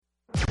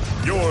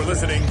You're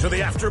listening to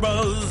the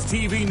AfterBuzz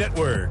TV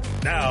Network,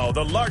 now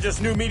the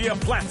largest new media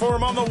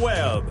platform on the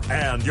web,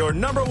 and your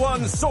number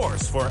one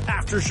source for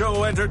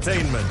after-show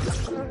entertainment.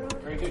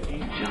 Very good,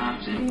 Keith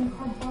Johnson.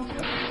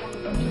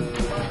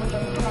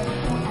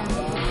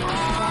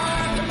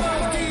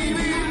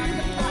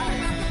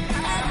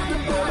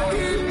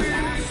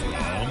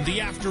 The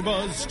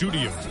AfterBuzz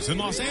Studios in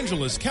Los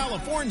Angeles,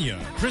 California.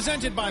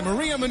 Presented by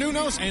Maria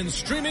Menounos and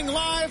streaming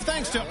live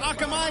thanks to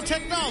Akamai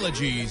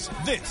Technologies.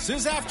 This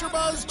is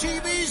AfterBuzz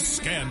TV's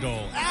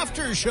Scandal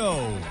After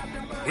Show.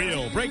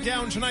 We'll break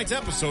down tonight's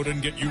episode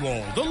and get you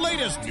all the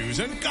latest news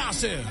and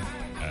gossip.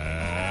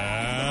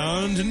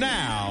 And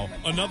now,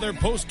 another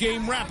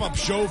post-game wrap-up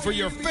show for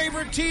your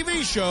favorite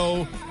TV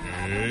show.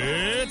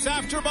 It's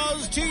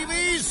AfterBuzz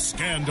TV's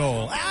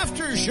Scandal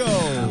After Show.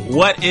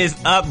 What is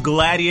up,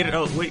 Gladiator?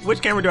 Oh, wait,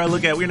 which camera do I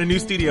look at? We're in a new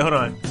studio. Hold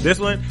on. This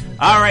one?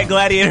 All right,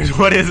 Gladiators,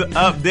 what is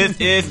up? This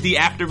is the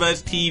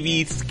AfterBuzz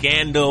TV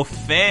Scandal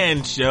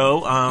fan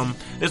show.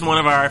 This is one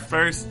of our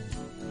first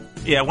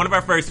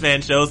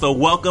fan shows, so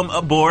welcome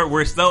aboard.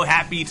 We're so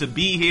happy to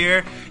be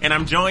here, and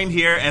I'm joined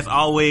here, as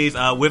always,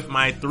 with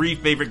my three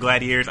favorite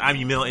Gladiators. I'm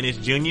Emil Ennis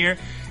Jr.,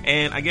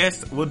 and I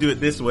guess we'll do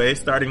it this way,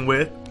 starting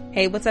with...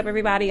 Hey, what's up,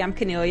 everybody? I'm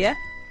Cornelia.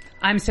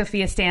 I'm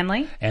Sophia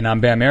Stanley. And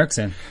I'm Bam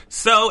Erickson.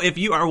 So if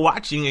you are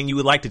watching and you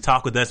would like to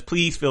talk with us,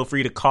 please feel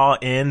free to call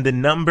in. The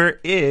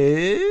number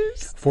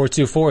is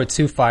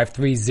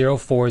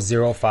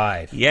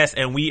 424-253-0405. Yes,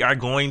 and we are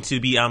going to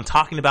be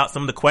talking about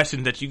some of the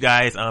questions that you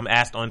guys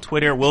asked on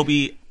Twitter. We'll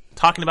be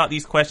talking about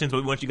these questions,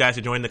 but we want you guys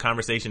to join the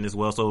conversation as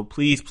well. So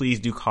please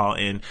do call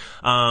in.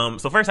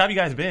 So first, how have you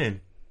guys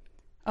been?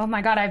 Oh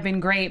my God, I've been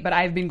great, but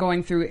I've been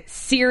going through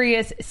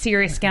serious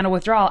scandal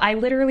withdrawal. I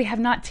literally have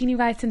not seen you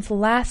guys since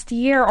last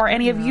year, or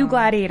any of you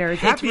Gladiators.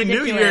 Happy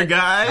New Year,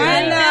 guys.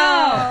 I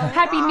know.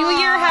 Happy New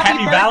Year.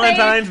 Happy birthday.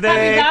 Valentine's Day.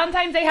 Happy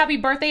Valentine's Day. Happy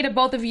birthday to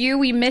both of you.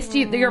 We missed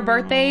your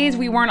birthdays.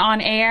 We weren't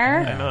on air.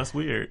 I know, it's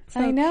weird.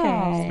 I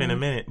know. It's been a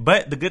minute.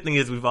 But the good thing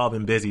is we've all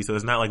been busy, so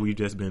it's not like we've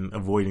just been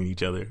avoiding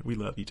each other. We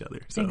love each other.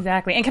 So.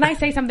 Exactly. And can I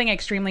say something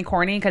extremely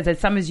corny? Because as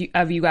some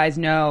of you guys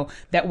know,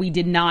 that we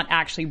did not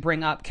actually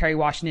bring up Kerry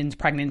Washington's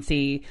pregnancy,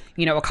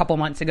 a couple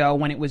months ago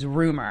when it was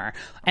rumor.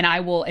 And I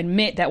will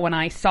admit that when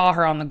I saw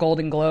her on the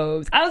Golden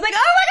Globes, I was like,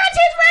 oh my God,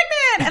 she's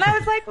pregnant! And I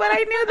was like, but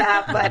I knew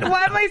that, but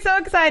why am I so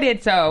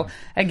excited? So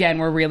again,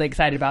 we're really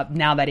excited about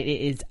now that it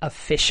is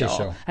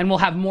official. And we'll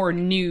have more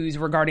news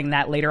regarding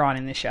that later on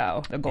in the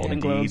show, the Golden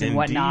Globes and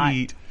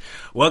whatnot.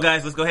 Well,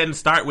 guys, let's go ahead and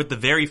start with the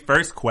very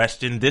first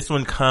question. This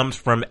one comes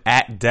from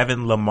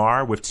 @Devin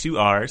Lamar with 2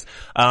 R's.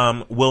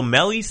 Will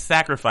Melly's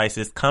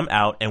sacrifices come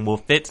out, and will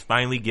Fitz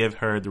finally give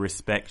her the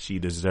respect she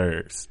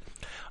deserves?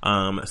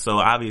 So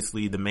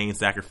obviously the main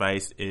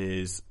sacrifice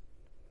is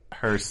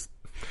her,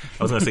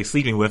 I was going to say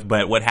sleeping with,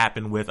 but what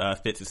happened with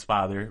Fitz's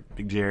father,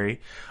 Big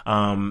Jerry,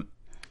 and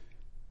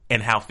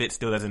how Fitz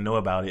still doesn't know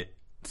about it.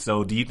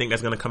 So do you think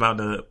that's going to come out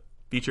in a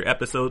future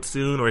episode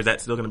soon, or is that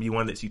still going to be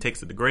one that she takes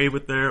to the grave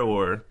with her,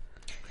 or?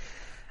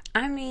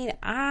 I mean,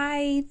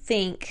 I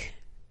think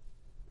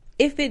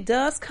if it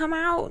does come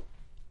out,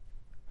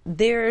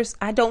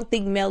 I don't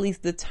think Melly's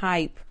the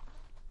type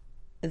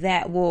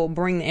that will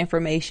bring the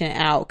information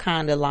out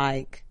kind of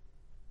like,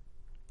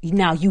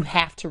 now you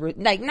have to,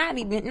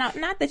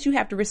 not that you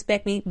have to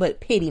respect me, but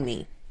pity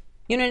me.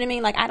 You know what I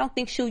mean? Like, I don't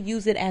think she'll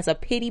use it as a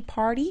pity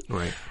party.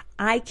 Right.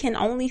 I can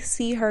only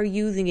see her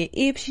using it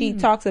if she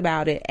talks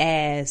about it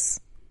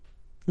as,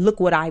 look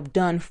what I've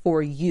done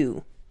for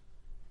you.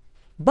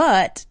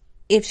 But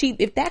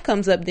if that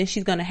comes up, then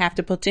she's going to have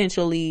to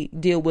potentially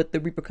deal with the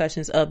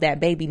repercussions of that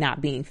baby not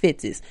being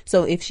Fitz's.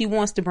 So if she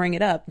wants to bring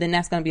it up, then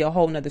that's going to be a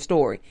whole nother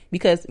story.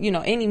 Because,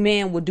 any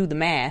man would do the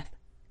math.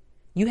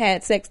 You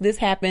had sex, this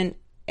happened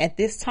at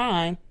this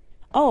time.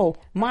 Oh,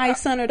 my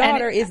son or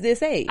daughter is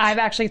this age. I've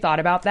actually thought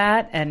about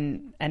that.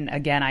 And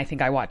again, I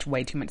think I watch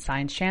way too much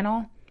Science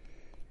Channel.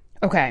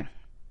 Okay.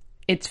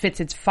 It's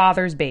Fitz's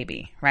father's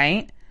baby,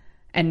 right?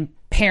 And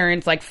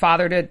parents, like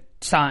father to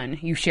son,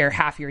 you share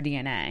half your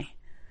DNA.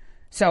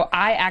 So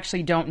I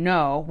actually don't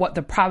know what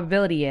the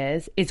probability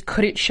is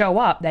could it show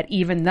up that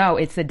even though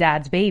it's the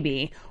dad's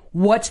baby,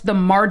 what's the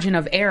margin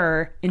of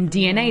error in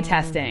DNA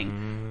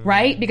testing,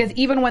 right? Because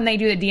even when they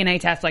do the DNA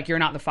test, like you're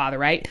not the father,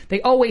 right? They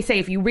always say,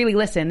 if you really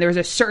listen, there's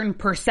a certain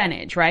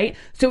percentage, right?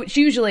 So it's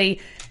usually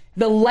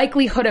the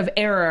likelihood of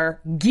error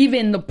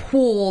given the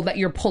pool that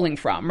you're pulling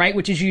from, right?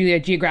 Which is usually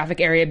a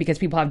geographic area because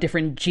people have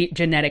different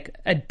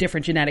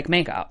genetic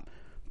makeup.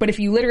 But if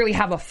you literally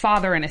have a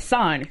father and a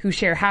son who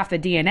share half the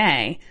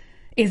DNA,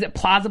 is it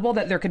plausible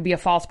that there could be a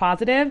false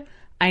positive?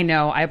 I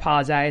know, I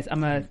apologize.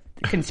 I'm a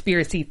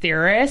conspiracy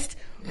theorist,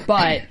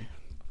 but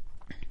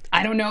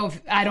I don't know.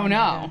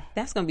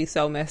 That's going to be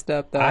so messed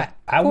up, though.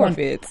 Poor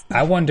Fitz.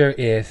 I wonder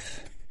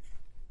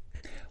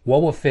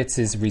what will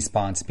Fitz's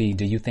response be?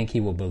 Do you think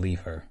he will believe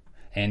her?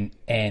 And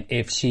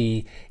if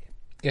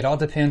it all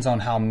depends on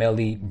how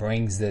Melly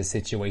brings the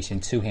situation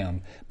to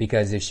him.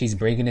 Because if she's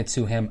bringing it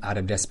to him out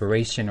of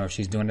desperation or if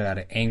she's doing it out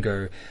of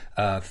anger,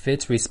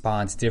 Fitz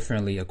responds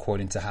differently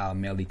according to how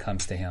Melly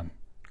comes to him.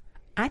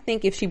 I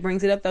think if she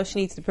brings it up, though, she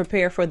needs to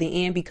prepare for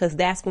the end, because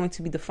that's going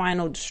to be the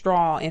final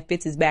straw in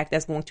Fitz's back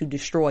that's going to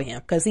destroy him,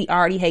 because he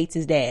already hates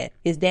his dad.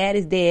 His dad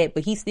is dead,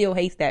 but he still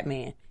hates that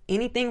man.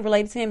 Anything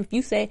related to him, if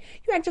you say,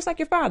 you act just like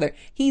your father,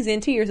 he's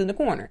in tears in the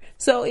corner.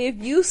 So if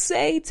you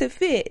say to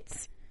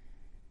Fitz,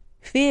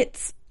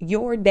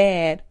 your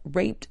dad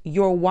raped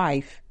your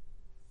wife,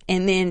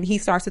 and then he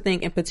starts to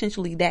think, and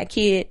potentially that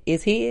kid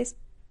is his,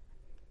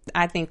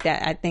 I think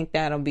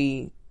that'll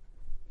be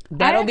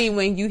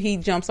when he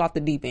jumps off the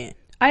deep end.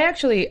 I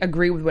actually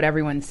agree with what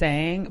everyone's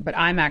saying, but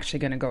I'm actually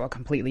going to go a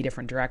completely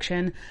different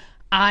direction.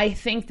 I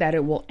think that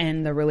it will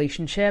end the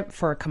relationship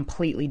for a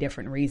completely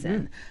different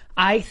reason.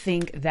 I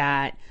think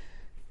that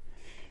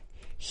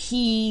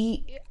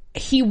he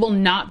will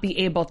not be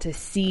able to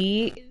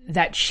see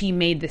that she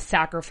made the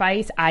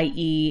sacrifice,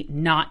 i.e.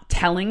 not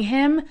telling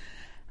him,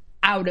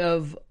 out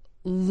of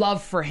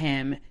love for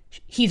him.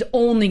 He's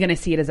only going to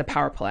see it as a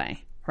power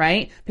play.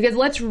 Right? Because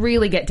let's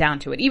really get down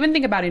to it. Even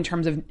think about it in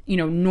terms of,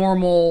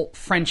 normal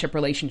friendship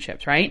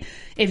relationships, right?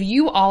 If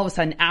you all of a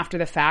sudden after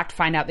the fact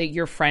find out that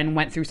your friend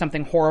went through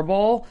something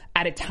horrible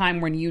at a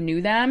time when you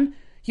knew them,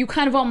 you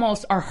kind of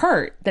almost are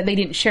hurt that they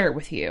didn't share it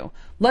with you.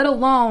 Let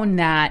alone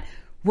that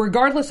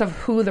regardless of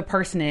who the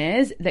person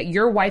is, that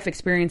your wife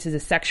experiences a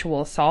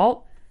sexual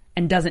assault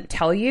and doesn't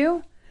tell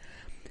you.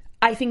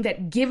 I think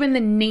that given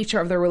the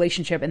nature of their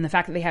relationship and the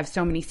fact that they have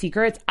so many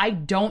secrets, I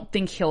don't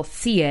think he'll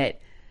see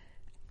it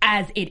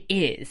as it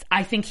is.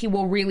 I think he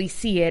will really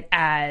see it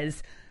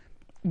as,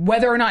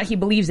 whether or not he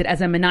believes it,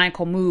 as a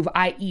maniacal move,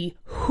 i.e.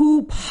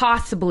 who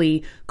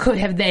possibly could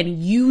have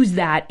then used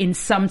that in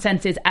some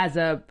senses as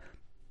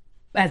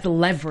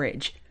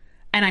leverage.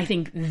 And I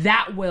think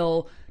that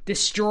will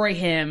destroy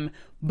him,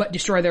 but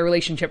destroy their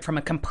relationship from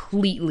a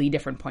completely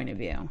different point of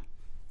view.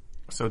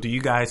 So do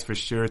you guys for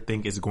sure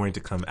think it's going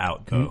to come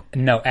out, though?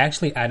 No,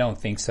 actually, I don't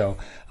think so.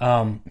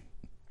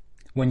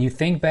 When you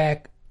think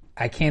back,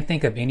 I can't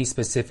think of any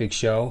specific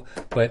show,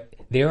 but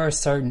there are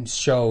certain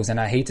shows, and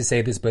I hate to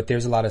say this, but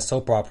there's a lot of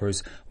soap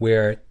operas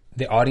where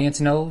the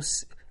audience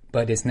knows,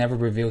 but it's never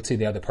revealed to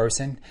the other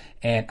person.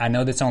 And I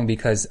know that's only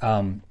because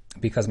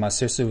my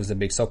sister was a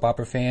big soap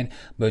opera fan,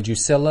 but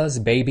Drusilla's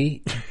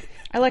baby.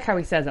 I like how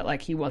he says it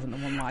like he wasn't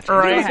the one watching.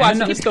 Right. He was watching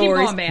the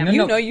stories. Keep going,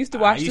 you used to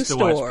watch the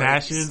stories. I used to watch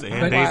Passions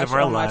and Days of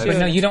Our Lives. But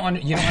no, you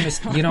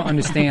don't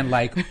understand.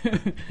 Like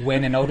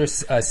when an older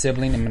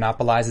sibling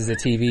monopolizes a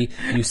TV,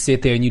 you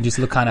sit there and you just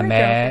look kind of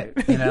mad,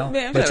 but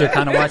you're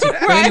kind of watching.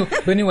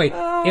 But anyway,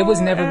 it was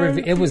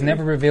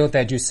never revealed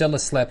that Drusilla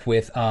slept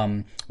with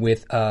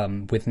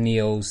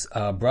Neil's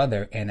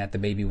brother, and that the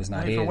baby was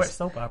not his. For what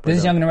soap opera? This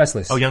is Young and the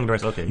Restless. Oh, Young and the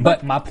Restless. Okay.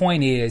 But my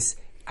point is,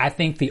 I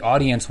think the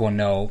audience will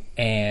know,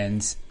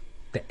 and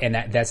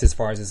that's as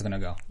far as it's going to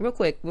go. Real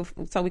quick,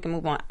 so we can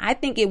move on. I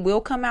think it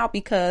will come out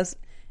because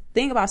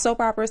the thing about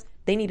soap operas,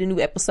 they need a new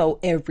episode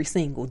every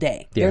single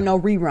day. Yeah. There are no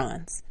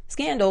reruns.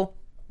 Scandal,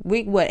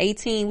 we have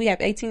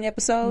 18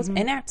 episodes. Mm-hmm.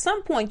 And at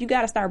some point, you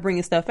got to start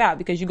bringing stuff out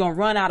because you're going to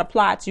run out of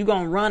plots. You're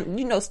going to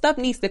run, stuff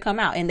needs to come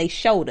out. And they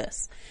showed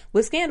us.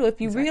 With Scandal,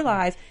 if you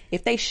realize,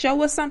 if they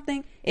show us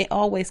something, it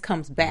always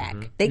comes back.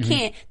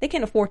 Mm-hmm. They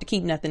can't afford to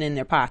keep nothing in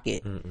their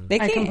pocket. Mm-mm. They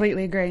can't. I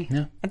completely agree.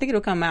 Yeah. I think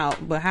it'll come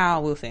out, but how,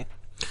 we'll see.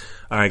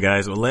 All right,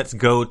 guys. Well, let's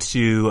go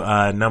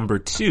to number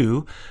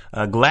 2.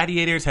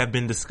 Gladiators have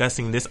been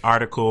discussing this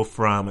article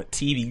from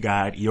TV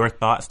Guide. Your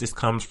thoughts? This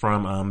comes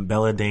from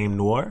Bella Dame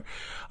Noir.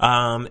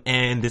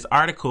 And this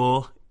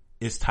article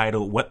is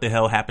titled, What the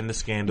Hell Happened to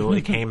Scandal?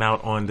 It came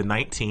out on the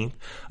 19th,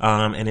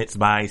 and it's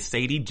by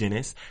Sadie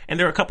Jennis. And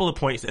there are a couple of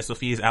points that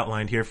Sophia's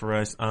outlined here for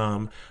us.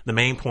 The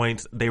main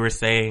points, they were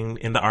saying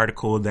in the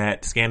article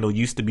that Scandal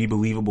used to be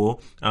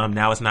believable.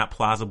 Now it's not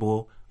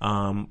plausible.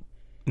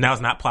 Now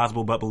it's not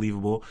plausible but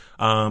believable.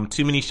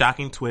 Too many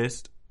shocking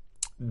twists.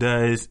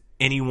 Does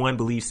anyone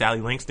believe Sally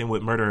Langston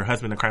would murder her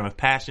husband in a crime of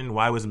passion?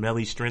 Why was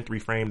Mellie's strength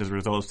reframed as a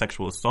result of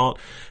sexual assault?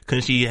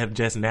 Couldn't she have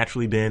just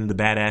naturally been the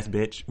badass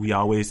bitch we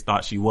always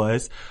thought she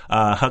was?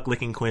 Huck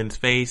licking Quinn's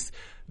face.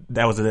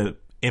 That was an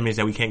image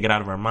that we can't get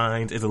out of our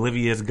minds. Is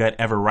Olivia's gut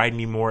ever right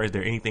anymore? Is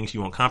there anything she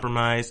won't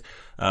compromise?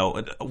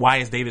 Why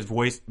has David's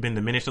voice been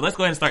diminished? So let's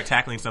go ahead and start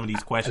tackling some of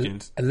these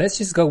questions. Let's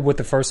just go with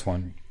the first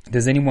one.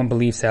 Does anyone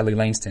believe Sally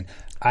Langston?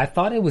 I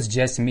thought it was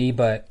just me,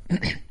 but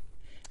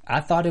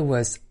I thought it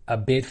was a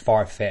bit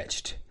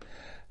far-fetched.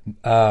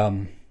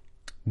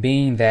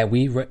 Being that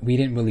we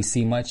didn't really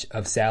see much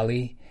of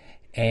Sally,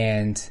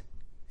 and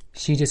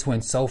she just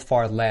went so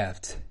far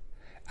left.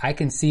 I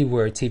can see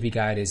where TV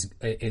Guide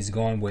is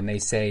going when they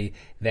say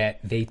that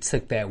they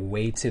took that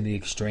way to the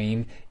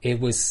extreme. It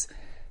was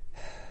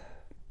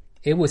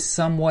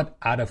somewhat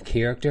out of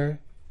character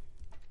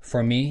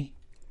for me,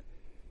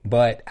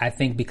 but I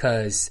think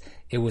because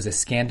it was a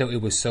scandal,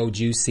 it was so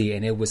juicy,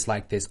 and it was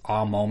like this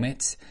awe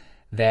moment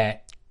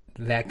that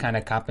kind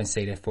of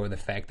compensated for the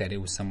fact that it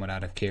was somewhat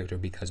out of character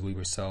because we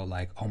were so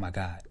like, oh my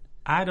God.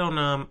 I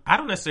don't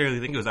necessarily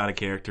think it was out of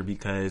character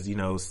because,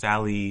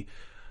 Sally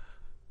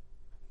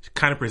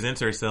kind of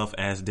presents herself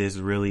as this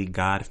really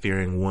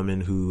God-fearing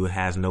woman who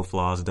has no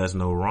flaws, does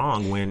no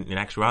wrong, when in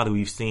actuality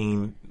we've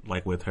seen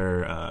like with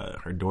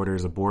her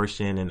daughter's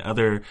abortion and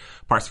other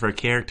parts of her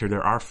character,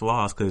 there are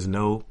flaws because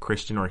no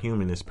Christian or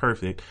human is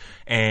perfect.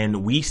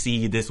 And we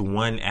see this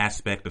one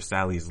aspect of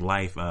Sally's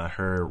life,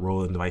 her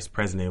role in the vice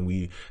president.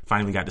 We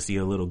finally got to see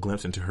a little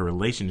glimpse into her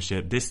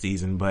relationship this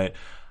season, but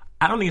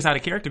I don't think it's out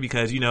of character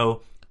because,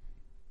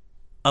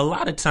 a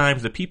lot of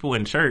times the people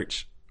in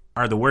church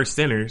are the worst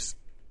sinners,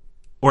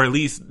 or at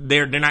least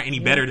they're not any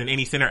better than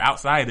any sinner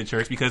outside the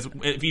church. Because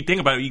if you think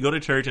about it, you go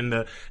to church and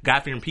the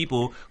God-fearing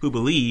people who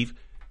believe,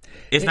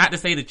 it's not to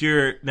say that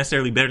you're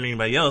necessarily better than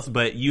anybody else,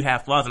 but you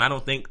have flaws. And I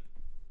don't think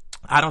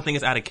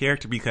it's out of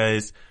character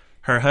because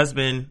her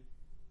husband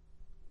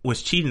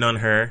was cheating on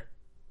her,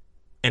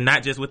 and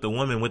not just with the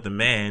woman, with the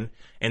man.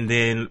 And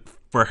then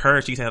for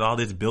her, she's had all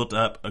this built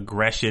up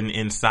aggression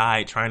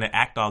inside, trying to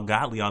act all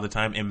godly all the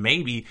time. And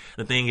maybe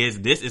the thing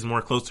is, this is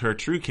more close to her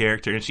true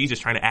character, and she's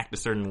just trying to act a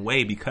certain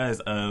way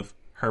because of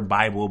her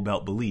Bible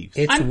Belt beliefs.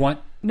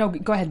 No,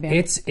 go ahead, Ben.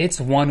 It's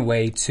one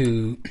way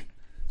to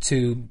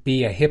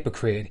be a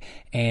hypocrite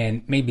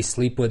and maybe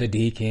sleep with a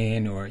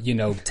deacon, or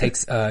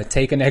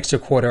take an extra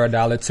 $quarter or $1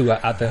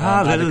 out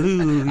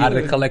of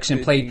the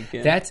collection plate.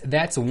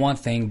 That's one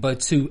thing,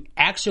 but to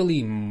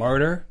actually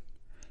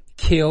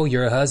kill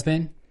your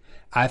husband,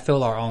 I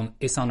feel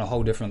it's on a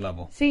whole different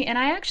level. See, and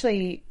I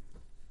actually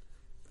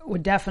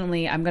would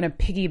definitely, I'm going to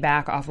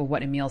piggyback off of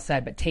what Emil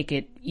said, but take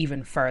it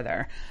even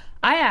further.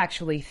 I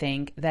actually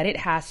think that it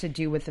has to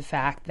do with the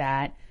fact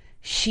that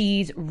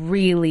she's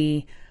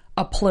really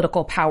a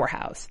political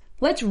powerhouse.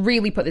 Let's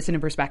really put this into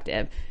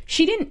perspective.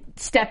 She didn't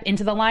step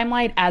into the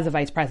limelight as a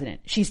vice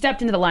president. She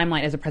stepped into the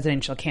limelight as a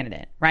presidential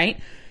candidate, right?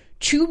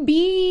 To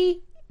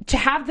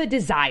have the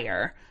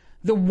desire,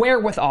 the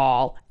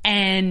wherewithal,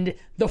 and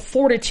the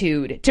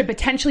fortitude to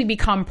potentially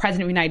become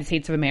president of the United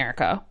States of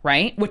America,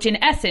 right? Which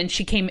in essence,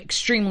 she came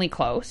extremely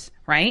close,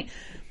 right?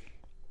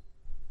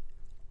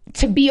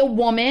 To be a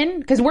woman,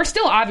 because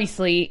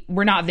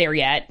we're not there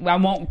yet. I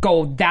won't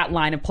go that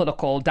line of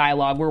political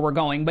dialogue where we're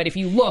going, but if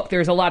you look,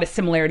 there's a lot of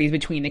similarities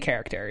between the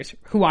characters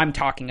who I'm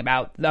talking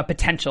about, the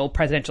potential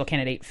presidential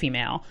candidate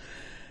female.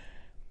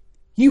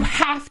 You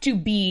have to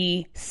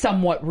be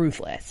somewhat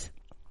ruthless.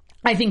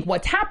 I think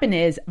what's happened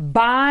is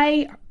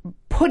by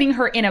putting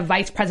her in a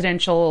vice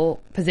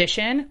presidential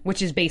position,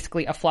 which is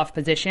basically a fluff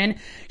position,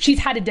 she's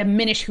had to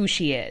diminish who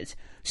she is.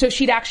 So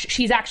she's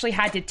actually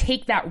had to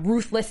take that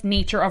ruthless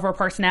nature of her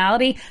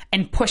personality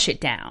and push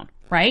it down,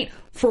 right?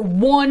 For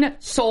one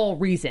sole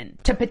reason,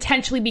 to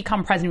potentially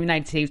become president of the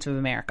United States of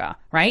America,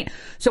 right?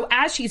 So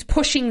as she's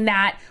pushing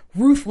that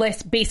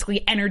ruthless,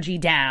 basically, energy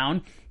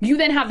down, you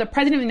then have the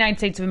president of the United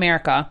States of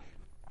America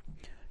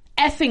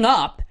effing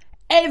up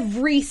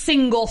every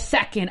single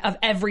second of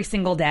every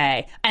single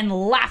day and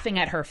laughing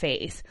at her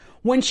face.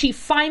 When she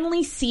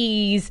finally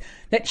sees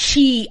that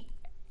she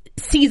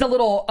sees a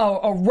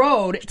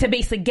road to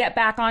basically get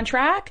back on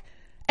track,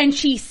 and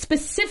she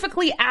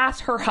specifically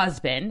asks her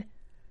husband,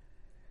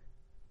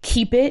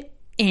 keep it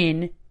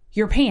in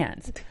your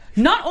pants.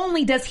 Not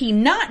only does he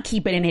not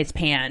keep it in his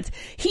pants,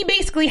 he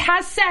basically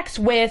has sex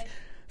with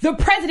the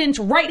president's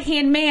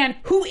right-hand man,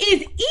 who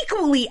is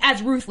equally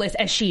as ruthless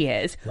as she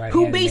is.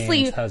 Right-hand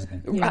man's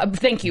husband.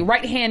 Thank you.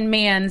 Right-hand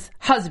man's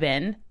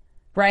husband,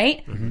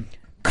 right? Mm-hmm.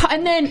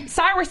 And then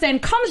Cyrus then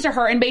comes to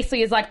her and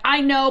basically is like,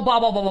 I know, blah,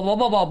 blah, blah, blah, blah,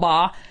 blah, blah,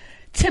 blah.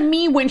 To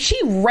me, when she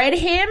read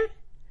him,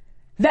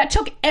 that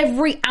took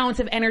every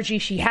ounce of energy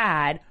she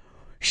had.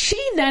 She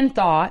then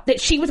thought that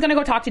she was going to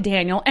go talk to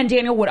Daniel, and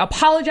Daniel would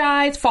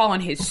apologize, fall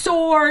on his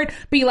sword,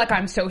 be like,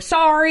 I'm so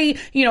sorry.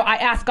 I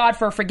asked God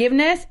for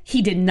forgiveness.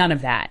 He did none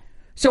of that.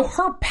 So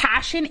her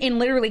passion in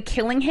literally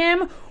killing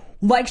him,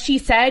 like she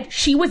said,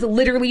 she was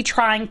literally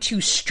trying to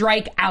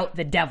strike out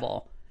the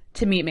devil.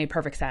 To me, it made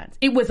perfect sense.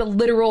 It was a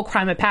literal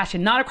crime of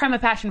passion, not a crime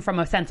of passion from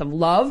a sense of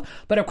love,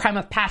 but a crime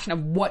of passion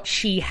of what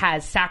she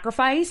has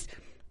sacrificed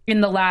in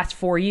the last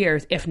 4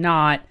 years, if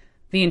not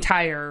the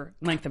entire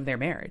length of their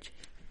marriage.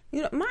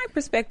 My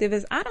perspective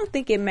is I don't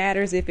think it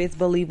matters if it's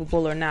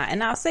believable or not.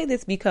 And I'll say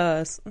this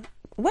because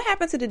what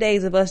happened to the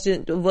days of us,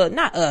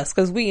 not us,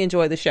 because we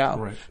enjoy the show,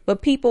 right,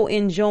 but people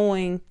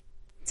enjoying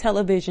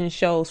television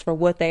shows for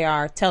what they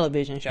are,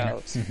 television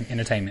shows.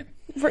 Entertainment.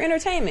 For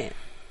entertainment.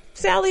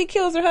 Sally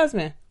kills her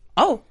husband.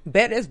 Oh,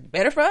 it's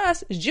better for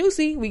us. It's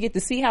juicy. We get to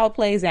see how it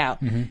plays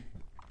out. Mm-hmm.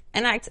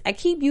 And I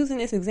keep using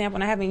this example,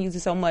 and I haven't used it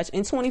so much.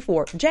 In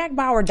 24, Jack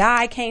Bauer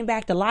died, came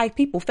back to life.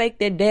 People faked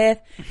their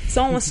death.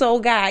 So-and-so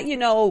got,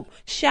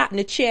 shot in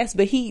the chest,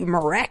 but he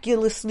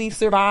miraculously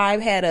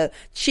survived, had a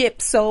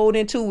chip sewed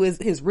into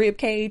his rib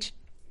cage.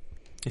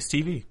 It's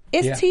TV.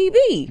 It's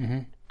TV. Mm-hmm.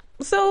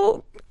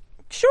 So,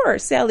 sure,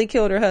 Sally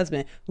killed her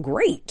husband.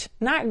 Great.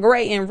 Not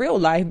great in real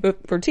life,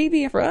 but for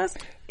TV and for us,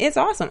 it's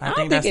awesome. I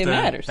don't think it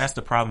matters. That's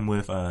the problem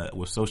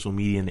with social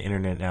media and the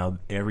internet now.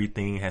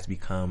 Everything has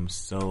become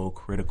so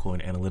critical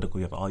and analytical.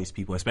 You have all these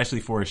people, especially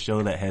for a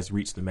show that has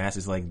reached the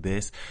masses like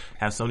this,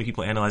 have so many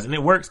people analyze. And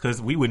it works because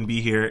we wouldn't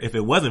be here if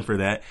it wasn't for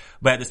that.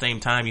 But at the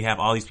same time, you have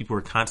all these people who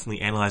are constantly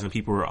analyzing.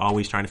 People who are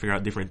always trying to figure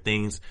out different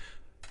things,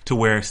 to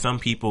where some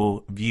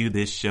people view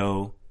this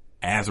show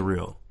as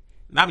real.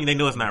 I mean, they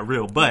know it's not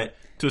real, but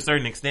to a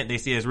certain extent, they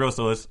see it as real.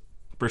 So it's,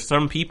 for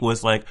some people,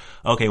 it's like,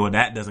 okay, well,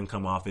 that doesn't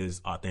come off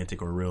as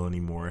authentic or real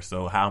anymore.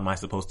 So how am I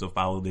supposed to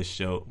follow this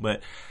show?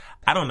 But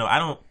I don't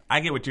know. I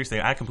get what you're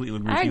saying. I completely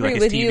agree with you. I agree like,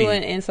 with it's you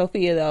TV. and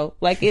Sophia, though.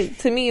 Like,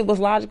 to me, it was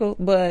logical,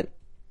 but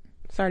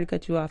sorry to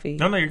cut you off, E.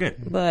 No, you're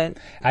good. But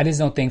I just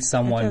don't think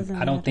someone. doesn't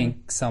I don't matter.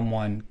 think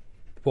someone.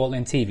 Well,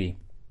 in TV,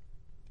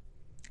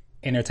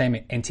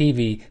 entertainment, in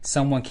TV,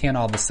 someone can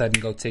all of a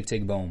sudden go tick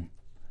tick boom.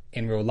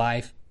 In real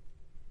life,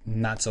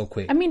 not so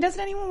quick. I mean, doesn't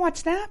anyone watch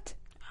Snapped?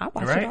 I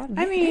watch Right. it all.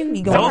 I mean,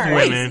 You Those going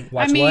crazy. women,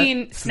 Watch I mean,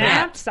 what?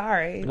 Snapped.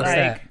 Sorry, What's like.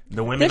 that?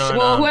 the women on.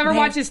 Well, whoever Man.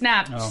 watches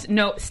Snapped,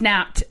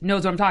 Snapped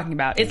knows what I'm talking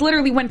about. It's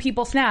literally when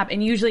people snap,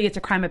 and usually it's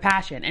a crime of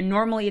passion. And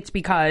normally it's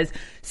because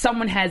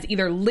someone has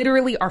either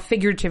literally or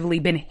figuratively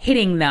been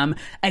hitting them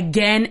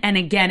again and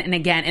again and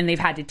again, and they've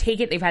had to take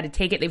it,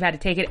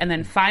 and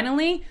then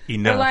finally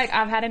Enough. they're like,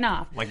 I've had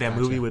enough. like that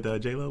movie with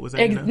J-Lo, was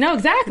that enough? No,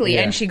 exactly.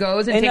 Yeah. And she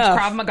goes and Enough.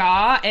 takes Krav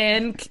Maga.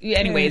 And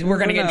anyways, we're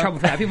going to get in trouble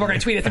for that. People are going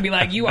to tweet us and be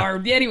like, you are,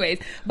 anyways.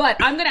 But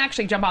I'm going to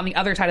actually jump on the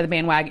other side of the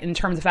bandwagon in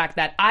terms of the fact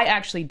that I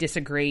actually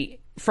disagree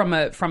from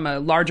a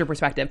larger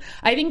perspective.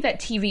 I think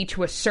that TV,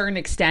 to a certain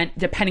extent,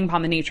 depending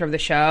upon the nature of the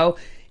show,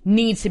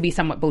 needs to be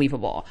somewhat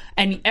believable.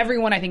 And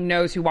everyone I think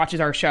knows who watches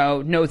our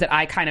show knows that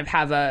I kind of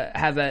have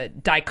a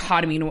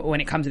dichotomy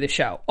when it comes to the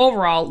show.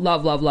 Overall,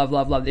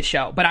 love this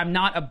show. But I'm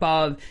not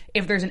above,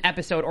 if there's an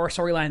episode or a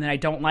storyline that I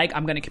don't like,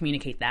 I'm going to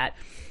communicate that.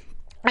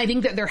 I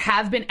think that there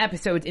have been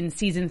episodes in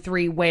season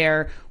 3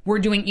 where we're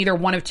doing either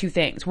one of two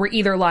things. We're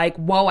either like,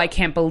 whoa, I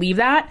can't believe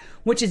that,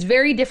 which is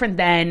very different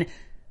than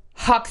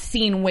Huck's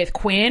scene with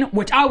Quinn,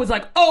 which I was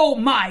like, oh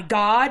my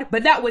God,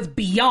 but that was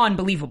beyond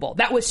believable.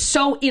 That was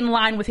so in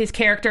line with his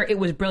character. It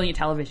was brilliant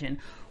television,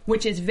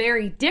 which is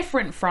very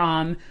different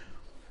from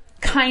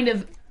kind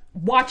of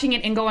watching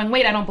it and going,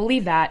 wait, I don't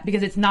believe that,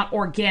 because it's not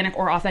organic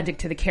or authentic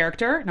to the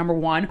character, number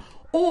one,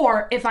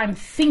 or if I'm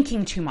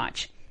thinking too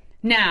much.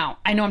 Now,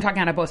 I know I'm talking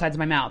out of both sides of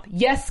my mouth.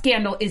 Yes,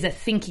 Scandal is a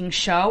thinking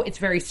show. It's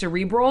very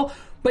cerebral,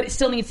 but it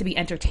still needs to be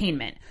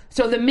entertainment.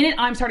 So the minute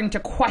I'm starting to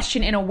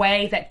question in a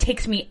way that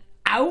takes me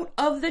out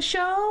of the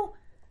show,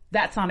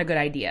 that's not a good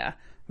idea.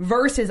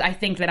 Versus, I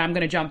think that I'm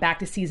going to jump back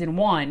to season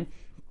 1.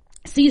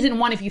 Season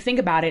 1, if you think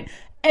about it,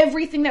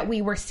 everything that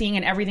we were seeing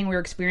and everything we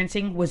were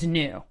experiencing was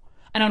new.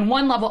 And on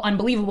one level,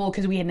 unbelievable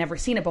because we had never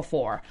seen it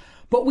before.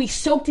 But we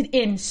soaked it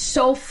in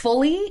so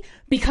fully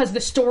because the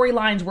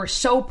storylines were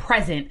so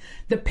present.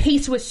 The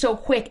pace was so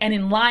quick and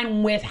in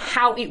line with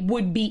how it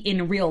would be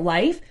in real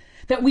life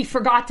that we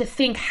forgot to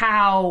think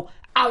how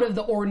out of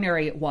the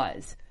ordinary it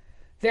was.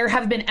 There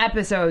have been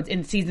episodes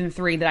in season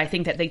 3 that I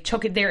think that they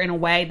took it there in a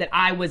way that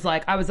I was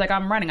like,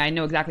 I'm running. I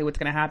know exactly what's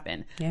going to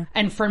happen. Yeah.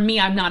 And for me,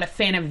 I'm not a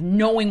fan of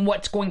knowing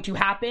what's going to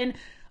happen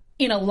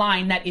in a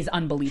line that is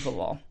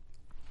unbelievable.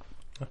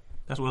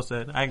 That's well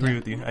said. I agree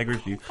with you.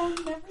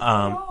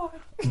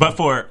 But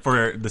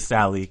for the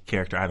Sally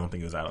character, I don't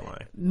think it was out of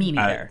line. Me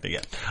neither.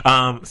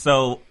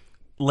 So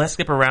let's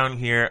skip around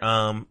here.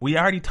 We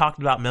already talked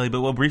about Melly,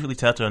 but we'll briefly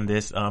touch on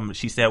this.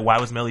 She said, why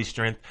was Melly's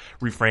strength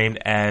reframed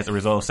as a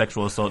result of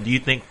sexual assault? Do you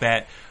think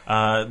that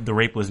the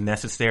rape was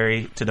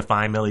necessary to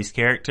define Melly's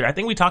character? I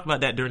think we talked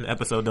about that during the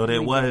episode, though, that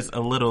it was a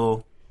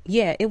little...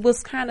 Yeah, it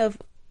was kind of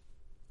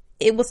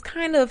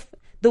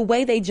the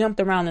way they jumped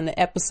around in the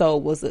episode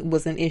was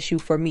an issue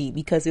for me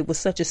because it was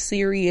such a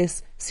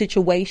serious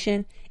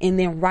situation, and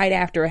then right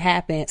after it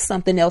happened,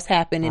 something else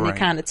happened, and Right. it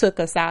kind of took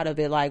us out of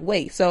it. Like,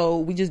 wait, so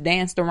we just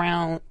danced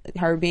around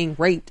her being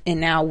raped, and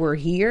now we're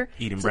here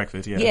Eating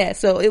breakfast, yeah. Yeah,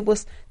 so it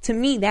was, to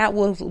me, that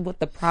was what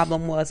the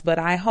problem was. But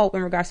I hope,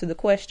 in regards to the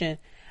question,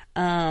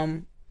 I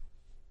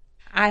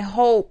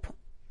hope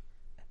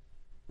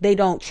they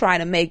don't try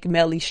to make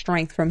Melly's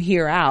strength from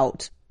here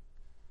out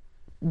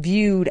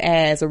viewed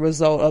as a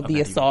result of the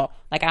assault.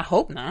 Like, I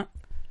hope not.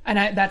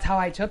 And that's how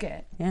I took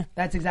it. Yeah.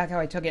 That's exactly how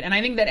I took it. And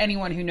I think that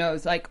anyone who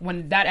knows, like,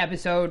 when that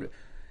episode,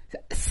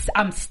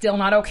 I'm still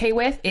not okay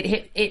with,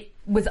 it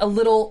was a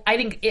little, I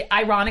think,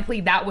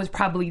 ironically, that was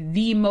probably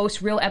the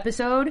most real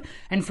episode.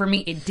 And for me,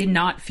 it did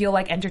not feel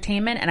like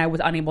entertainment, and I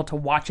was unable to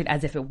watch it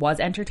as if it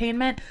was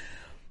entertainment.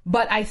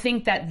 But I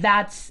think that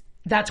that's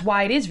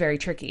why it is very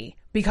tricky.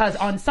 Because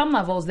on some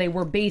levels, they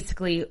were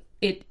basically,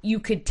 you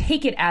could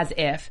take it as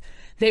if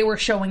they were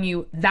showing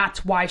you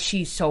that's why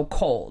she's so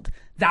cold.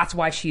 That's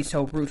why she's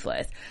so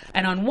ruthless.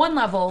 And on one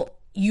level,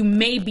 you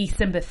may be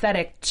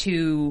sympathetic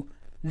to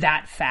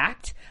that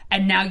fact.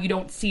 And now you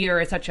don't see her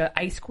as such an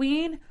ice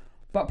queen.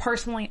 But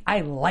personally, I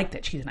like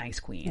that she's an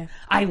ice queen. Yeah.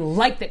 I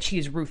like that she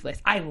is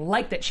ruthless. I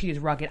like that she is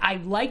rugged. I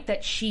like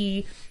that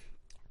she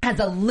has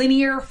a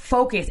linear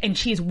focus and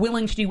she's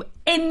willing to do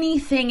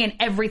anything and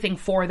everything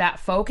for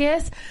that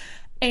focus.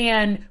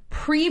 And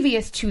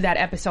previous to that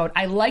episode,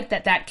 I like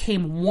that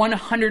came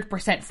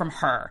 100% from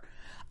her,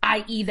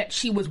 i.e. that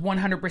she was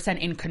 100%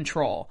 in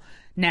control.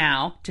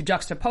 Now, to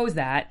juxtapose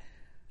that,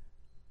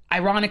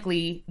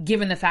 ironically,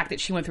 given the fact that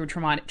she went through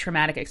a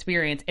traumatic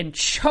experience and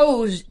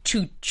chose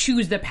to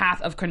choose the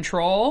path of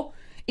control,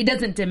 it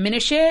doesn't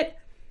diminish it,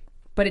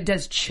 but it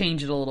does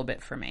change it a little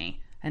bit for me.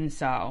 And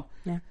so,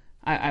 yeah.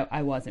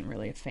 I wasn't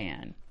really a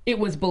fan. it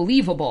was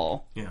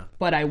believable. Yeah.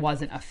 But I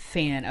wasn't a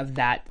fan of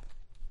that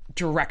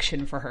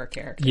direction for her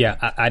character.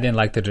 Yeah, I didn't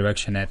like the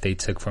direction that they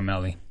took for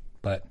Melly,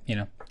 but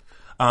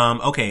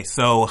Okay,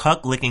 so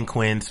Huck licking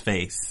Quinn's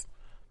face.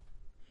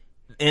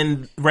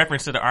 In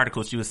reference to the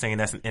article, she was saying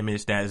that's an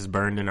image that is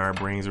burned in our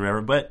brains or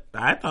whatever, but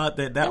I thought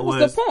that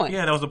was the point.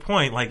 Yeah, that was the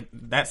point. Like,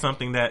 that's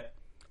something that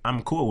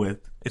I'm cool with.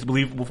 It's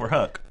believable for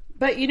Huck.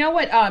 But you know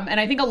what? And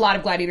I think a lot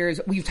of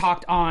Gladiators, we've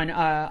talked on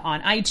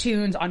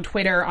iTunes, on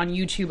Twitter, on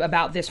YouTube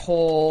about this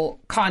whole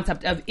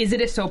concept of, is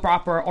it a soap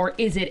opera or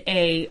is it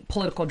a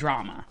political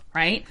drama,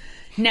 right?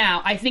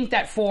 Now, I think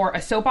that for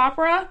a soap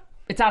opera,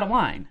 it's out of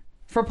line.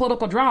 For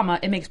political drama,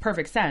 it makes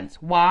perfect sense.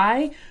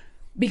 Why?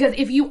 Because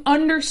if you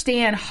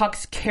understand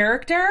Huck's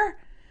character,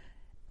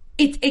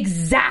 it's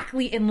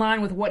exactly in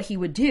line with what he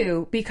would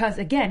do because,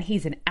 again,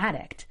 he's an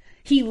addict.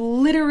 He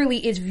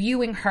literally is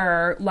viewing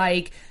her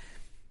like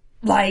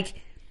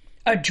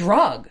a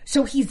drug.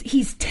 So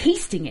he's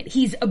tasting it.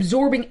 He's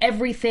absorbing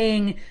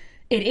everything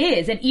it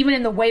is. And even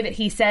in the way that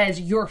he says,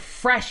 you're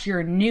fresh,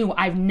 you're new,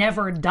 I've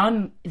never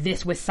done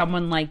this with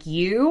someone like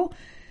you,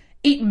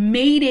 it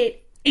made it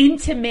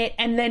intimate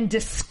and then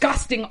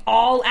disgusting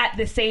all at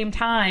the same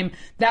time.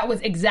 That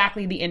was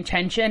exactly the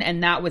intention,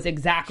 and that was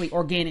exactly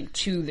organic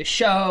to the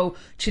show,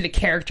 to the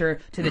character,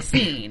 to the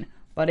scene.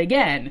 But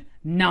again,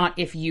 not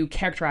if you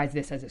characterize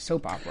this as a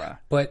soap opera.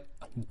 But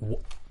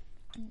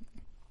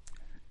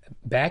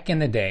back in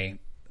the day,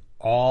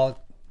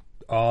 all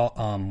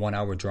 1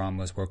 hour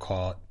dramas were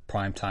called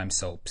primetime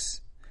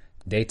soaps.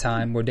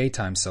 Daytime were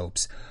daytime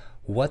soaps.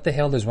 What the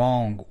hell is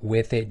wrong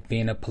with it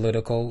being a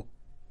political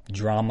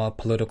drama,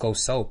 political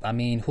soap? I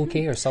mean, who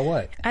cares? So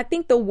what? I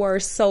think the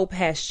word soap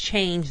has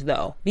changed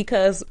though,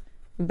 because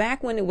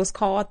back when it was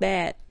called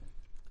that,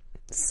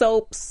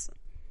 soaps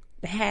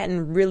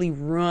hadn't really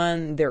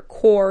run their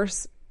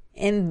course,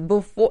 and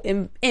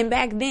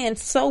back then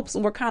soaps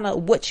were kind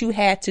of what you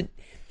had to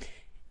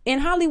in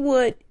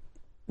Hollywood.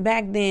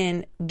 Back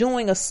then,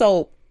 doing a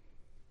soap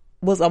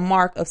was a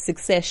mark of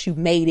success. You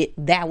made it.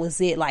 That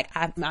was it. Like,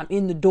 I'm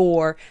in the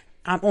door.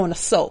 I'm on a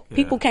soap. Yeah.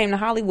 People came to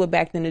Hollywood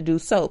back then to do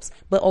soaps.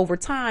 But over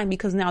time,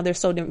 because now there's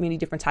so many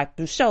different types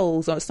of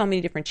shows, or so many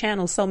different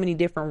channels, so many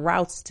different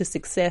routes to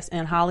success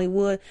in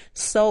Hollywood,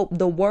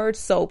 the word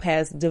soap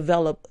has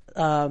developed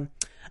a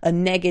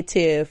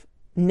negative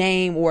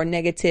name or a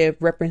negative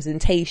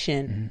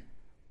representation. Mm-hmm.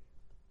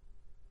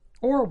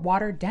 Or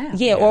watered down.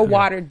 Yeah, or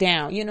watered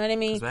down. You know what I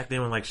mean? Back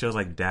then, when like shows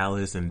like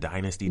Dallas and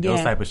Dynasty,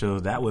 those type of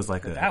shows, that was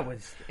like that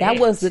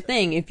was the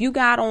thing. If you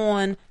got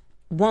on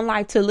One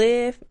Life to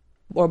Live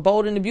or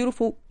Bold and the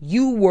Beautiful,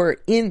 you were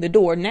in the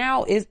door.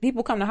 Now is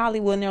people come to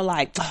Hollywood and they're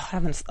like, oh, I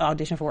have an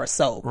audition for a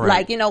soap.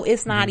 Right. Like,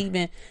 it's not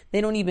even, they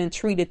don't even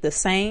treat it the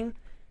same.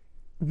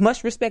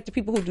 Much respect to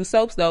people who do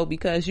soaps though,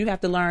 because you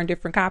have to learn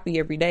different copy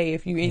every day.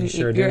 If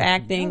you're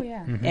acting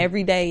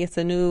every day, it's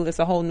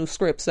a whole new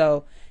script.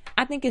 So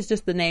I think it's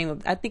just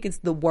I think it's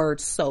the word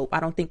soap. I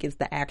don't think it's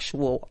the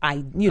actual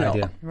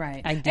idea.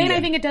 Right. And I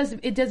think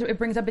it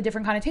brings up a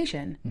different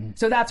connotation. Mm-hmm.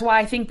 So that's why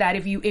I think that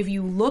if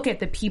you look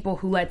at the people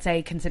who, let's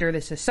say, consider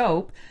this a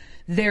soap,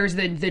 there's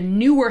the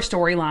newer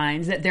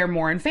storylines that they're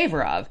more in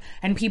favor of,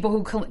 and people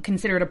who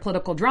consider it a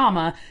political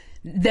drama,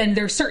 then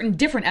there's certain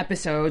different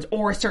episodes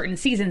or certain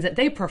seasons that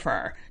they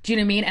prefer. Do you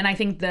know what I mean? And I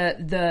think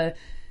the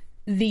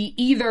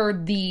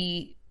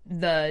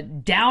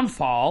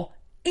downfall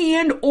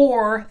and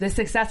or the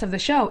success of the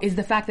show is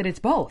the fact that it's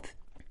both.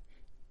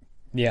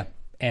 Yeah.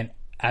 And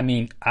I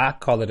mean, I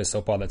call it a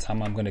soap all the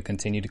time. I'm going to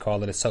continue to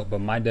call it a soap, but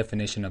my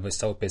definition of a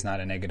soap is not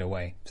a negative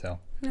way. So,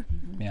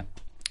 yeah.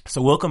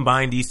 So we'll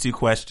combine these two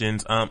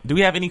questions. Do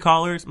we have any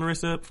callers,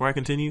 Marissa, before I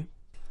continue?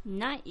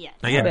 Not yet.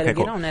 I better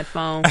get on that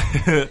phone.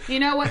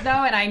 You know what,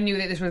 though? And I knew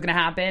that this was going to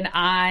happen.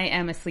 I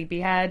am a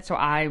sleepyhead, so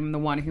I'm the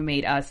one who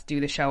made us do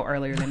the show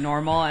earlier than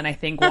normal. And I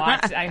think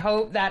I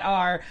hope that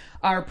our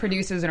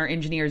producers and our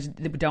engineers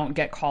don't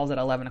get calls at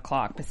 11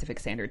 o'clock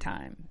Pacific Standard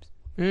Time.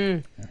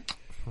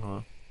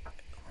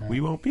 We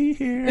won't be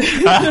here.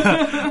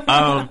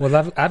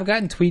 Well, I've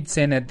gotten tweets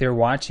saying that they're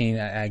watching.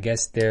 I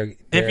guess they're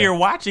if you're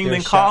watching,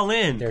 then call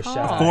in. They're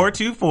shy.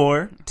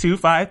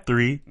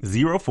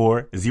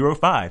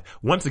 424-253-0405.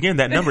 Once again,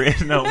 that number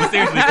is but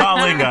seriously,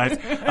 call in, guys.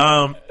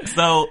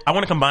 So I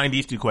want to combine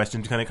these two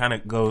questions because it kind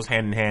of goes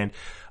hand in hand.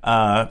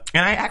 And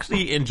I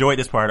actually enjoyed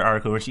this part of the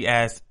article where she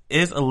asked,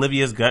 "Is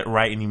Olivia's gut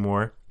right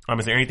anymore?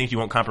 Is there anything she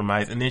won't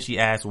compromise?" And then she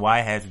asked, why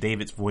has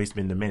David's voice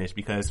been diminished?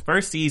 Because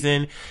first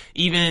season,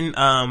 even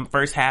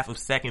first half of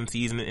second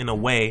season in a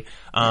way,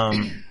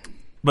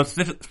 but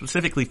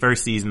specifically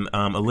first season,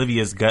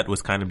 Olivia's gut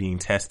was kind of being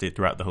tested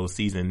throughout the whole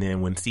season. Then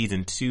when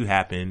season 2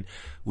 happened,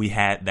 we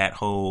had that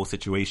whole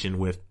situation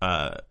with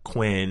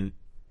Quinn,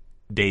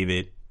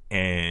 David,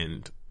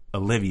 and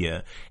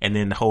Olivia. And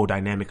then the whole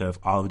dynamic of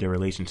all of their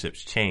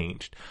relationships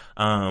changed.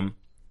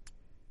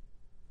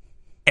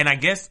 And I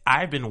guess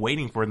I've been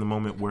waiting for the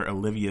moment where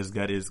Olivia's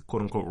gut is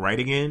quote unquote right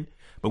again,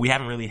 but we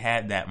haven't really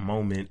had that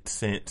moment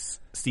since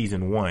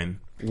season 1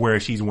 where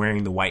she's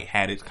wearing the white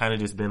hat. It's kind of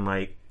just been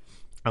like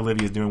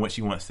Olivia's doing what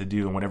she wants to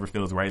do, and whatever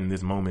feels right in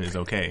this moment is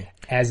okay.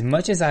 As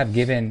much as I've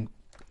given,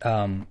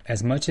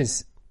 as much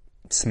as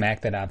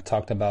smack that I've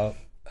talked about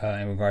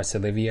in regards to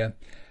Olivia,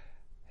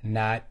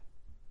 not,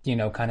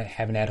 kind of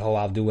having that whole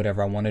I'll do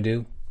whatever I want to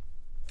do.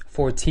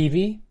 For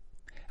TV,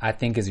 I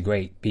think is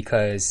great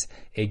because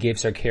it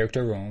gives her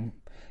character room.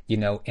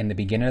 In the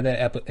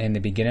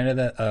beginning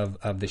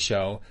of the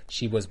show,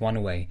 she was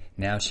one way.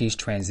 Now she's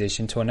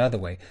transitioned to another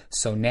way.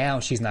 So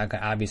now she's not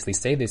going to obviously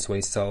stay this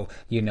way. So,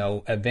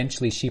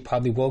 eventually she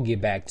probably will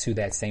get back to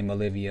that same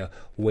Olivia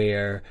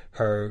where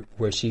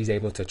she's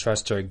able to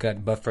trust her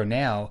gut. But for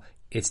now,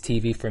 it's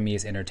TV for me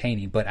is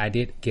entertaining. But I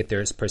did get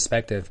their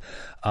perspective.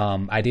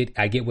 I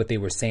get what they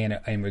were saying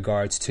in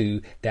regards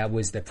to that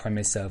was the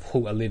premise of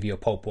who Olivia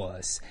Pope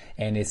was.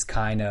 And it's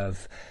kind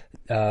of,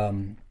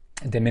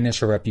 diminish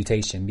her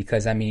reputation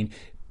because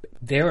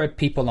there are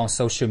people on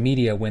social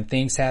media when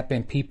things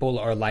happen, people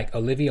are like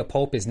Olivia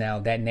Pope is now,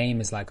 that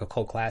name is like a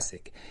cult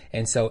classic.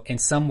 And so in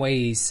some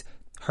ways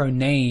her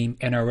name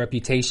and her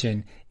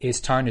reputation is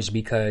tarnished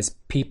because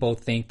people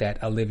think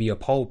that Olivia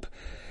Pope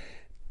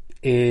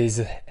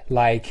is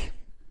like,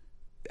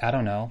 I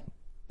don't know,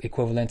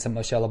 equivalent to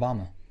Michelle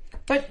Obama.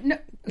 But no,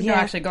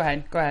 actually go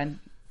ahead.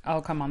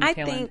 I'll come on the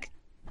tail end. I think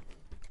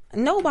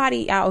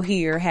nobody out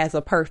here has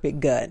a perfect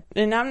gut.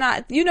 And I'm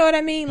not, you know what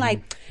I mean? Mm-hmm.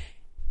 Like,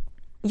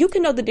 you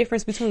can know the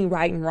difference between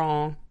right and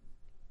wrong.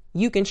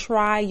 You can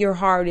try your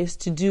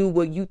hardest to do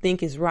what you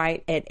think is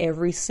right at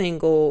every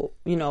single,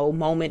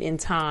 moment in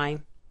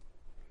time.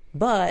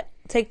 But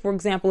take, for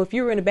example, if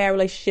you were in a bad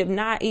relationship,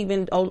 not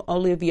even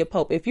Olivia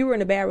Pope, if you were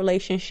in a bad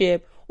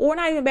relationship or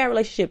not even a bad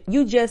relationship,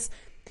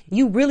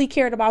 you really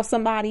cared about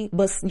somebody,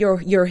 but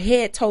your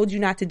head told you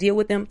not to deal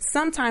with them.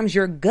 Sometimes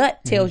your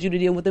gut tells you to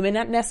deal with them, and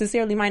that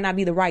necessarily might not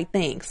be the right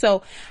thing.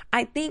 So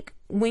I think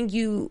when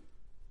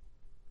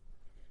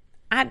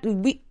I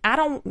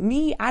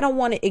don't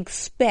want to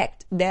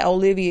expect that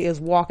Olivia is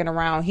walking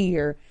around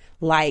here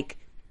like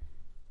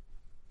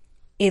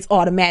it's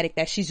automatic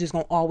that she's just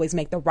going to always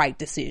make the right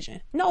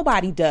decision.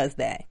 Nobody does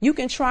that. You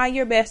can try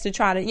your best to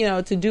try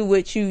to, to do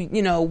what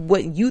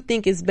what you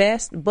think is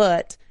best,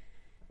 but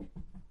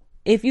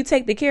if you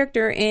take the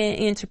character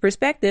into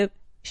perspective,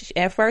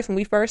 at first, when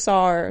we first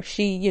saw her,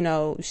 we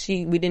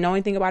didn't know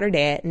anything about her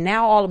dad.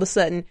 Now, all of a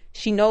sudden,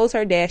 she knows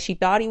her dad. She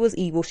thought he was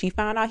evil. She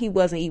found out he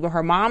wasn't evil.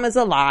 Her mom is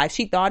alive.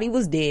 She thought he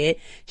was dead.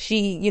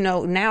 She,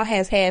 now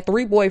has had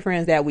 3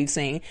 boyfriends that we've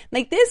seen.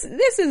 Like, this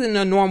isn't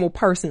a normal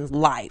person's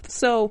life.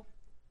 So,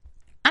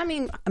 I'm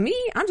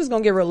just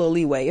going to give her a little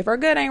leeway. If her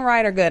gut ain't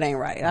right, her gut ain't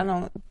right.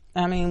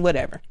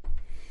 Whatever.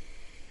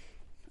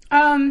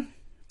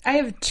 I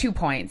have 2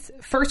 points.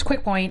 First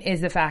quick point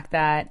is the fact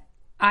that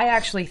I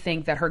actually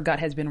think that her gut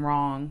has been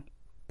wrong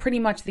pretty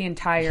much the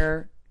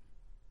entire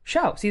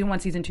show. Season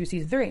 1, Season 2,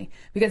 Season 3.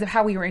 Because of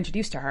how we were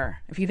introduced to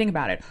her. If you think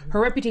about it, her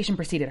reputation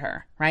preceded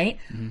her, right?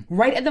 Mm-hmm.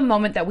 Right at the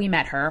moment that we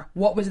met her,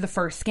 what was the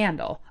first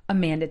scandal?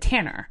 Amanda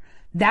Tanner.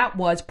 That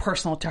was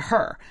personal to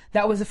her.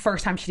 That was the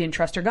first time she didn't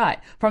trust her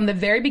gut. From the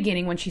very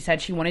beginning when she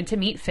said she wanted to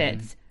meet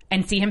Fitz,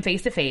 and see him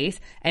face to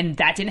face, and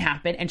that didn't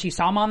happen, and she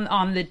saw him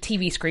on the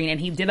TV screen, and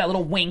he did that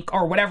little wink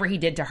or whatever he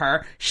did to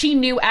her, she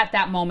knew at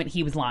that moment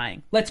he was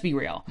lying. Let's be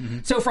real. Mm-hmm.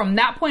 So from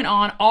that point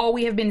on, all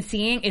we have been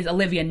seeing is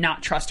Olivia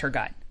not trust her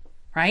gut,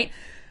 right?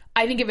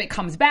 I think if it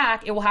comes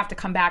back, it will have to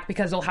come back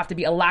because there'll have to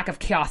be a lack of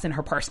chaos in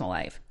her personal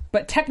life.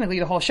 But technically,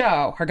 the whole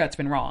show, her gut's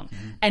been wrong.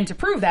 Mm-hmm. And to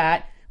prove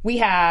that, we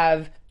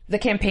have the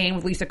campaign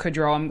with Lisa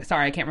Kudrow. I'm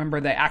sorry, I can't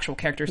remember the actual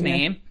character's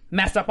name.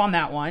 Messed up on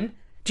that one.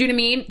 Do you know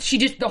what I mean? She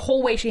just, the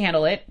whole way she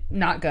handled it,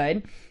 not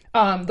good.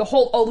 The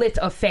whole Olit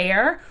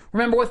affair,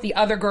 remember with the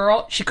other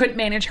girl, she couldn't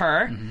manage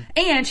her. Mm-hmm.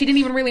 And she didn't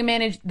even really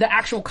manage the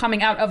actual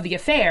coming out of the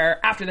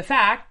affair after the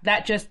fact.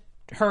 That just,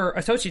 her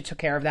associate took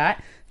care of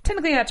that.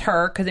 Technically that's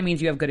her, because it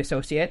means you have good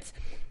associates.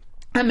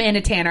 Amanda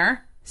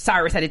Tanner,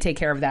 Cyrus had to take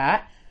care of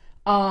that.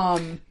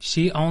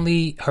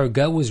 Her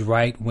gut was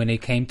right when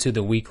it came to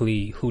the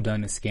weekly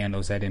whodunit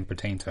scandals that didn't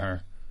pertain to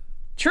her.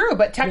 True,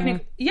 but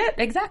technically,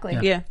 exactly.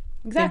 Yeah.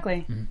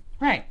 Exactly. Yeah. Mm-hmm.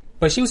 Right.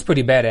 But she was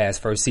pretty badass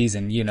first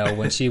season,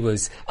 when she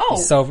was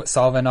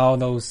solving all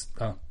those.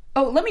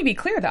 Let me be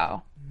clear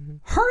though.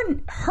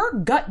 Her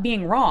gut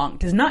being wrong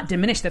does not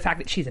diminish the fact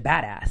that she's a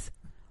badass.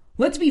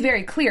 Let's be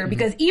very clear,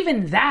 because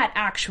even that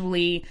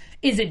actually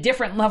is a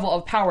different level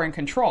of power and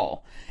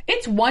control.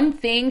 It's one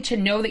thing to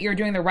know that you're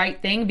doing the right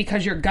thing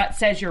because your gut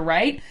says you're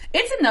right.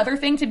 It's another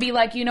thing to be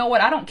like, you know what,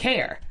 I don't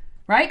care.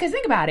 Right? Because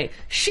think about it.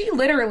 She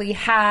literally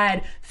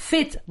had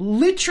Fitz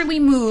literally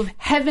move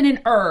heaven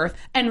and earth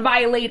and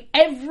violate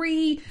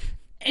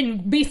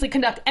and basically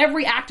conduct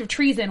every act of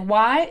treason.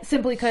 Why?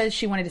 Simply because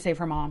she wanted to save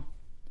her mom.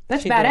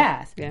 That's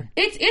badass. Yeah.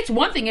 It's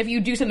one thing if you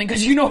do something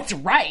because you know it's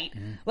right.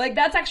 Mm. Like,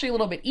 that's actually a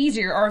little bit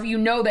easier, or if you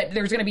know that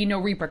there's going to be no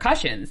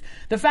repercussions.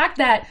 The fact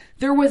that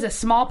there was a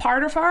small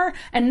part of her,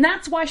 and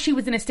that's why she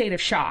was in a state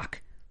of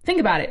shock. Think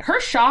about it. Her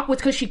shock was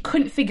because she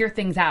couldn't figure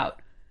things out.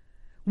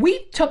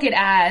 We took it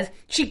as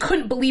she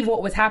couldn't believe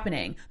what was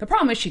happening. The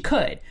problem is she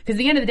could, because at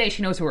the end of the day,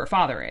 she knows who her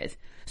father is.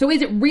 So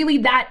is it really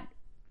that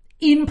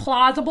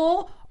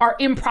implausible or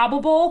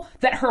improbable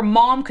that her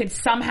mom could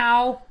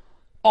somehow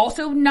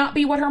also not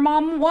be what her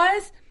mom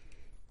was.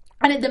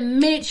 And at the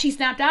minute she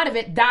snapped out of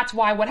it, that's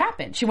why what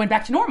happened. She went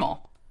back to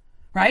normal,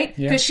 right?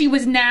 Because she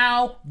was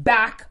now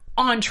back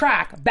on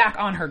track, back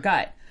on her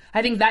gut.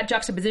 I think that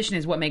juxtaposition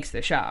is what makes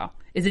the show,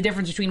 is the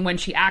difference between when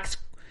she acts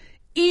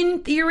in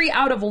theory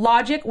out of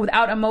logic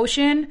without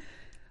emotion,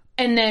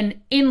 and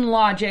then in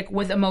logic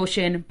with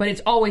emotion, but it's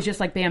always just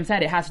like Bam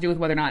said, it has to do with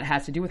whether or not it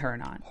has to do with her or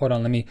not. Hold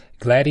on,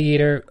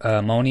 Gladiator,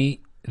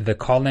 Moni, the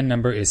call-in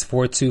number is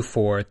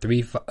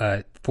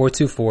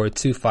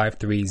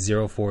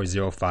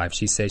 424-253-0405.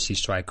 She says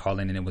she's tried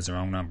calling and it was the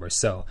wrong number.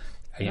 So,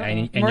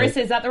 and Marissa,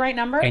 is that the right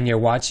number? And you're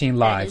watching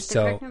live, is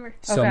the correct number.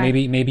 So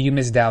Okay. maybe you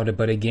misdialed it,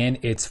 but again,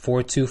 it's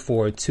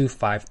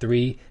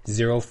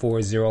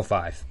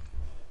 424-253-0405.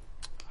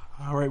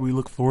 All right, we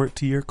look forward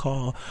to your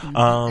call.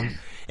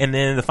 And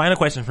then the final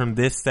question from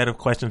this set of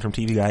questions from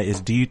TV Guide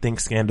is, do you think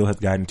Scandal has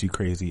gotten too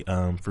crazy?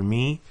 For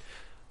me,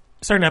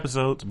 certain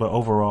episodes, but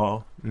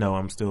overall, no,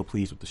 I'm still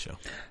pleased with the show.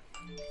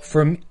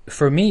 For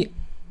me,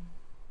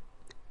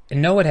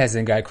 no, it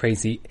hasn't got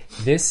crazy.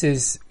 This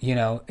is,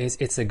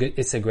 it's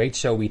a great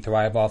show. We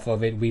thrive off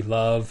of it. We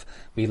love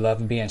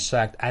being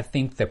shocked. I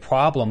think the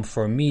problem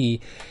for me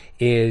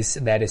is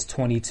that it's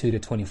 22 to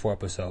 24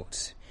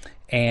 episodes.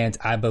 And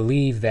I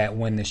believe that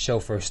when the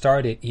show first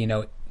started,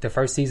 the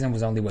first season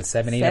was only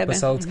 7, 8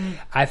 episodes. Mm-hmm.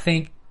 I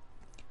think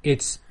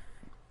it's,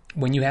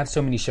 when you have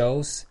so many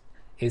shows,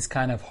 it's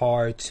kind of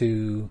hard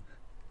to,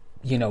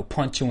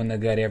 punch you in the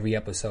gut every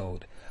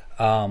episode.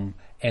 And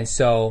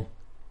so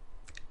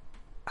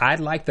I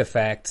like the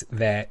fact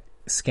that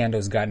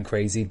Scandal's gotten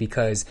crazy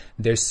because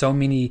there's so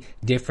many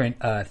different,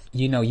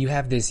 you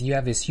have this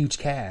huge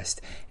cast,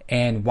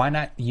 and why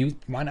not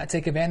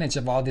take advantage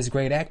of all this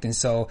great acting?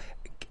 So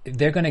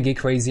they're going to get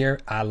crazier.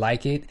 I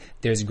like it.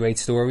 There's great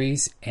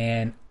stories,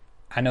 and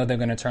I know they're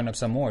going to turn up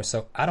some more.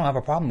 So I don't have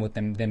a problem with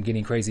them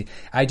getting crazy.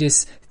 I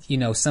just,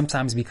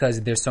 sometimes because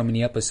there's so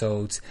many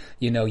episodes,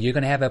 you're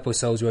going to have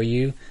episodes where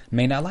you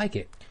may not like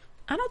it.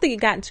 I don't think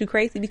it gotten too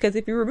crazy because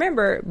if you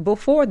remember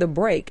before the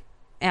break,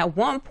 at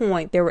one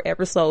point there were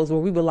episodes where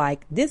we were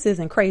like, this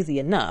isn't crazy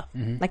enough.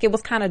 Mm-hmm. Like it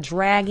was kind of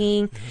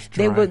dragging.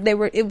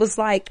 It was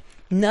like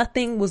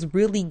nothing was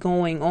really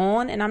going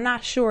on. And I'm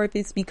not sure if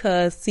it's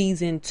because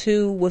season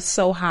 2 was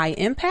so high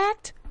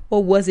impact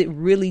or was it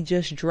really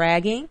just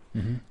dragging?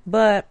 Mm-hmm.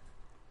 But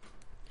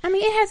I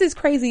mean, it has its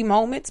crazy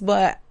moments,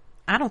 but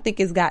I don't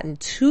think it's gotten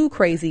too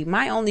crazy.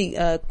 My only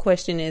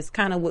question is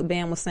kind of what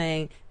Bam was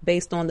saying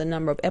based on the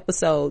number of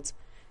episodes,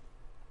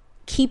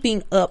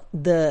 keeping up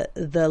the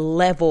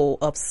level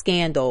of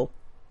Scandal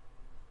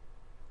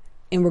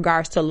in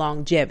regards to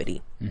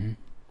longevity. Mm-hmm.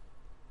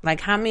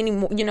 Like how many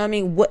more,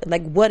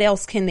 what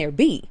else can there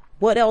be?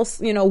 What else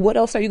are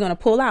you going to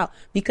pull out?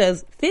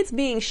 Because Fitz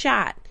being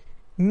shot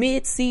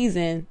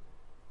mid-season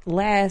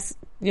last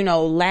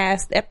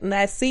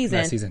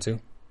season 2.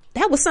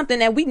 That was something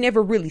that we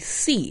never really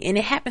see, and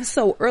it happened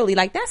so early.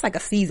 Like that's like a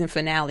season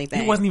finale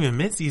thing. It wasn't even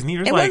mid-season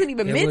either. It wasn't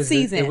even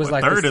mid-season. It was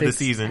like third of the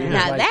season.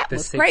 Now that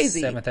was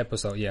crazy. 7th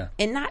episode, yeah.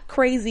 And not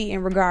crazy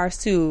in regards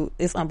to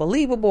it's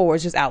unbelievable or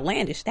it's just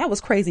outlandish. That was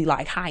crazy,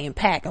 like high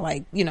impact,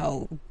 like,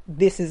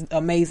 this is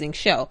amazing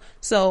show.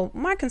 So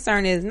my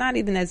concern is not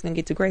even that it's going to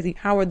get too crazy.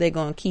 How are they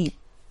going to keep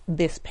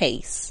this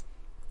pace?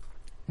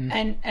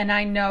 And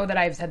I know that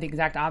I've said the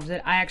exact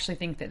opposite. I actually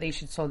think that they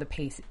should slow the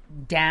pace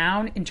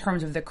down in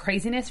terms of the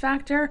craziness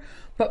factor,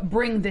 but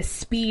bring the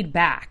speed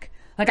back.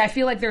 Like, I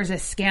feel like there's a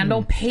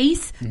Scandal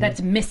pace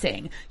that's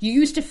missing. You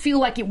used to feel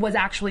like it was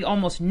actually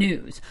almost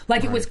news.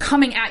 Like it was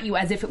coming at you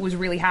as if it was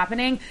really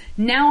happening.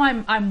 Now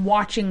I'm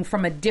watching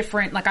from a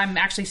different, like I'm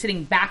actually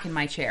sitting back in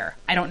my chair.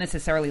 I don't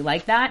necessarily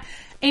like that.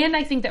 And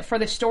I think that for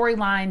the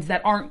storylines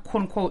that aren't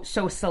quote unquote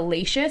so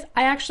salacious,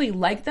 I actually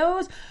like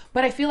those,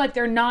 but I feel like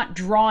they're not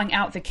drawing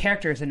out the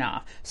characters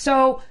enough.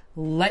 So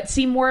let's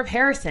see more of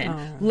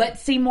Harrison.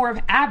 Let's see more of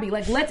Abby.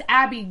 Like, let's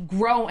Abby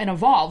grow and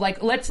evolve.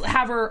 Like, let's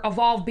have her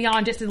evolve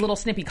beyond just the little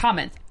snippy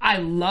comments. I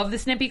love the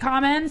snippy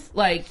comments.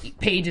 Like,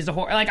 Paige is a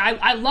whore. Like,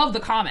 I love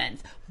the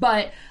comments.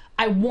 But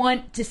I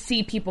want to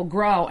see people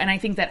grow. And I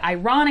think that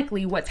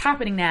ironically, what's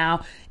happening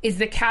now is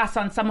the cast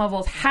on some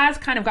levels has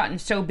kind of gotten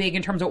so big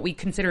in terms of what we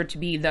consider to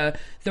be the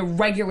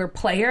regular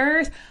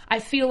players. I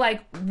feel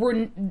like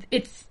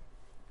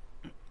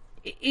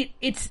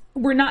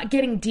we're not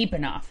getting deep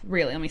enough,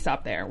 really. Let me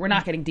stop there. We're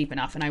not getting deep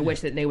enough, and I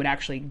wish that they would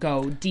actually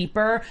go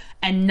deeper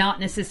and not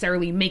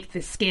necessarily make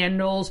the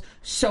scandals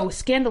so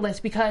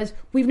scandalous, because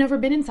we've never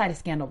been inside a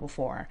scandal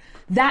before.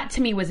 That,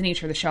 to me, was the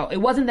nature of the show. It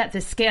wasn't that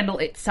the scandal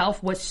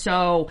itself was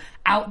so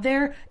out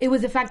there. It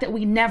was the fact that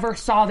we never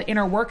saw the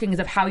inner workings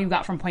of how you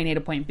got from point A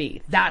to point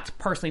B. That's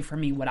personally, for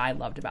me, what I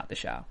loved about the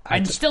show.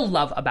 I still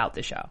love about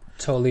the show.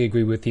 Totally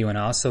agree with you, and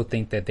I also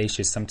think that they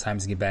should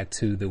sometimes get back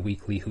to the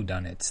weekly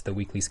whodunits, the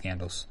weekly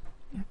scandals.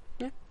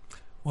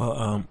 Well,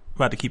 I'm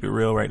about to keep it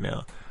real right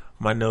now.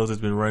 My nose has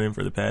been running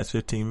for the past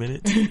 15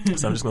 minutes,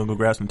 so I'm just going to go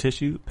grab some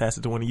tissue, pass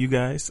it to one of you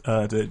guys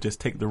to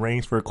just take the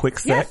reins for a quick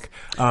sec.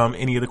 Yes.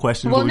 Any other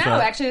questions? Well, no,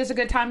 actually, it's a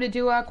good time to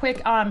do a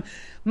quick.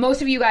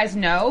 Most of you guys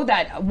know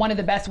that one of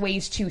the best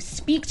ways to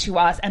speak to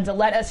us and to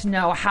let us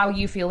know how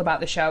you feel about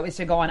the show is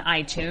to go on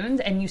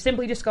iTunes, and you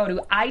simply just go to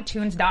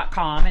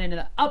iTunes.com, and in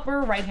the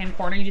upper right-hand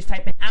corner, you just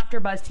type in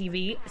AfterBuzz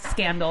TV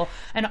Scandal,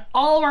 and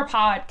all of our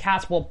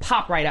podcasts will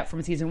pop right up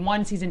from season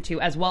 1, season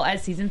 2, as well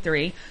as season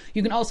 3.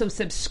 You can also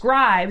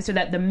subscribe so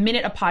that the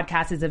minute a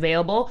podcast is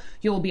available,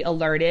 you will be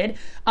alerted.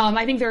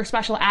 I think there are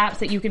special apps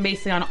that you can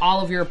basically on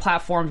all of your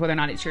platforms, whether or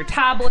not it's your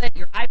tablet,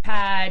 your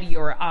iPad,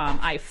 your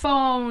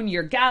iPhone,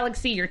 your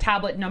Galaxy, your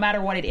tablet, no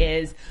matter what it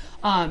is,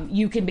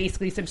 you can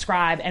basically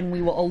subscribe and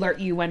we will alert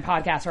you when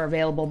podcasts are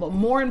available. But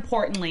more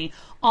importantly,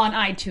 on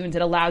iTunes,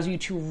 it allows you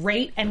to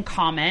rate and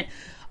comment.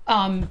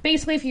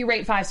 Basically, if you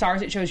rate 5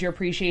 stars, it shows your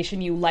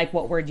appreciation, you like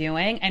what we're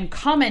doing, and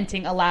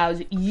commenting allows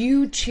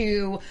you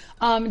to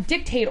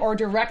dictate or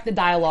direct the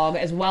dialogue,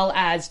 as well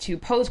as to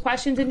pose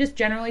questions and just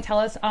generally tell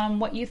us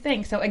what you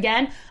think. So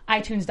again,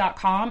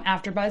 iTunes.com,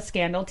 AfterBuzz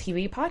Scandal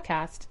TV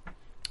Podcast.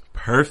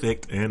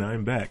 Perfect, and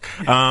I'm back.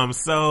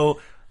 So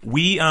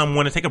we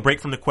want to take a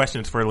break from the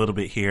questions for a little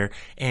bit here,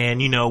 and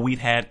we've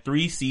had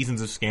 3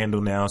 seasons of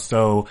Scandal now,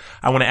 so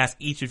I want to ask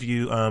each of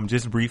you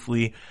just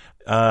briefly.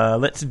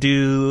 Let's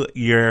do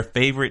your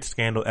favorite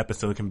Scandal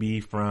episode. It can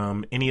be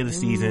from any of the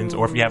seasons,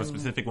 or if you have a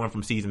specific one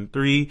from season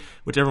 3,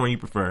 whichever one you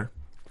prefer.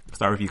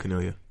 Start with you,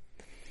 Cornelia.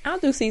 I'll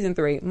do season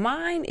 3.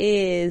 Mine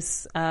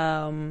is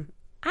I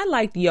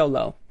liked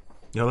YOLO.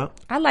 YOLO?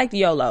 I liked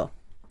YOLO.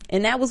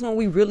 And that was when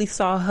we really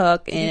saw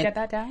Huck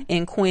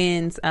and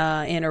Quinn's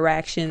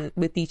interaction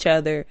with each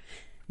other.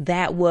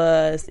 That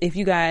was, if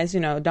you guys,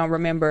 don't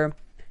remember,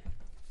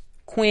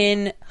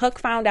 Huck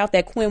found out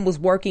that Quinn was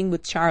working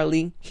with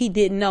Charlie. He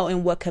didn't know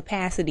in what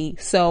capacity,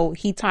 so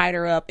he tied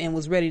her up and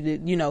was ready to,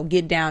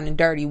 get down and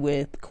dirty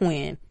with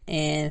Quinn.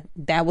 And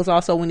that was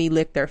also when he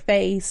licked her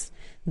face.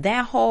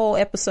 That whole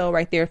episode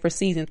right there for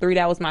season 3,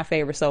 that was my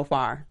favorite so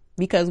far.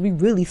 Because we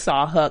really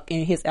saw Huck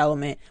in his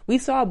element. We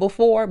saw it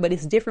before, but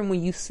it's different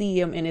when you see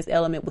him in his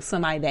element with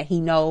somebody that he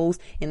knows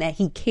and that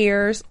he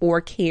cares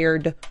or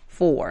cared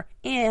for.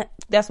 And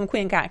that's when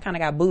Quinn kind of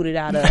got booted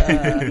out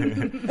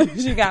of,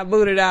 she got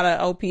booted out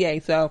of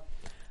OPA. So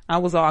I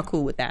was all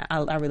cool with that.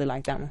 I really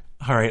like that one.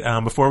 All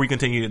right. Before we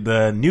continue,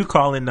 the new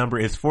call-in number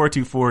is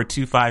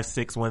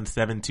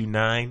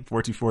 424-256-1729.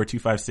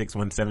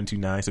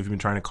 424-256-1729. So if you've been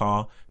trying to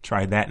call,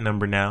 try that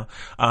number now.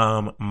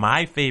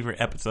 My favorite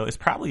episode is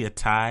probably a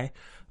tie.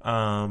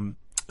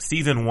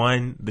 Season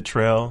 1, The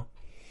Trail,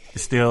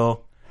 is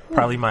still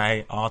probably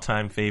my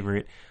all-time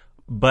favorite.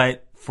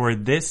 But for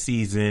this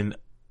season,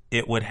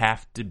 it would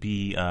have to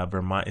be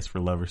Vermont is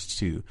for Lovers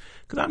too.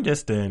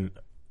 Because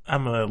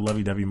I'm a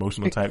lovey-dovey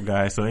emotional type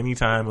guy. So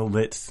anytime a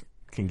Litz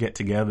can get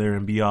together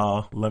and be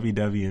all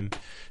lovey-dovey and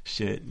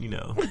shit,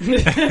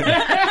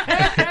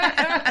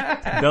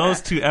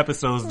 Those 2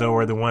 episodes though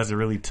were the ones that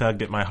really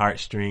tugged at my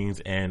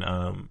heartstrings, and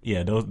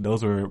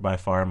those were by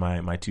far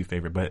my 2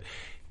 favorite. But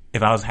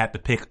if I had to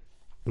pick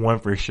one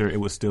for sure, it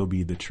would still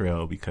be The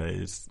Trail,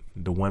 because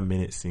the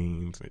 1-minute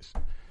scenes.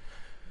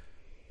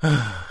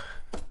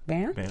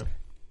 Bam?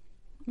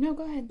 No,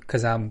 go ahead.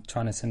 Because I'm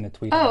trying to send the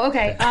tweet. Oh,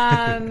 okay.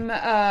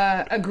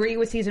 Agree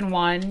with season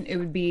 1. It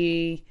would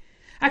be...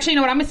 Actually, you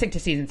know what? I'm going to stick to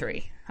season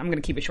 3. I'm going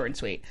to keep it short and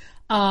sweet.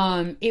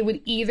 It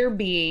would either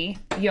be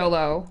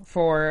YOLO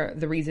for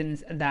the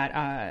reasons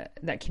that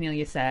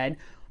Cornelia said,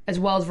 as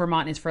well as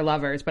Vermont is for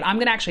Lovers. But I'm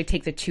going to actually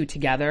take the 2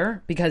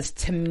 together, because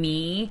to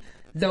me,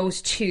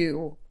 those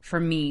 2, for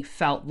me,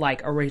 felt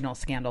like original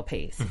Scandal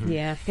pace. Mm-hmm.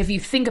 Yeah. If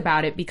you think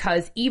about it,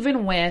 because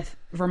even with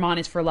Vermont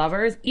is for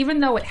Lovers, even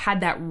though it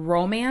had that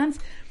romance,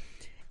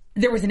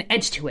 there was an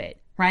edge to it,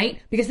 right?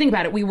 Because think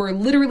about it. We were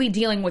literally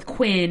dealing with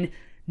Quinn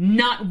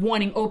not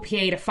wanting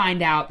OPA to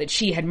find out that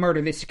she had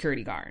murdered this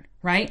security guard,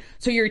 right?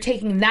 So you're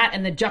taking that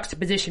and the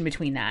juxtaposition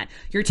between that.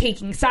 You're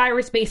taking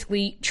Cyrus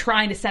basically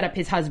trying to set up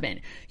his husband.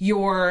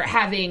 You're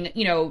having,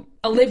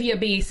 Olivia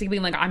basically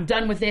being like, I'm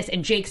done with this,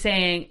 and Jake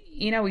saying,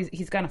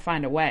 he's going to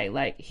find a way,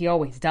 like he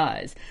always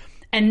does.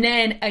 And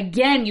then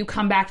again, you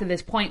come back to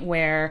this point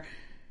where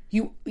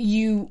you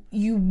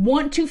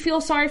want to feel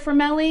sorry for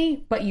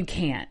Mellie, but you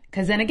can't.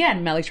 Because then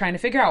again, Mellie's trying to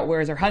figure out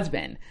where's her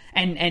husband.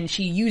 And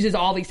she uses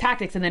all these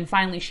tactics, and then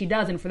finally she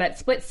does. And for that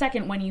split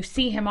second, when you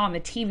see him on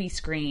the TV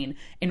screen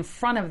in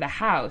front of the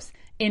house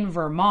in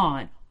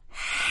Vermont,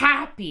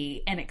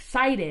 happy and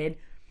excited,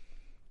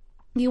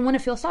 you want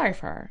to feel sorry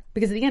for her.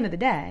 Because at the end of the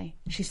day,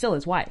 she's still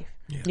his wife.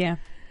 Yeah.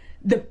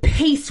 The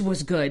pace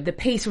was good. The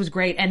pace was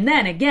great. And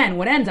then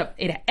again,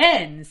 it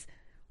ends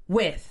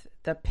with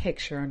the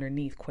picture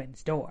underneath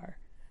Quinn's door.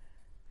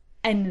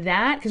 And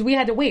that, because we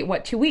had to wait,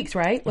 2 weeks,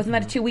 right? Wasn't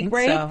that a 2-week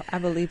break? So, I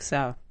believe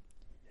so.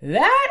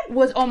 That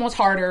was almost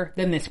harder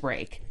than this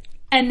break.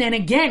 And then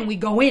again, we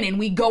go in and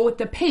we go with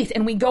the pace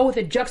and we go with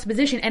the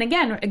juxtaposition. And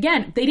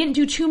again, they didn't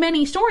do too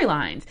many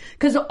storylines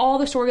because all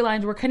the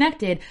storylines were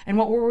connected. And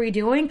what were we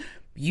doing?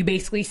 You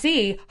basically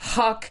see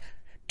Huck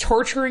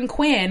torturing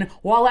Quinn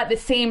while at the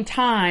same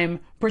time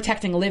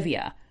protecting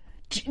Olivia.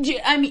 Do you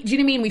know what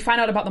I mean? We find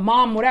out about the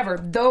mom, whatever.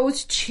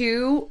 Those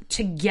two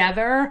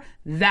together,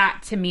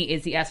 that to me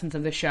is the essence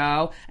of the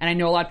show. And I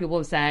know a lot of people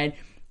have said,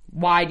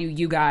 why do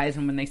you guys,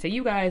 and when they say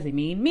you guys, they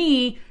mean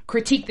me,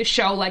 critique the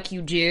show like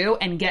you do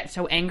and get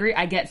so angry?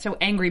 I get so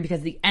angry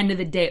because at the end of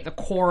the day, at the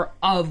core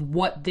of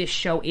what this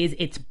show is,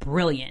 it's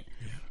brilliant.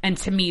 Yeah. And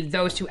to me,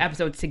 those two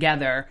episodes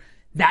together,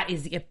 that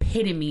is the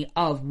epitome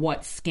of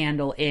what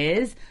Scandal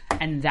is,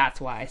 and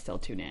that's why I still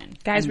tune in.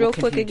 Guys, real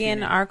quick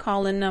again, our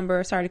call-in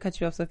number, sorry to cut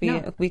you off,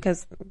 Sophia,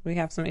 because we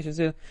have some issues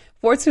too.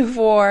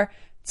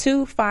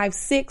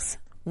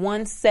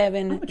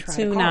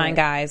 424-256-1729,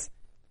 guys.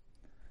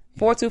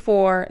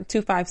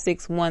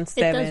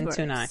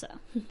 424-256-1729. So.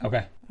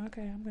 Okay.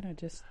 Okay, I'm going to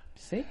just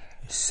see.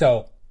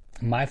 So,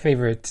 my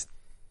favorite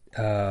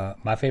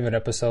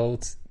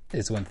episodes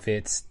is when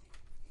Fitz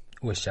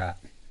was shot.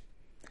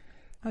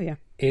 Oh, yeah.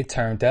 It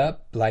turned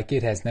up like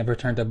it has never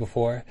turned up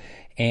before.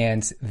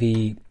 And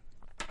the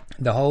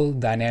whole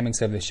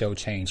dynamics of the show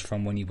changed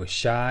from when he was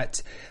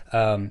shot.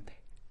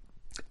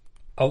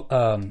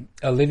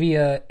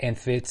 Olivia and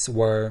Fitz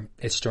were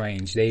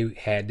estranged. They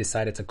had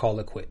decided to call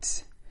it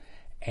quits.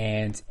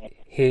 And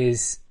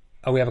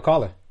we have a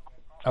caller.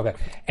 Okay.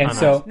 And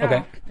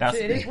okay.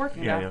 It is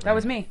working now. That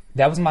was me.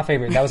 That was my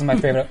favorite. That was my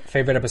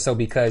favorite episode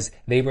because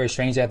they were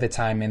estranged at the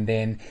time, and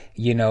then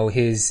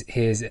his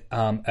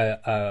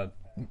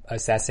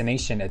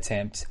assassination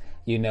attempt,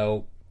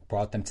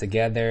 brought them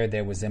together.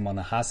 There was them on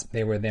the hospital.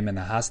 They were them in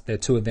the hospital.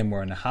 The two of them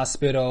were in the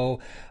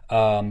hospital.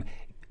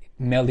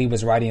 Mellie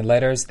was writing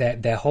letters.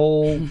 The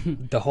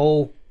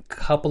whole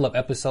couple of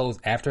episodes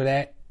after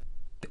that,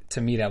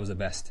 to me, that was the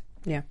best.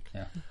 Yeah.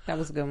 That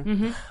was a good one.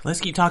 Mm-hmm.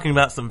 Let's keep talking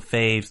about some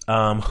faves.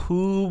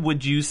 Who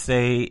would you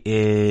say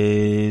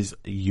is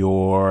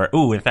your...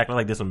 Ooh, in fact, I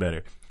like this one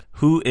better.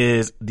 Who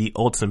is the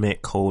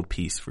ultimate cold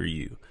piece for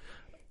you?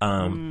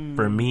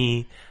 For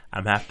me,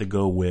 I'm have to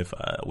go with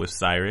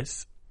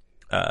Cyrus.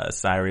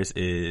 Cyrus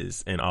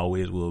is and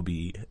always will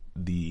be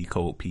the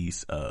cold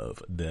piece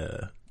of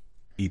the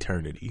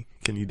eternity.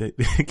 Can you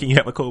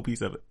have a cold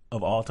piece of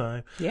all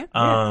time? Yeah.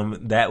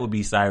 That would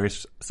be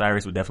Cyrus.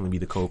 Cyrus would definitely be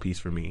the cold piece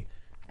for me.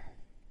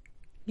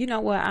 You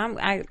know what?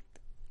 I'm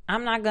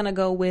not gonna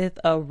go with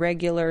a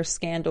regular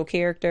Scandal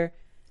character.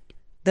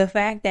 The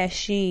fact that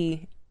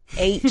she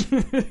ate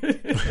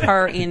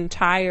her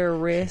entire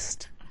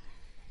wrist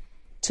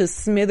to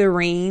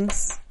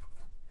smithereens.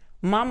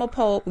 Mama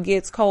Pope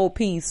gets cold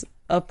piece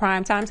of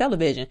primetime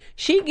television.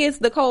 She gets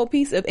the cold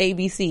piece of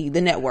ABC,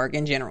 the network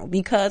in general,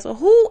 because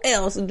who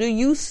else do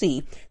you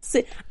see?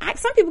 Some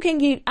people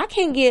I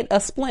can't get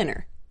a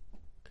splinter.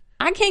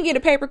 I can't get a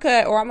paper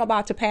cut or I'm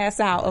about to pass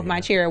out of my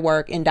chair at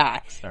work and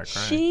die.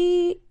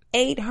 She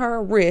ate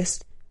her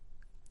wrist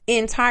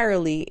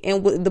entirely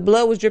and the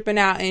blood was dripping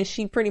out and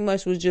she pretty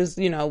much was just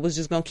going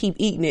to keep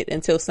eating it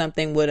until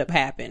something would have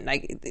happened.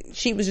 Like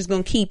she was just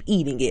going to keep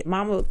eating it.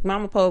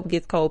 Mama Pope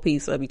gets cold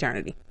piece of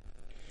eternity.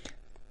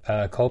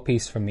 Cold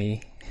piece for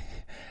me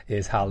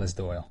is Hollis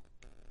Doyle.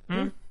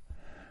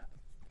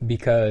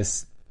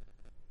 Because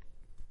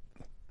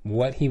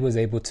what he was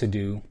able to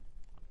do,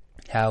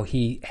 how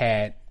he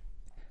had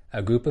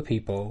a group of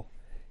people,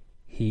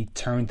 he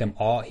turned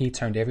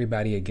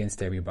everybody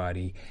against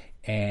everybody,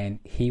 and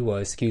he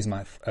was, excuse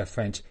my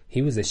French,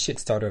 he was a shit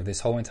starter of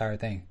this whole entire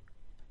thing.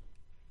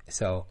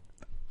 So,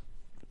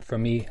 for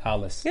me,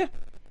 Hollis. Yeah.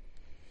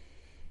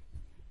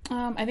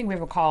 I think we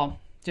have a call,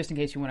 just in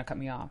case you want to cut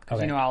me off,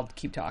 because I'll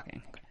keep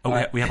talking. Oh,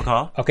 we have a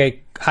call?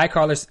 Okay. Hi,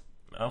 callers.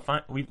 Oh,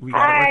 fine. We got it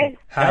working.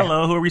 Hi.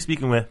 Hello, who are we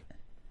speaking with?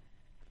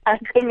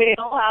 Camille,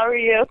 how are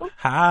you?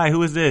 Hi,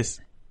 who is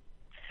this?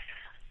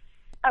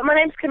 My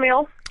name's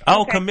Camille.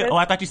 Oh, Camille. Oh,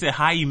 I thought you said,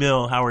 hi,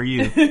 Emil. How are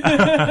you? Oh,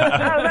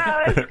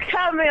 no, it's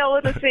Camille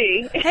with a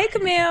C. Hey,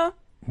 Camille.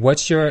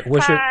 What's your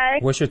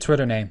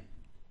Twitter name?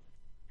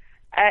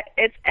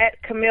 It's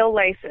at Camille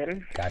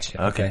Layson.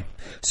 Gotcha. Okay.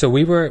 So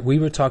we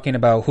were talking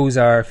about who's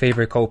our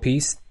favorite cold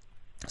piece.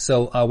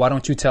 So why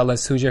don't you tell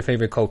us who's your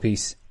favorite cold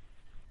piece?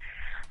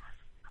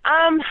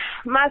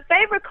 My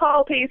favorite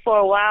cold piece for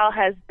a while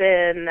has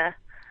been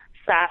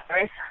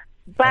Cyrus,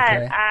 but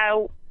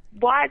I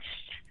watched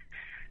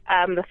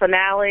the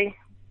finale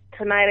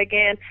tonight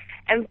again,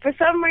 and for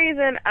some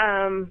reason,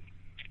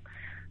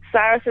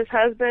 Cyrus's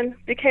husband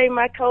became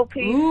my cold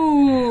piece.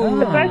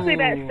 Ooh. Especially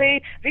that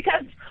scene,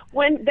 because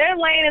when they're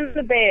laying in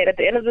the bed at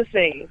the end of the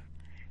scene,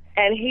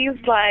 and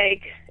he's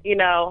like,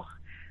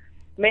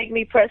 make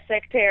me press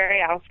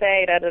secretary, I'll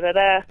stay,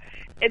 da-da-da-da.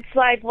 It's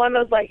like one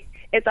of those, like,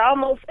 it's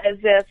almost as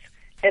if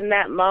in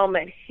that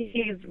moment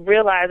he's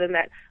realizing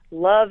that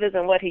love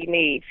isn't what he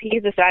needs.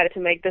 He's decided to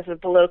make this a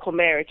political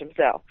marriage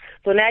himself.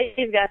 So now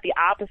you've got the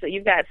opposite.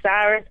 You've got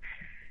Cyrus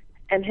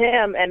and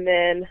him, and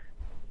then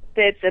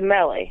Fitz and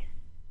Mellie.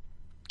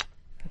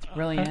 That's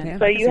brilliant. Okay.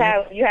 So you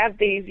have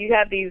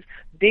these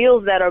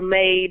deals that are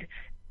made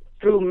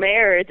through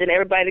marriage, and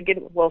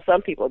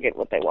some people get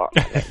what they want.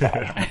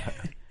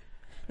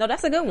 No,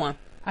 that's a good one.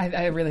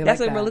 I really like that.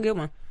 That's a really good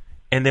one.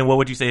 And then what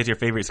would you say is your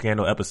favorite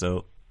Scandal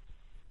episode?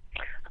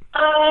 I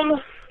don't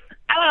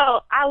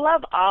know. I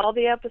love all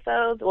the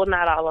episodes. Well,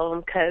 not all of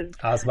them, because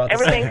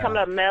everything coming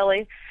up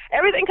Melly.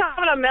 Everything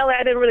coming up Melly,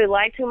 I didn't really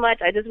like too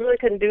much. I just really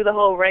couldn't do the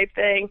whole rape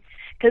thing,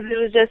 because it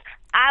was just,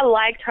 I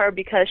liked her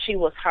because she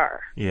was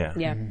her. Yeah.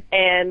 Yeah.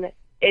 And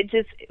it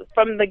just,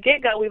 from the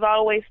get-go, we've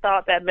always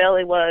thought that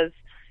Melly was,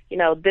 you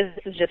know, this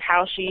is just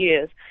how she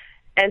is.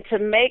 And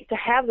to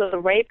have the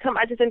rape come,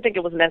 I just didn't think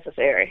it was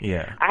necessary.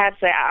 Yeah. I have to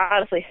say, I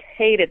honestly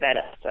hated that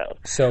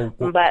episode.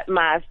 But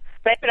my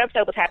favorite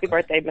episode was Happy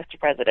Birthday, Mr.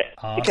 President.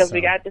 Awesome. Because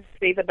we got to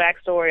see the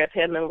backstory of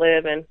him and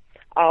Liv and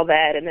all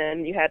that. And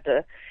then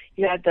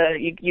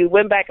you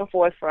went back and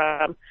forth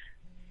from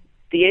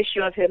the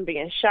issue of him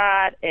being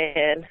shot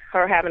and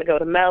her having to go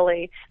to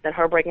Melly, then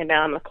her breaking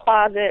down the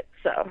closet.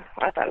 So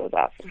I thought it was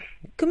awesome.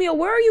 Camille,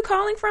 where are you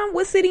calling from?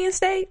 What city and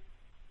state?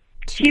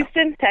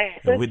 Houston,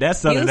 Texas. With that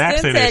southern Houston,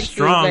 accent Texas, is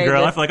strong, baby.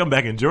 girl. I feel like I'm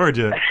back in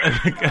Georgia.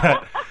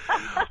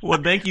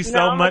 Well, thank you so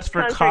No, I'm a much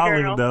for country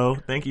calling, girl. though.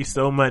 Thank you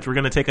so much. We're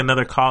going to take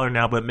another caller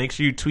now, but make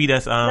sure you tweet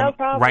us No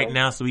problem. right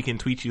now so we can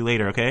tweet you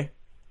later, okay?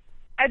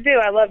 I do.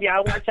 I love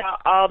y'all. I watch y'all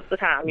all the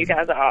time. You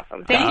guys are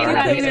awesome. Thank you, All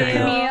right, Camille. thanks,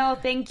 Camille.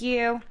 Thank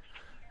you.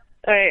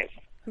 All right.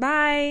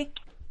 Bye.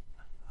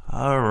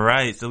 All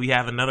right. So we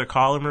have another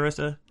caller,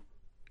 Marissa.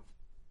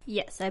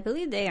 Yes, I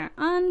believe they are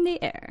on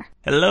the air.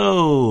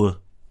 Hello.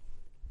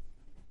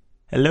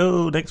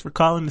 Hello. Thanks for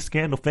calling the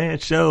Scandal Fan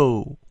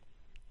Show.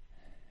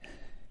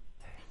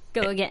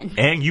 Go again.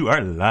 And you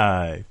are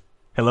live.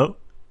 Hello.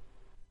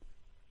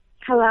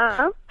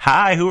 Hello,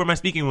 Hi. Who am I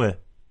speaking with?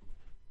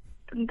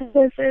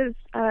 this is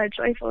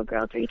Joyful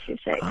Girl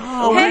 326.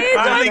 Oh, Hey, we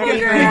finally Joyful get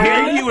to Girl.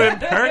 hear you in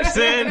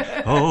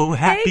person. Oh,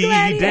 happy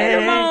Hey, Gladiator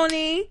day.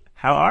 Moni.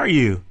 How are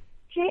you?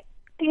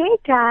 Hey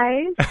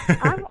guys,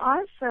 I'm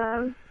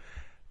awesome.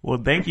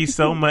 Well, thank you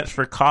so much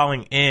for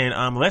calling in.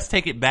 Let's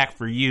take it back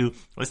for you.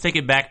 Let's take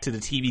it back to the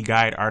TV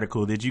Guide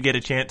article. Did you get a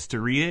chance to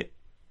read it?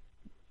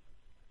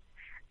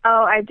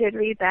 Oh, I did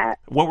read that.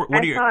 What I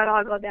are your saw it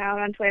all go down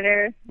on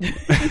Twitter.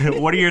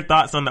 What are your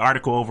thoughts on the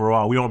article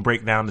overall? We won't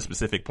break down the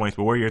specific points,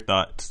 but what are your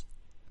thoughts?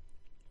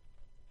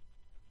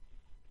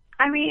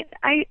 I mean,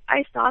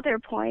 I saw their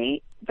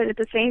point, but at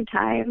the same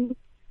time,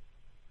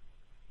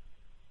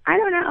 I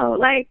don't know.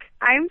 Like,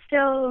 I'm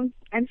still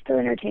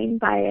entertained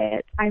by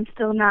it. I'm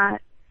still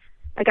not,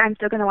 like, I'm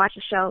still going to watch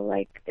the show.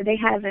 Like, they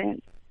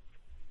haven't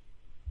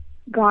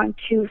gone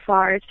too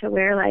far to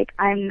where, like,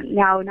 I'm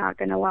now not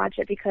going to watch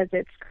it because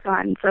it's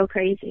gone so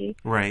crazy.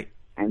 Right.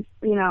 And,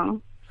 you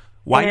know,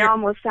 Why and it you're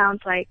almost sounds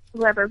like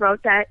whoever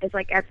wrote that is,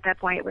 like, at that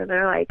point where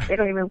they're, like, they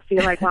don't even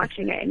feel like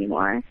watching it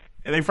anymore.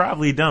 They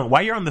probably don't.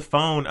 While you're on the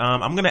phone,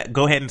 I'm going to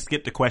go ahead and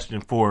skip to question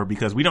 4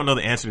 because we don't know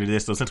the answer to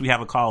this. So since we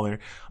have a caller,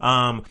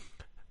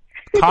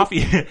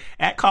 Coffee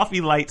at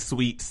Coffee Light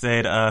Sweet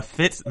said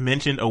Fitz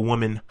mentioned a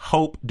woman,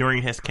 Hope,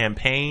 during his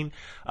campaign.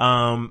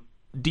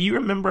 Do you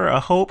remember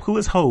a Hope? Who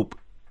is Hope?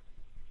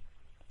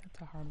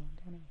 That's a hard one.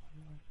 Don't know.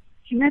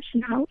 You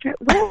mentioned Hope.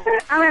 What?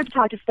 I'm going to have to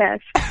talk to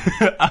Steph.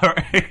 All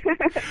right.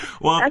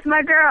 Well, That's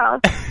my girl.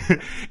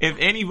 if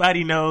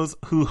anybody knows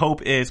who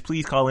Hope is,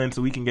 please call in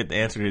so we can get the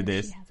answer to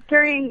this.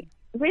 During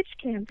which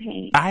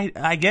campaign?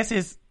 I guess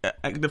it's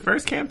the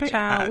first campaign.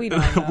 Child, we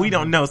don't know. We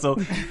don't know. So,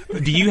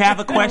 do you have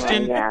a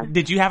question? Yeah.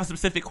 Did you have a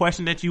specific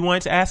question that you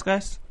wanted to ask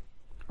us,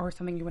 Or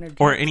something you want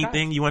to or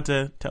anything you want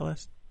to tell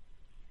us?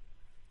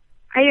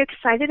 Are you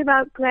excited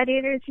about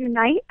Gladiators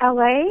Unite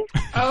LA?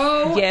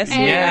 Oh, Yes,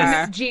 and we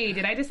Yes. are. Gee,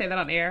 did I just say that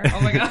on air?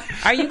 Oh my god.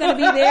 Are you going to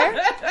be there?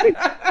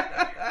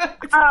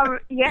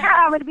 Yeah,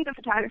 I'm going to be the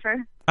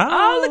photographer.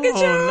 Oh, look at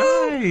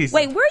you. Nice.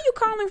 Wait, where are you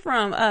calling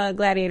from,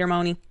 Gladiator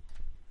Moni?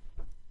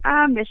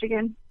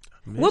 Michigan.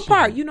 What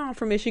part? You know I'm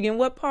from Michigan.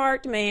 What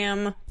part,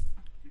 ma'am?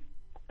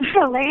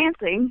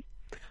 Lansing.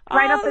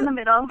 Right up in the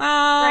middle.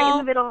 Right in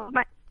the middle of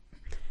my...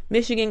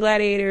 Michigan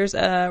Gladiators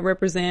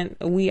represent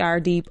We Are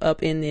Deep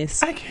up in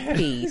this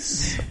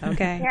piece.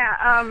 Okay.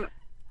 Yeah,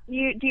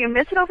 do you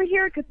miss it over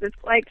here? Because it's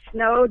like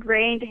snowed,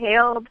 rained,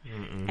 hailed.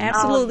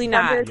 Absolutely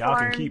not. thunderstorms,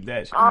 Y'all can keep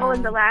that shit. all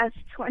in the last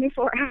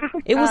 24 hours.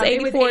 It was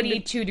It was 84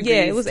 82 degrees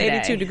Yeah, it was today.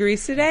 82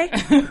 degrees today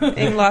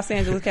in Los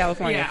Angeles,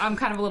 California. Yeah, I'm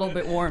kind of a little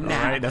bit warm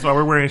now. All right. That's why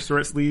we're wearing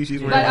short sleeves.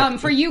 She's wearing. But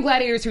for you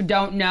gladiators who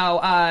don't know,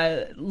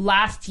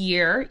 last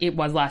year,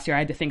 I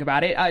had to think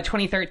about it,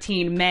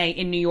 2013, May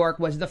in New York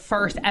was the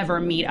first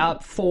ever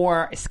meetup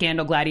for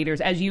Scandal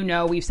Gladiators. As you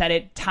know, we've said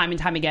it time and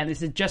time again,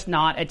 this is just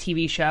not a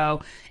TV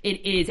show.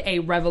 It is a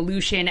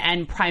revolution,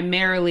 and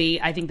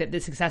primarily, I think that the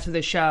success of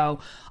the show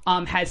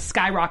has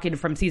skyrocketed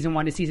from season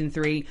 1 to season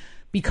 3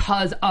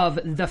 because of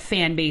the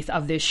fan base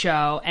of this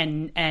show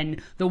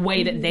and the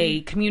way that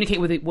they communicate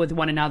with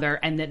one another,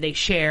 and that they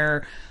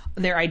share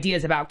their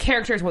ideas about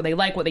characters, what they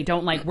like, what they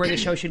don't like, where the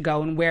show should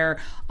go, and where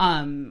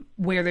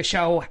the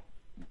show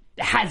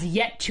has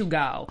yet to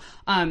go.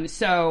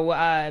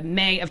 So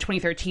May of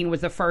 2013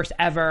 was the first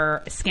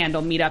ever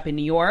Scandal meetup in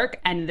New York,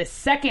 and the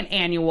second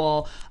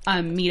annual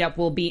meetup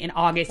will be in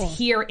August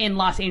here in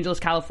Los Angeles,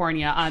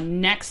 California.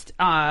 Next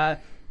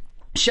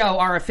show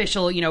our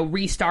official,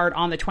 restart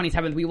on the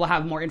 27th, we will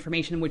have more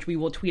information, which we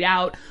will tweet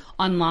out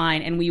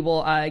online, and we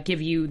will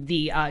give you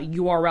the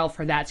URL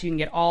for that so you can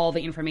get all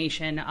the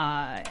information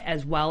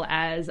as well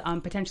as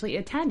potentially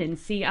attend and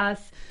see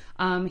us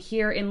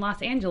here in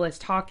Los Angeles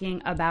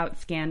talking about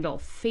Scandal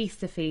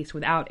face-to-face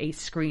without a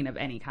screen of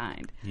any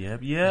kind.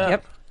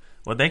 Yep.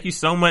 Well, thank you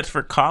so much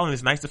for calling.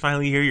 It's nice to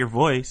finally hear your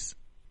voice.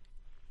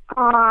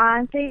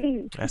 Aw,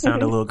 thanks. That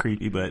sounded a little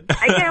creepy, but...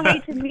 I can't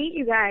wait to meet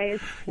you guys.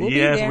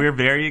 Yes, we're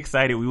very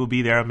excited. We will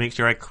be there. I'll make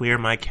sure I clear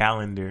my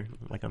calendar.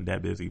 Like I'm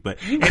that busy,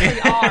 but... You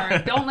really are.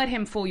 Don't let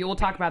him fool you. We'll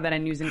talk about that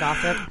in News and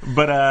Gossip.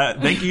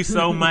 But thank you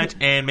so much,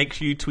 and make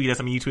sure you tweet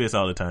us. I mean, you tweet us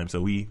all the time,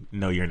 so we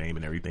know your name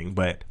and everything.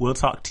 But we'll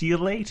talk to you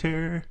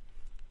later.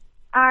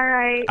 All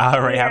right.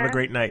 Have a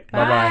great night.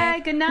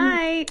 Bye-bye. Good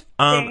night.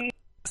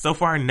 So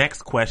for our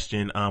next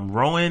question,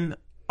 Rowan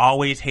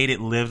always hated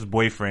Liv's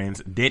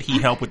boyfriends. Did he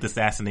help with the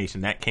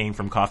assassination? That came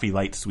from Coffee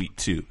Light Sweet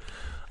 2.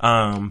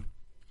 I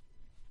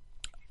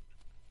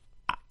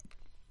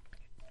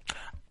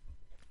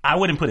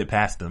wouldn't put it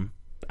past him.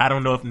 I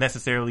don't know if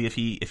necessarily if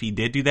he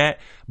did do that,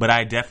 but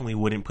I definitely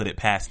wouldn't put it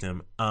past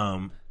him.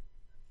 What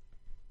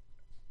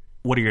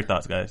are your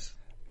thoughts, guys?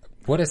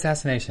 What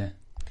assassination?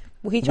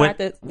 Well, he tried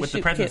to with shoot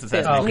the president's Fitz.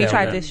 assassination. He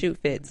tried to shoot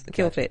Fitz,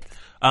 kill Fitz.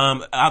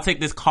 I'll take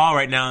this call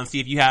right now and see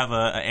if you have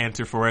an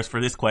answer for us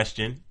for this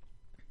question.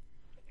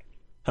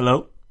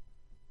 Hello?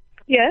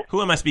 Yes? Who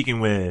am I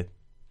speaking with?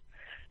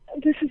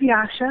 This is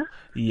Yasha.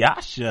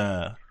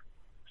 Yasha.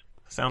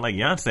 Sound like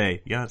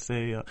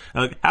Beyonce.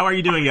 How are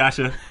you doing,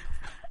 Yasha?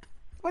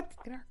 What's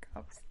in our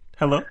cups?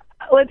 Hello?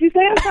 What'd you say?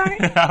 I'm sorry?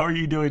 How are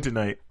you doing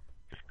tonight?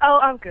 Oh,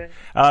 I'm good.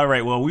 All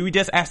right. Well, we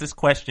just asked this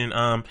question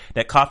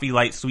that Coffee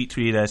Light Sweet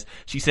tweeted us.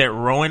 She said,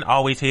 Rowan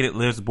always hated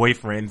Liv's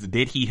boyfriends.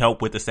 Did he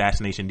help with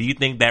assassination? Do you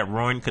think that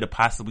Rowan could have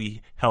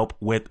possibly helped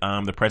with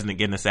the president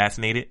getting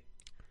assassinated?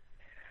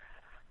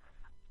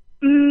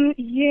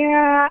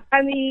 Yeah,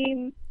 I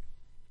mean,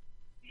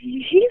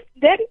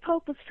 Daddy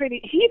Pope was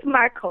he's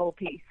my cold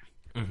piece.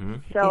 Mm-hmm.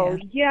 So,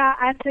 yeah,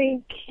 I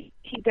think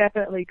he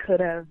definitely could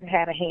have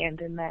had a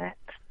hand in that.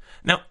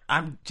 Now,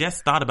 I've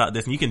just thought about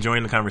this, and you can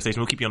join the conversation.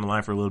 We'll keep you on the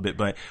line for a little bit,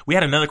 but we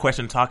had another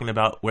question talking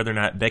about whether or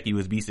not Becky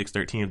was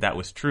B613, if that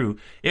was true.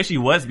 If she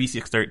was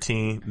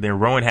B613, then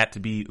Rowan had to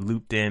be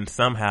looped in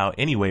somehow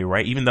anyway,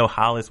 right? Even though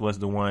Hollis was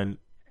the one...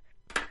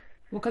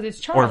 Well, because it's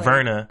Charlie. Or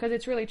Verna. Because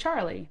it's really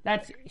Charlie.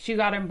 She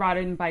got him brought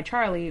in by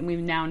Charlie, and we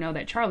now know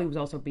that Charlie was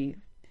also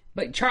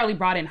But Charlie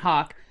brought in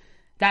Huck.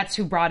 That's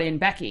who brought in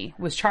Becky,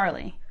 was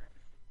Charlie.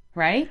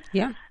 Right?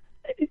 Yeah.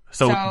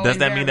 So does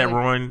that mean that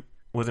Rowan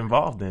was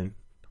involved then,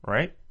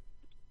 right?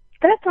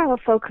 That's why I was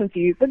so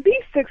confused. But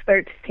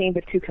B613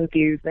 was too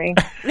confusing.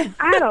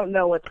 I don't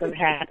know what's going to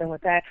happen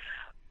with that.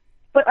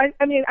 But,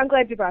 I mean, I'm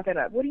glad you brought that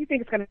up. What do you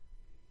think is going to...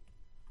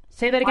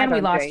 Say that again. We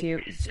lost you.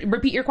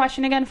 Repeat your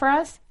question again for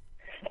us.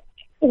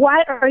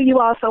 Why are you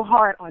all so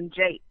hard on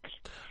Jake?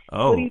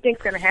 Oh. What do you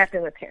think's going to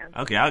happen with him?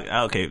 Okay,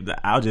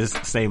 I'll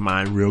just say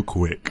mine real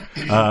quick.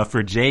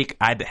 For Jake,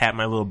 I had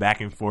my little back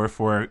and forth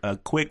for a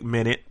quick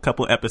minute,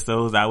 couple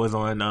episodes. I was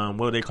on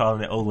what are they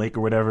calling it, Old Lake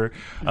or whatever?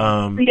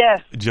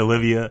 Yes,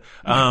 Jalivia.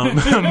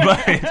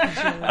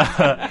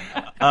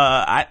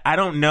 I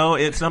don't know.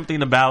 It's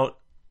something about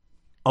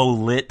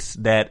Olitz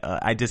that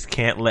I just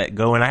can't let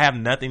go. And I have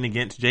nothing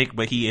against Jake,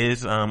 but he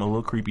is a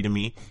little creepy to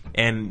me,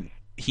 and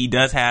he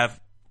does have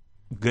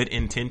good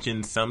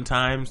intentions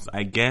sometimes,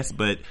 I guess,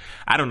 but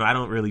I don't know. I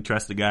don't really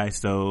trust the guy,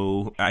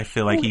 so I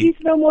feel like he's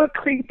no more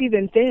creepy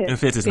than Fitz.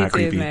 Fitz is not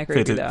creepy.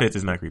 Fitz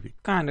is not creepy.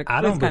 Kind of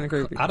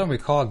creepy. I don't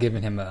recall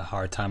giving him a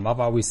hard time. I've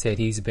always said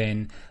he's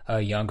been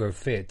a younger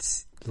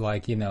Fitz,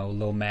 like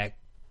Lil Mac.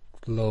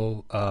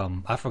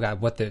 I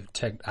forgot what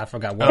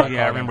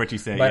I remember what you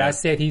said. But I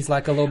said he's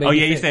like a little baby. Oh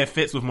yeah, you said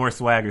Fitz with more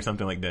swag or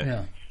something like that.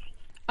 Yeah.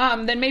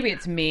 Then maybe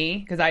it's me,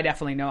 because I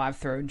definitely know I've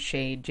thrown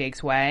shade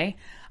Jake's way.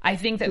 I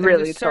think that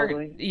really,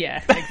 totally.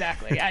 Yeah,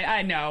 exactly.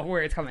 I know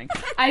where it's coming.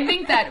 I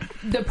think that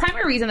the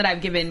primary reason that I've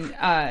given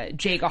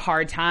Jake a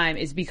hard time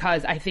is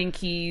because I think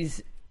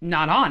he's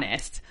not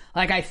honest.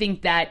 Like, I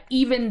think that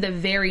even the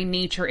very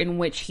nature in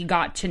which he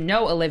got to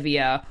know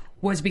Olivia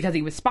was because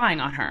he was spying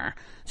on her.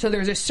 So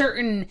there's a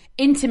certain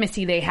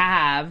intimacy they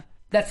have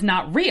that's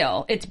not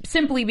real. It's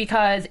simply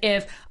because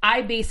if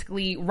I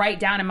basically write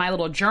down in my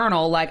little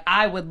journal, like,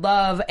 I would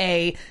love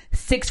a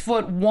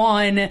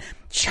 6'1"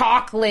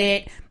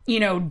 chocolate,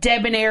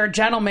 debonair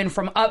gentleman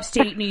from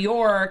upstate New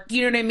York,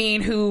 you know what I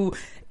mean, who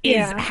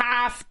is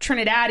half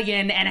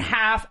Trinidadian and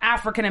half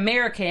African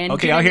American.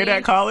 Okay, I'll hear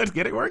that, callers.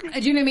 Get it working. Do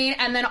you know what I mean?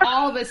 And then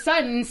all of a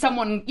sudden,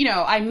 someone,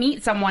 I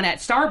meet someone at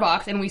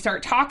Starbucks and we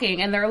start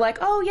talking and they're like,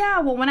 oh yeah,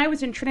 well, when I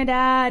was in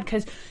Trinidad,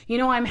 because,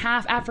 I'm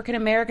half African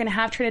American,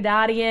 half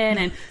Trinidadian.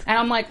 And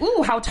I'm like,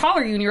 ooh, how tall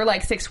are you? And you're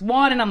like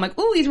 6'1". And I'm like,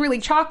 ooh, he's really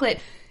chocolate.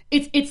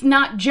 It's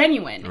not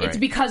genuine. Right. It's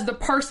because the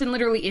person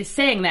literally is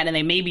saying that and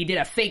they maybe did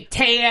a fake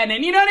tan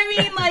and you know what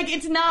I mean? Like,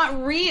 it's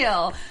not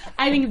real.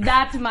 I think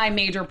that's my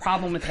major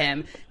problem with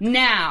him.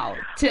 Now,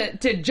 to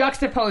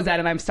juxtapose that,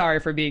 and I'm sorry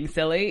for being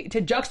silly,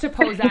 to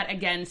juxtapose that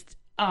against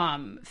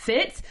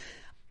Fitz,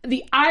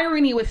 the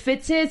irony with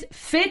Fitz is,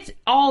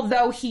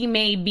 although he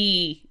may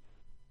be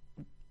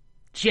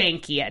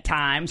janky at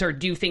times or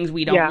do things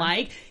we don't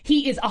like,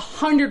 he is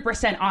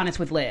 100% honest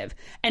with Liv.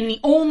 And the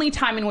only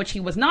time in which he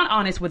was not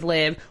honest with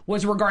Liv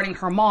was regarding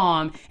her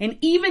mom. And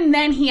even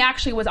then he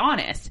actually was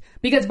honest,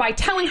 because by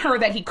telling her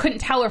that he couldn't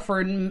tell her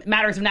for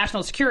matters of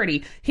national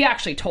security, he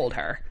actually told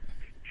her.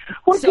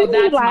 Well, so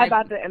didn't he lie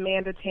about the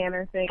Amanda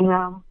Tanner thing?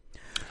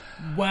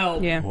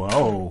 Well, yeah.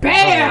 Whoa.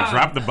 Bam!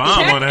 Drop the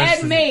bomb on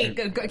us. And May.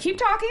 Keep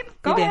talking.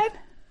 Go ahead.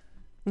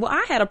 Well,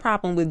 I had a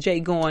problem with Jay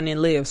going in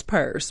Liv's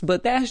purse,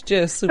 but that's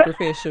just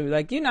superficial.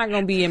 Like, you're not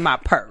going to be in my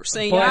purse.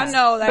 And I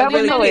know that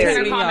really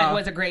Tanner comment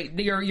was a great.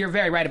 You're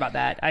very right about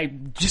that. I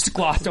just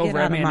glossed over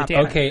Amanda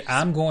Tanner. Okay,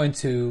 I'm going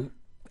to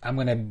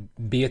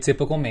be a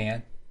typical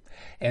man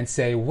and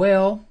say,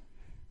 well,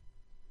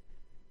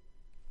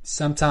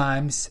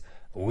 sometimes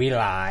we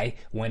lie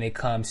when it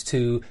comes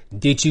to,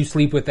 did you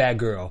sleep with that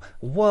girl?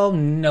 Well,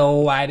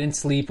 no, I didn't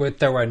sleep with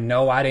her, or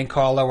no, I didn't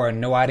call her, or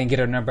no, I didn't get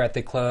her number at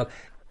the club.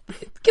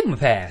 Give him a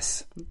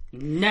pass.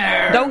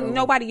 No.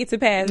 Nobody gets a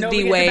pass,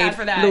 Nobody D-Wade, gets a pass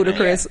for that.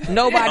 Ludacris.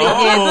 Nobody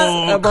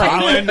gets a break.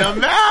 Calling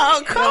them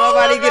out.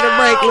 Nobody get a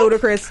break,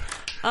 Ludacris.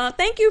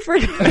 Thank you for...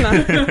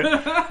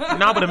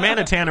 No, but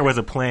Amanda Tanner was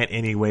a plant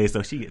anyway,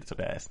 so she gets a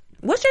pass.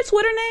 What's your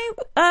Twitter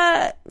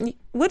name?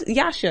 What?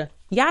 Yasha?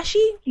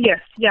 Yashi? Yes,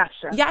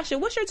 Yasha. Yasha,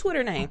 what's your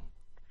Twitter name?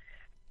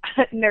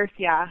 Nurse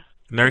Ya.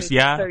 Nurse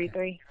Ya?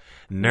 33.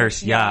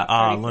 Nurse Ya.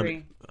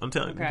 I'm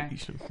telling you. Okay.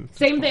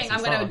 Same thing.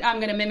 I'm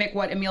gonna mimic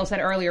what Emil said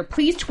earlier.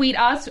 Please tweet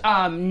us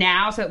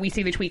now so that we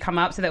see the tweet come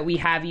up, so that we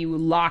have you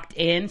locked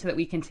in, so that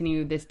we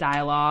continue this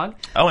dialogue.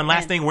 Oh, and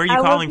last thing, where are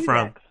you calling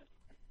from?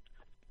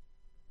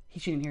 He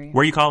shouldn't hear you.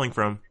 Where are you calling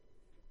from?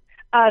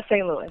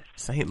 St. Louis.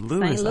 St.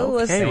 Louis. St.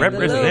 Louis. Okay, St.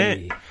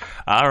 represent. Louis.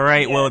 All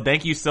right. Yeah. Well,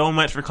 thank you so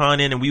much for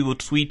calling in, and we will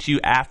tweet you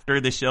after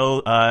the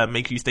show.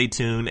 Make sure you stay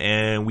tuned,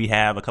 and we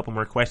have a couple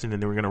more questions,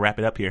 and then we're going to wrap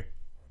it up here.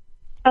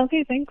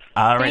 Okay, thanks.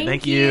 All right.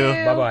 Thank you.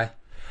 Bye-bye.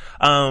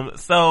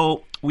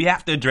 So we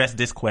have to address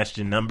this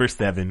question, number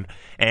 7,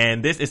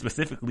 and this is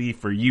specifically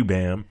for you,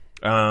 Bam.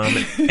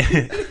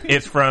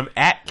 It's from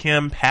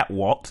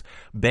 @KimPatWalt.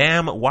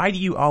 Bam, why do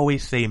you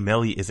always say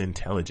Melly is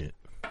intelligent?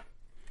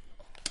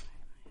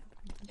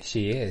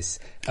 She is.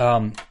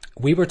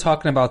 We were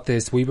talking about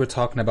this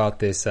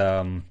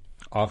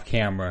off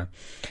camera,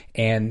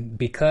 and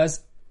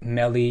because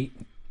Melly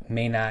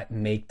may not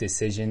make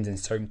decisions in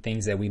certain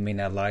things that we may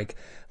not like,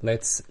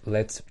 let's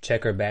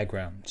check her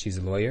background. She's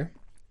a lawyer.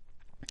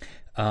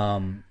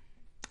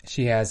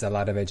 She has a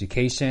lot of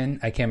education.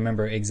 I can't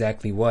remember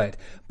exactly what,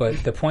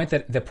 but the point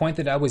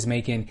that I was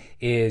making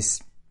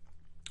is,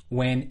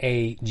 when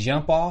a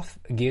jump off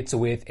gets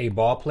with a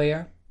ball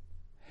player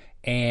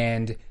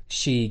and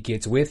she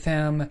gets with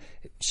him,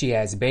 she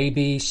has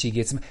babies, she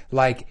gets,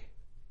 like,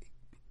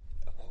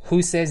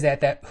 who says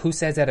that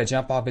a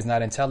jump off is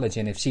not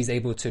intelligent if she's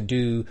able to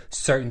do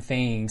certain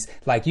things?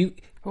 Like, you.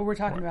 Well, we're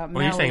talking about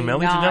Melly. Are you saying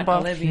Melly's a jump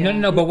off? Olivia.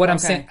 No. But what I'm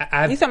saying, you're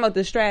talking about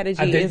the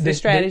strategy. The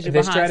strategy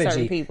behind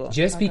certain people.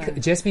 Just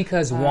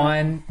because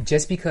one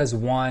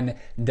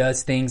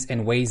does things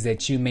in ways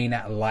that you may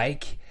not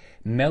like,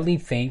 Melly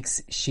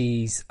thinks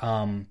she's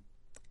gotten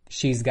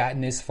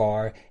this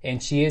far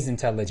and she is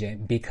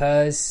intelligent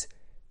because.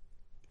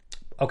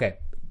 Okay.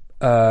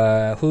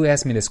 Who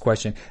asked me this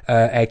question?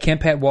 At Kim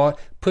Pat Walt,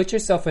 put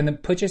yourself in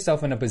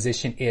a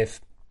position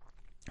if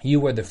you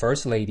were the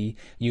first lady,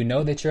 you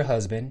know that your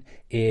husband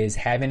is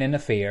having an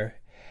affair,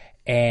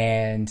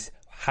 and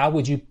what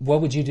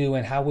would you do,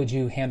 and how would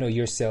you handle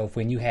yourself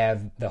when you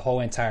have the whole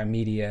entire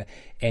media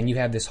and you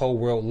have this whole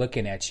world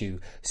looking at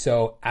you?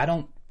 So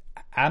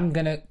I'm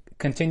going to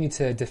continue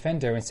to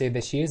defend her and say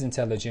that she is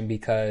intelligent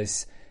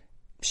because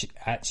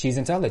she's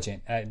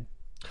intelligent.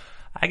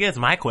 I guess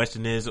my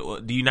question is,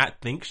 do you not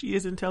think she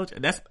is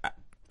intelligent? That's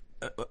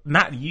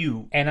not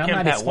you. And I'm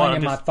not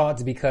explaining my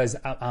thoughts because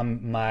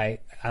I'm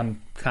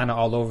kind of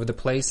all over the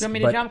place. Do you want me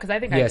to jump? Because I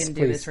think I can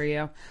do this for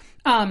you.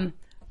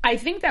 I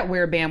think that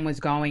where Bam was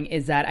going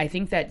is that I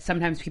think that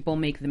sometimes people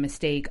make the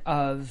mistake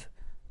of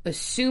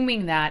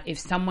assuming that if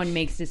someone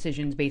makes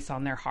decisions based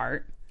on their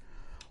heart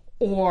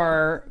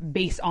or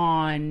based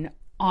on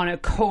a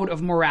code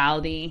of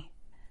morality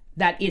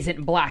that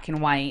isn't black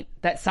and white,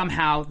 that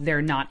somehow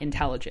they're not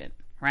intelligent,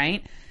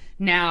 right?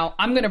 Now,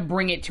 I'm going to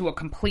bring it to a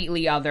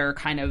completely other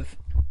kind of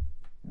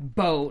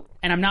boat,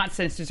 and I'm not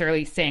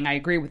necessarily saying I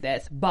agree with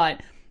this,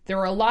 but there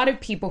are a lot of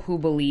people who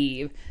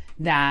believe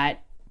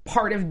that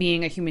part of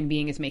being a human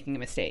being is making a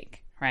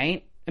mistake,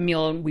 right?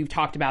 Emil, we've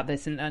talked about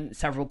this in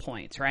several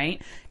points,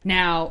 right?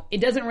 Now, it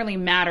doesn't really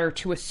matter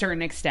to a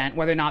certain extent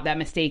whether or not that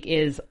mistake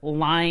is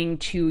lying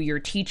to your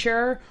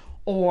teacher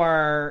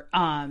or,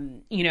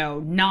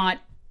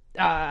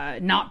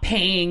 not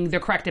paying the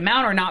correct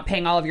amount or not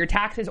paying all of your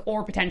taxes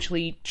or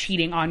potentially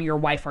cheating on your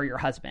wife or your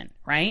husband,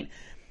 right?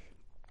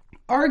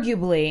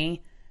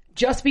 Arguably,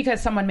 just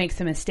because someone makes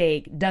a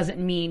mistake doesn't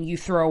mean you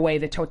throw away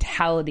the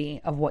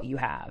totality of what you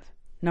have,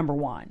 number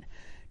one.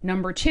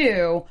 Number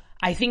two,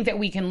 I think that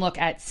we can look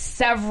at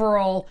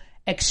several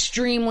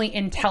extremely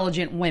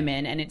intelligent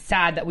women, and it's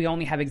sad that we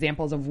only have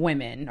examples of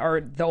women,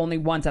 or the only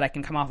ones that I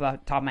can come off the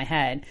top of my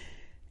head,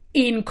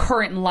 in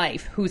current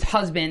life whose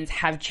husbands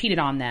have cheated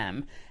on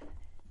them.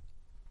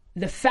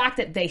 The fact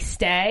that they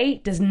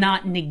stay does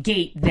not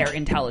negate their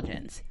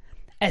intelligence.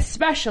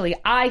 Especially,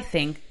 I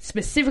think,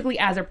 specifically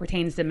as it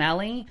pertains to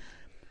Mellie,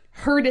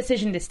 her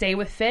decision to stay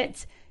with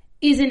Fitz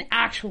isn't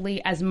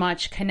actually as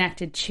much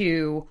connected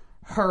to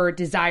her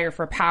desire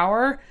for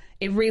power.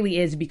 It really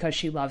is because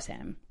she loves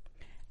him.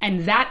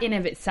 And that in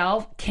of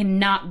itself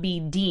cannot be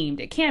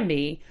deemed. It can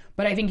be,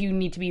 but I think you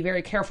need to be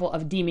very careful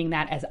of deeming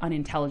that as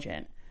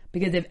unintelligent.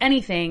 Because if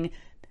anything,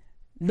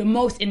 the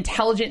most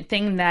intelligent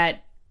thing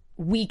that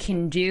we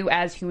can do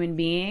as human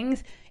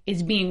beings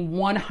is being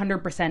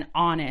 100%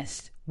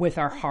 honest with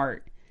our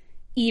heart,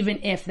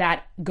 even if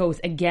that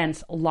goes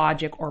against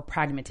logic or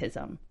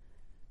pragmatism.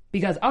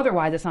 Because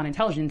otherwise, it's not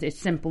intelligence, it's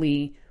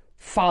simply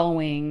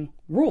following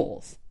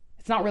rules.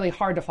 It's not really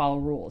hard to follow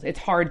rules. It's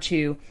hard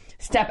to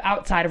step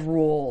outside of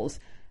rules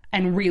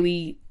and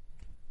really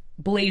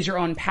blaze your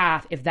own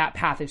path if that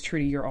path is true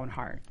to your own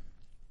heart.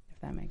 If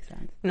that makes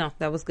sense. No,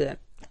 that was good.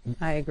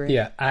 I agree.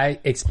 Yeah, I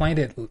explained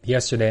it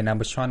yesterday, and I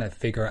was trying to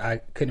figure. I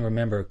couldn't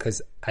remember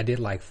because I did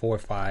like 4 or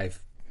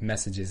 5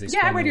 messages.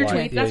 Yeah, I read your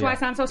tweet. That's why I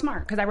sound so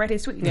smart, because I read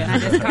his tweet. Yeah. And I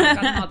just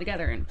got them all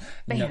together, and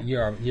bam.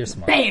 No, you're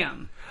smart.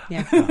 Bam.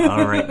 Yeah.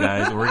 All right,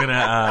 guys, we're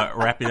gonna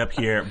wrap it up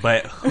here.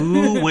 But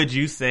who would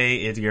you say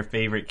is your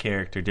favorite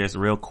character? Just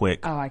real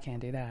quick. Oh, I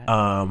can't do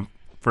that.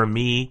 For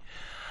me,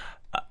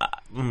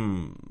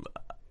 come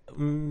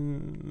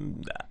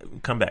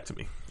back to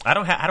me. I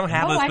don't have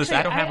a favorite.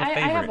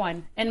 I have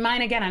one, and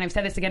mine again. And I've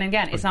said this again and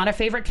again. It's not a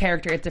favorite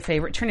character. It's a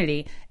favorite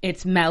trinity.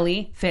 It's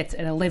Mellie, Fitz,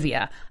 and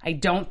Olivia. I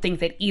don't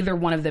think that either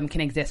one of them can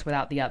exist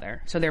without the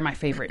other. So they're my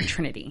favorite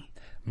trinity.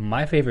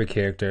 My favorite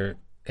character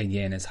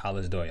again is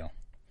Hollis Doyle,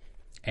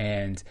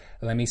 and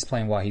let me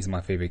explain why he's my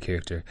favorite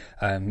character.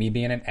 Me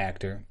being an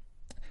actor,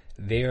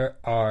 there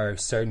are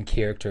certain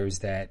characters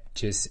that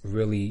just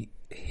really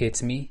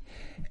hits me.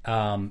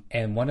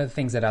 And one of the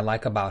things that I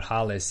like about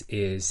Hollis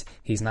is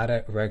he's not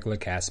a regular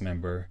cast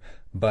member,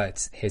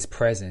 but his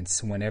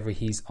presence whenever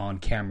he's on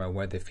camera,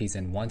 whether if he's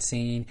in one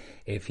scene,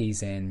 if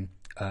he's in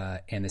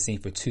the scene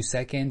for 2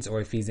 seconds,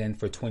 or if he's in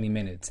for 20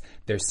 minutes,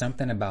 there's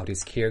something about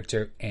his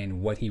character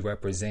and what he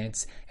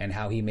represents and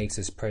how he makes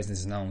his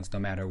presence known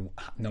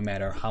no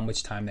matter how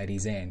much time that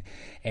he's in.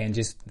 And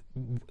just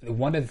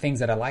one of the things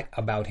that I like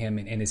about him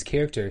and his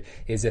character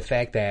is the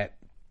fact that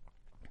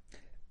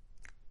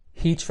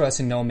he trusts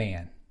no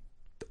man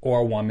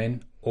or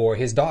woman or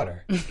his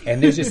daughter.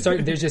 And there's just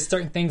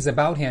certain things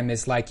about him.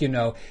 It's like,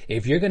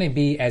 if you're going to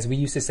be, as we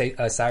used to say,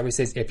 Cyrus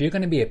says, if you're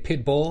going to be a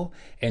pit bull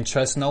and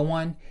trust no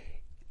one,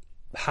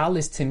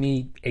 Hollis to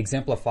me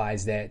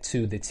exemplifies that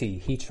to the T.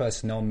 He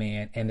trusts no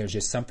man, and there's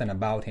just something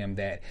about him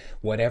that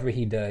whatever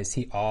he does,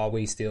 he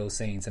always steals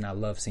scenes, and I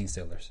love scene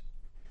stealers.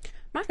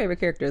 My favorite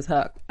character is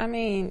Huck. I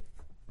mean,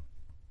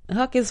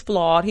 Huck is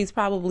flawed. He's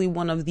probably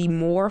one of the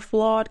more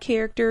flawed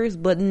characters,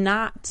 but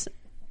not...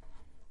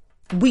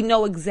 We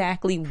know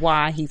exactly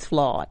why he's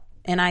flawed.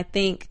 And I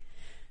think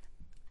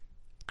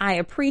I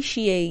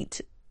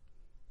appreciate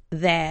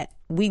that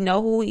we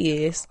know who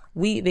he is.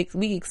 We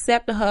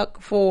accept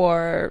Huck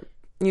for,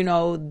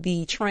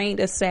 the trained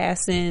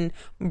assassin,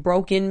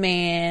 broken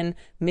man,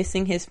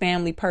 missing his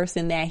family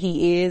person that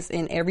he is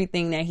and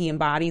everything that he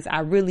embodies.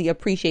 I really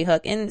appreciate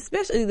Huck. And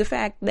especially the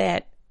fact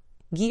that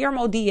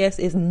Guillermo Diaz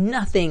is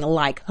nothing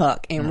like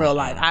Huck in real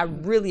life. I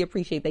really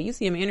appreciate that. You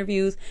see him in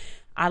interviews.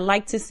 I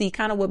like to see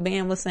kind of what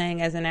Bam was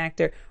saying as an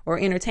actor or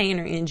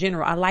entertainer in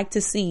general. I like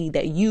to see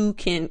that you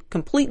can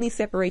completely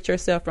separate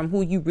yourself from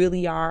who you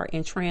really are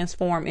and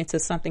transform into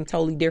something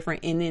totally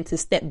different, and then to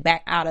step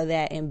back out of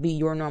that and be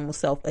your normal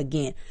self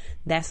again.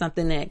 That's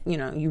something that,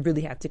 you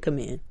really have to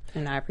commend,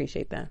 and I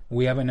appreciate that.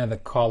 We have another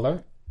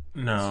caller.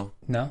 No.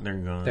 They're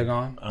gone. They're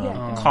gone?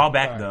 Call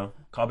back, though.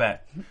 Call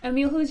back.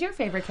 Emil, who's your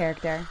favorite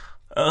character?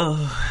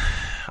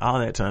 Oh, all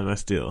that time, I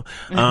still.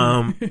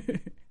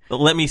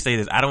 Let me say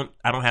this. I don't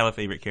have a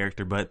favorite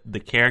character, but the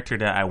character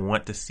that I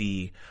want to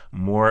see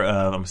more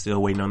of, I'm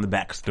still waiting on the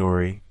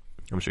backstory,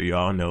 I'm sure you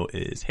all know,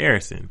 is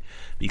Harrison.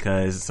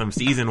 Because from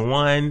season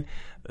 1,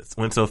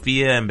 when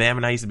Sophia and Bam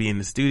and I used to be in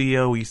the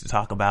studio, we used to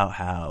talk about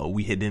how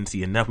we didn't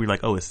see enough. We were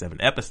like, it's 7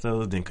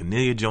 episodes. Then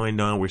Cornelia joined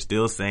on. We're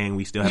still saying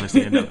we still haven't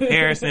seen enough of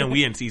Harrison.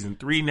 We in season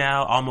 3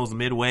 now, almost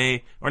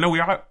midway. Or no,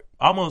 we are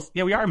almost,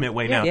 we are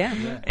midway now.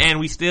 Yeah. And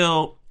we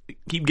still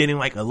keep getting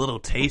like a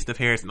little taste of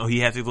Harrison. He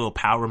has these little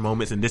power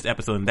moments in this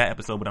episode and that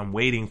episode, but I'm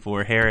waiting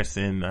for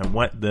Harrison. I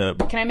want the...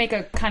 Can I make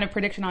a kind of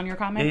prediction on your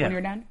comment when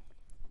you're done?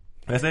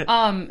 That's it?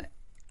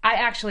 I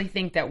actually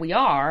think that we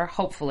are,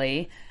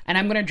 hopefully, and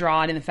I'm going to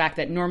draw it in the fact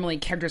that normally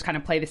characters kind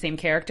of play the same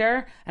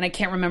character, and I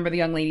can't remember the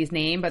young lady's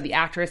name, but the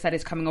actress that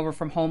is coming over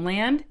from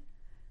Homeland,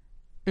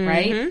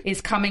 right,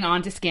 is coming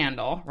on to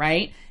Scandal,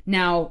 right?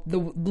 Now, the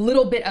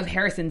little bit of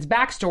Harrison's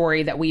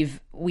backstory that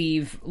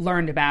we've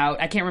learned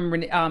about, I can't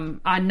remember,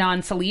 Adnan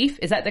Salif,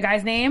 is that the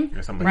guy's name?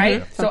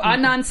 Right? So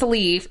Adnan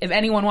Salif, if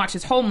anyone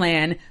watches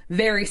Homeland,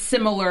 very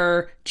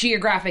similar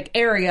geographic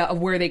area of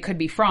where they could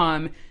be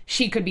from,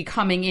 she could be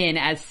coming in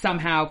as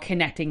somehow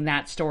connecting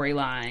that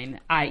storyline,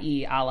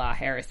 i.e. a la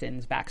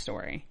Harrison's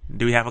backstory.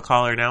 Do we have a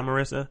caller now,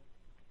 Marissa?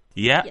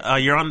 Yeah,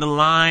 you're on the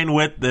line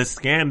with the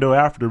Scandal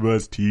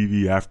AfterBuzz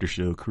TV After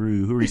Show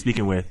crew. Who are you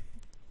speaking with?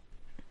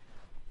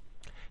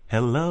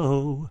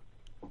 Hello?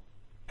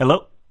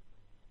 Hello?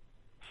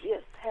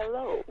 Yes,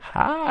 hello.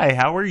 Hi,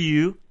 how are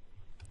you?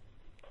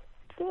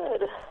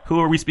 Good. Who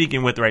are we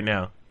speaking with right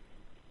now?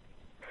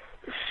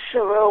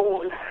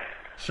 Sharon.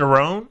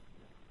 Sharon?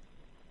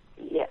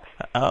 Yes.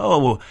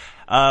 Oh,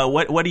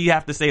 what do you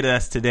have to say to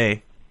us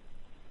today?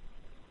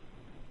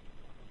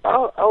 I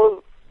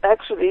was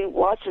actually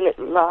watching it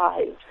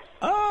live.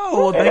 Oh,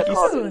 well, thank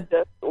you.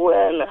 Just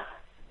when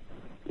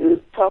you were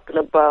talking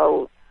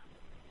about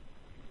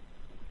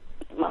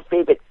my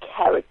favorite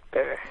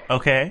character.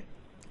 Okay.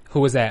 Who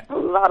was that? A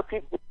lot of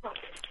people.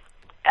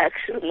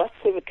 Actually, my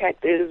favorite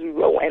character is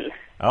Rowan.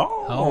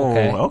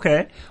 Oh,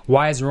 okay.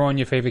 Why is Rowan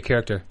your favorite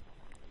character?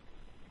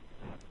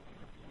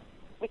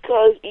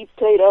 Because he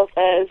played off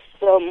as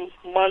some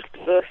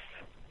monstrous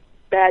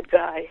bad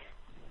guy.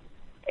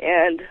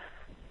 And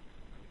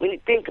when you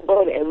think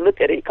about it and look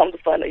at it, you come to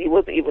find out he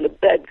wasn't even a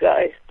bad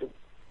guy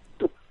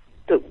to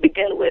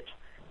begin with.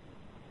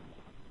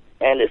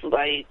 And it's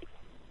like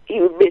he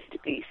was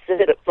basically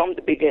set up from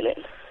the beginning.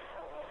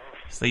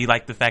 So you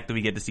like the fact that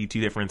we get to see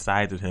two different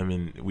sides of him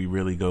and we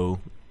really go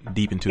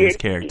deep into his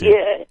character.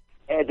 Yeah,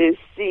 and this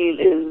scene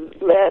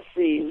is last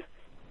scene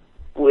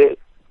with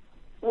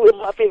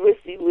my favorite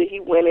scene where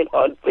he went in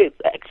on Fitz,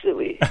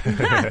 actually.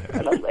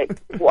 And I'm like,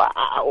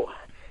 wow.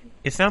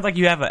 It sounds like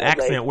you have an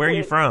accent. Like, where are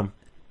you from?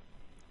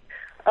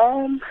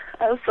 I'm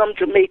from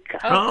Jamaica.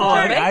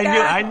 Oh, Jamaica.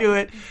 I knew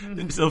it.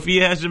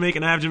 Sophia has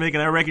Jamaican, I have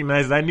Jamaican. I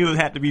recognize it. I knew it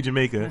had to be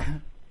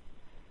Jamaica.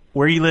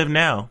 Where you live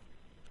now?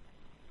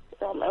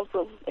 I'm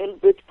in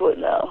Bridgeport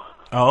now.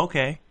 Oh,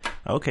 okay.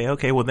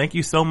 Well, thank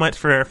you so much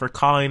for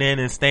calling in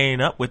and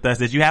staying up with us.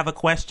 Did you have a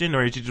question,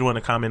 or did you just want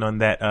to comment on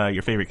that,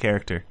 your favorite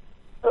character?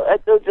 I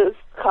just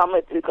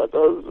commented because I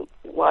was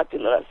watching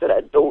and I said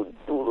I don't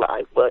do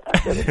live, but I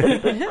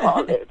said just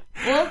call it.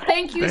 Well,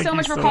 thank you so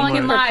much for calling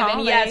in live.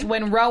 And yes,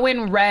 when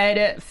Rowan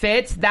read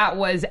Fitz, that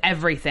was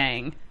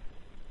everything.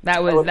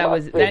 That was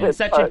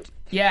such a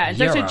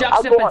such a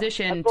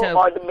juxtaposition to.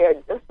 On the mirror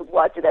just to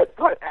watch that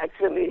part,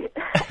 actually.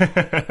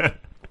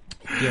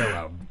 You're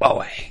a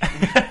boy.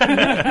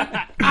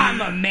 I'm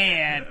a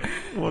man.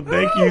 Well,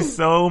 thank you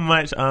so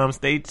much.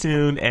 Stay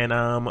tuned. And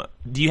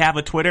do you have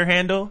a Twitter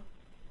handle?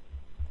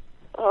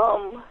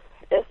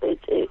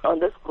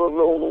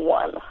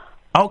 SHA_Rowan1.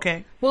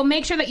 Okay. Well,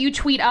 make sure that you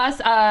tweet us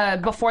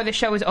before the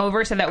show is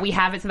over so that we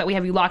have it, so that we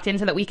have you locked in,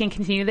 so that we can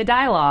continue the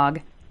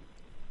dialogue.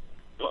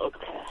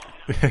 Okay.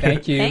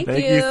 Thank you.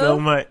 Thank you so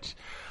much.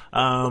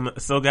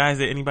 So guys,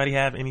 did anybody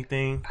have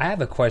anything? I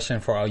have a question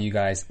for all you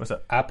guys. What's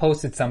up? I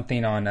posted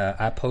something on,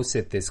 I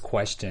posted this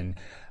question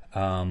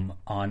on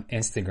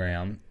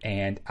Instagram,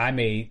 and I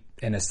made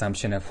an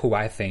assumption of who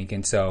I think.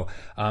 And so,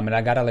 and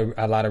I got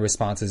a lot of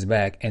responses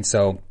back. And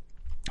so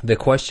the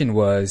question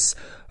was,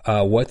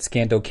 what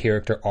Scandal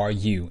character are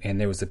you? And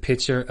there was a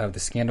picture of the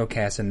Scandal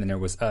cast, and then there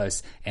was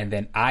us. And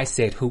then I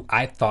said who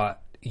I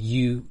thought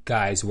you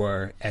guys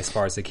were as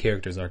far as the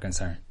characters are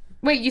concerned.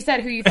 Wait, you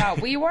said who you thought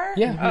we were?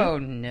 Yeah. Oh,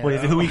 no. Wait,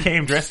 is it who we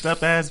came dressed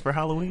up as for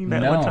Halloween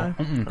that one time?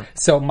 Mm-mm.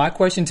 So my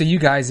question to you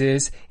guys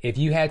is, if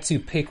you had to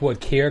pick what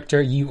character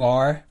you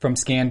are from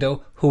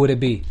Scandal, who would it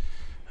be?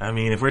 I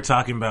mean, if we're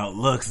talking about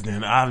looks,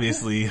 then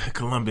obviously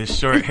Columbus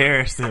Short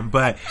Harrison.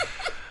 But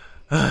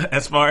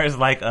as far as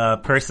like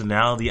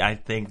personality, I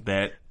think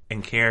that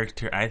in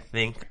character, I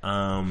think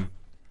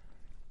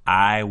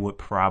I would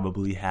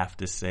probably have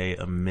to say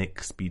a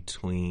mix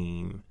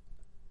between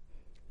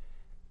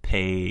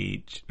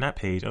not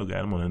Paige. Oh God,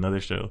 I'm on another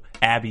show.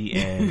 Abby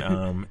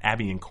and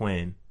Abby and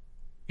Quinn.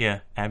 Yeah,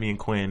 Abby and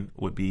Quinn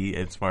would be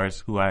as far as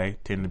who I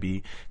tend to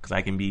be, because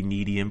I can be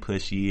needy and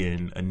pushy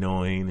and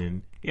annoying,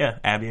 and yeah,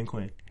 Abby and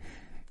Quinn.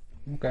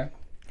 Okay.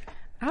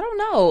 I don't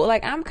know.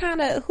 Like, I'm kind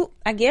of,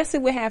 I guess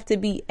it would have to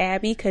be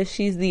Abby, because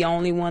she's the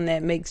only one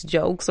that makes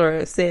jokes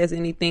or says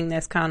anything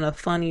that's kind of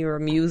funny or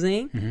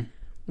amusing. Mm-hmm.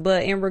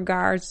 But in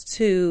regards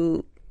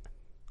to,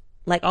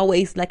 like,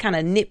 always, like, kind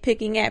of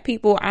nitpicking at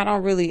people, I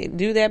don't really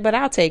do that, but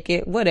I'll take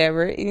it.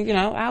 Whatever. You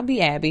know, I'll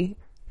be Abby.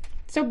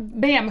 So,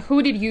 Bam,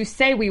 who did you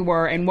say we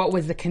were, and what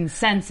was the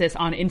consensus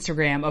on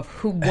Instagram of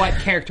what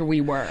character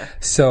we were?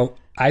 So,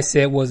 I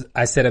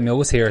said Emil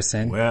was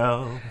Harrison.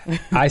 Well,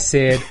 I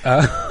said,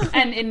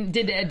 and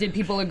did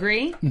people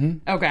agree?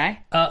 Mm-hmm. Okay.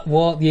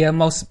 Well, yeah,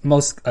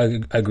 most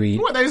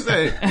agreed. What they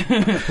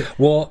say?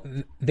 Well,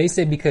 they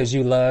said because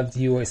you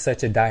were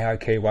such a diehard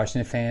Kerry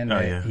Washington fan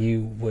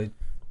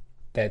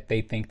that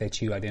they think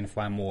that you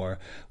identify more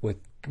with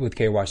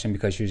Kerry Washington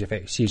because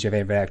she's your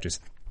favorite actress.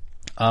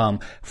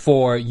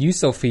 For you,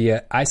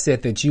 Sophia, I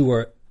said that you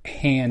were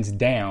hands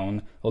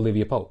down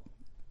Olivia Pope.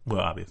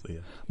 Well, obviously,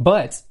 yeah.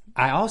 But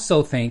I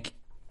also think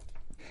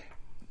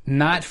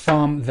not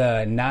from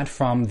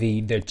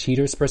the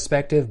cheater's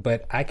perspective,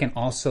 but I can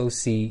also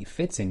see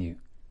Fitz in you.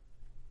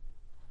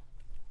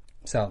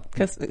 So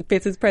because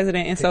Fitz is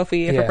president and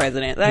Sophia for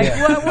president. Like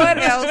what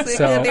else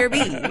could there be?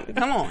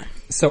 Come on.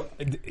 So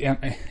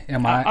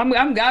am I?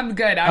 I'm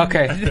good.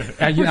 Okay.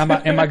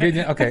 Am I good?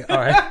 Okay. All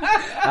right.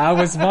 I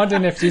was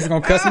wondering if she's gonna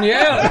cuss me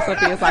out.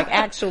 Sophia's like,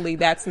 actually,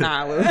 that's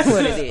not what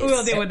it is.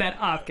 We'll deal with that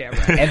off camera.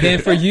 And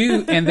then for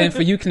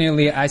you,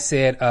 Cornelia, I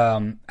said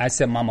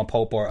Mama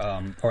Pope or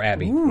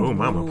Abby. Oh,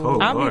 Mama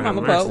Pope. I'll be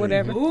Mama Pope,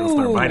 whatever.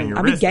 Start biting your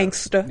I'll be wrist.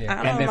 gangster. Yeah. I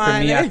don't And then mind for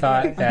me, it. I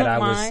thought that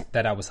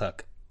I don't was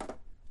Huck.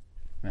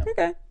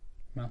 Okay.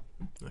 No.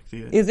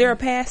 Is there a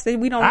past that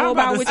we don't know I'm about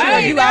about to with say, you?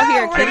 Are you out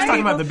here Are you killing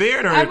talking about people? the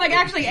beard? Or I'm like,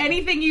 actually,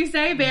 anything you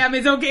say, Bam,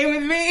 is okay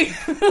with me.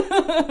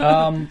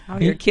 Out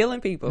here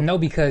killing people. No,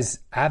 because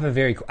I have a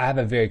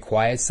very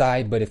quiet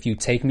side, but if you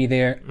take me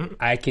there,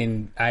 I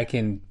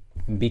can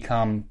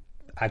become.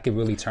 I could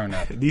really turn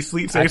up. These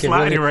sleeps are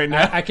sliding right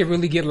now. I could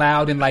really get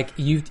loud and like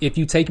if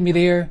you take me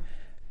there,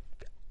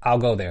 I'll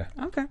go there.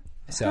 Okay.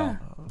 So,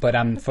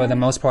 but for the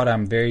most part,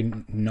 I'm very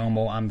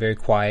normal. I'm very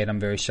quiet. I'm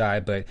very shy.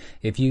 But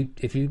if you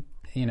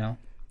know,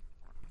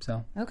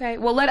 so. Okay.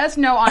 Well, let us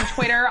know on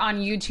Twitter,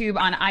 on YouTube,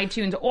 on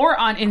iTunes, or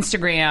on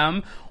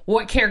Instagram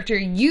what character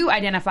you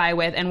identify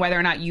with and whether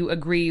or not you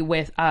agree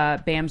with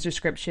Bam's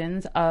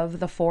descriptions of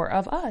the four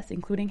of us,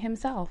 including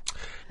himself.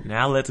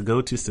 Now let's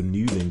go to some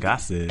news and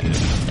gossip.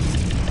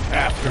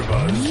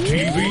 AfterBuzz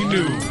TV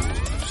News.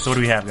 So what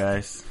do we have,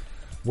 guys?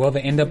 Well, the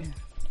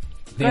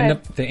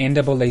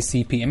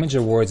NAACP Image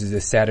Awards is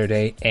this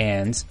Saturday,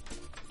 and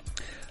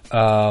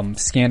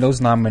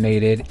Scandal's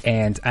nominated,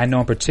 and I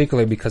know in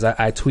particular because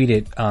I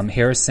tweeted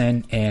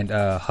Harrison and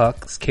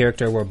Huck's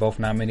character were both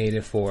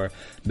nominated for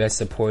Best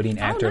Supporting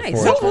Actor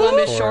nice. for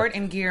Columbus Short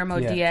and Guillermo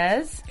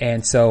Diaz.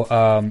 And so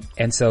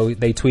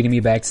they tweeted me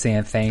back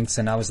saying thanks,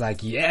 and I was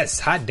like, yes,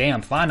 hot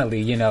damn,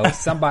 finally,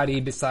 somebody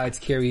besides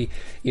Kerry,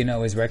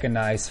 is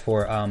recognized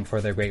for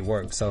their great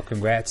work. So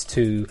congrats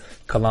to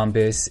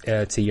Columbus,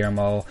 to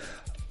Guillermo,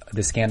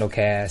 the Scandal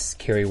cast,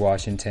 Kerry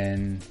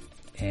Washington,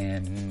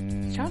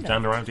 and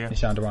Shonda Rhimes, yeah.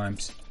 Shonda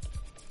Rhimes.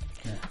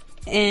 Yeah.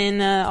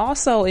 And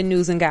also in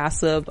news and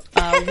gossip,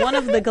 one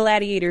of the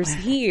gladiators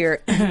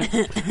here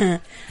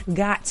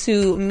got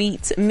to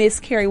meet Miss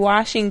Kerry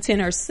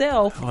Washington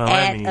herself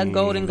at a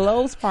Golden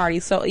Globes party.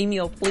 So,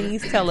 Emil,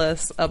 please tell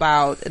us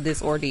about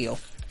this ordeal.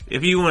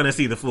 If you want to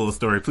see the full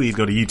story, please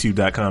go to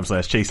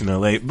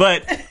youtube.com/ChasingLA.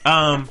 But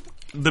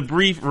the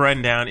brief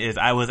rundown is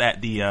I was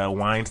at the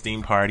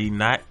Weinstein party,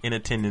 not in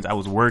attendance. I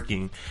was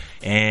working,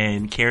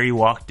 and Kerry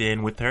walked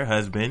in with her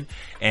husband.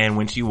 And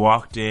when she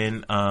walked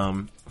in,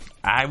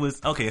 I was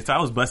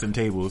busting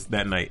tables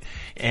that night,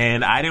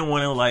 and I didn't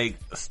want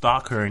to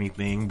stalk her or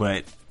anything,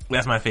 but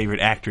that's my favorite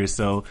actress.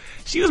 So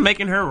she was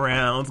making her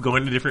rounds,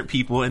 going to different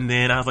people, and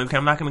then I was like, okay,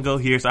 I'm not going to go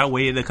here. So I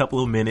waited a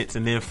couple of minutes,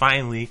 and then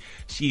finally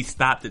she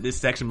stopped at this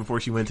section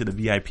before she went to the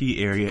VIP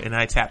area, and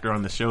I tapped her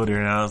on the shoulder,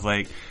 and I was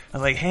like,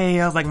 hey,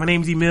 my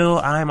name's Emil.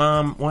 I'm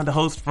one of the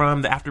hosts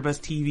from the AfterBuzz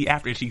TV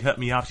and she cut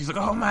me off. She's like,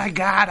 oh my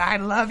God, I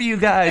love you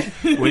guys.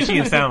 Well, she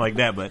didn't sound like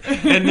that, but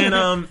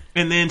and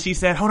then she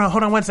said, hold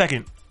on 1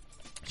 second.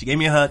 She gave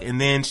me a hug,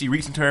 and then she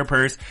reached into her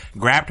purse,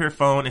 grabbed her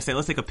phone, and said,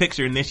 let's take a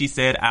picture. And then she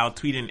said, I'll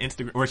tweet it on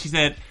Instagram, or she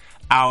said,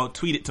 I'll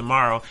tweet it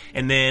tomorrow.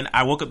 And then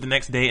I woke up the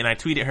next day and I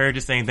tweeted her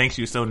just saying, thanks,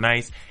 she was so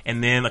nice.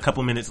 And then a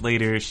couple minutes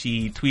later,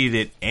 she tweeted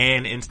it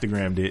and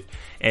Instagrammed it.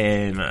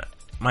 And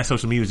my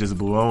social media was just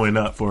blowing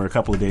up for a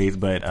couple of days,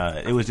 but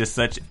it was just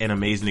such an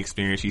amazing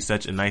experience. She's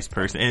such a nice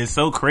person. And it's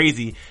so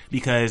crazy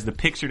because the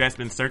picture that's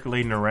been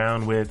circulating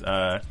around with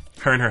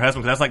her and her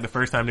husband, because that's the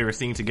first time they were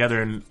seen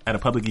together at a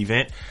public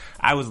event.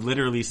 I was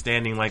literally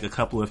standing a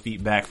couple of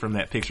feet back from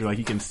that picture.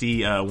 You can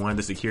see one of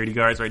the security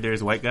guards right there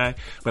is a white guy,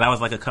 but I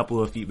was a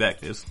couple of feet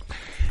back. It was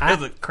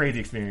a crazy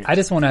experience. I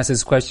just want to ask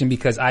this question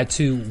because I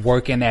too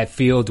work in that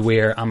field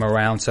where I'm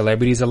around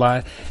celebrities a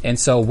lot. And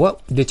so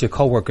what did your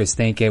coworkers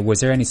think? Was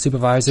there any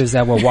supervisors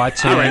that were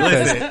watching?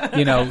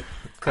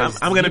 Because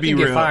I'm going to be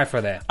real. Get fired for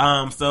that.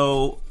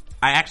 So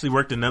I actually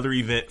worked another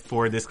event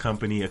for this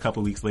company a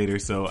couple weeks later,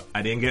 so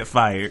I didn't get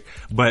fired.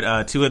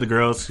 But two of the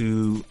girls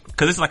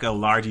because it's a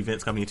large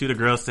events company, two of the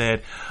girls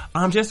said,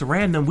 just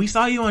random, we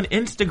saw you on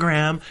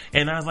Instagram.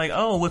 And I was like,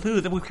 oh, with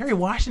who? With Kerry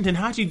Washington.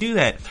 How'd you do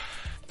that?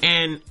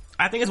 And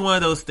I think it's one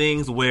of those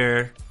things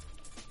where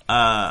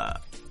I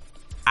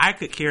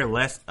could care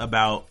less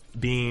about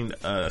being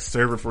a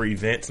server for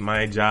events.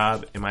 My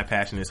job and my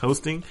passion is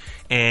hosting,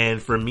 and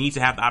for me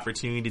to have the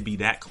opportunity to be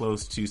that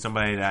close to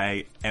somebody that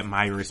I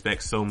admire and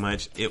respect so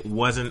much, it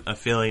wasn't a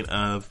feeling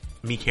of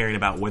me caring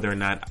about whether or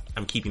not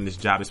I'm keeping this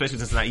job, especially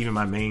since it's not even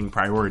my main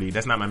priority.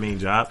 That's not my main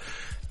job.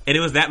 And it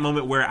was that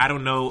moment where I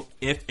don't know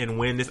if and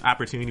when this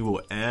opportunity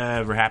will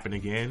ever happen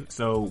again.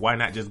 So why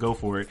not just go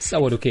for it?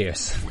 So who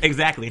cares?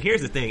 Exactly. And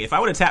here's the thing. If I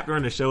would have tapped her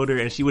on the shoulder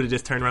and she would have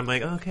just turned around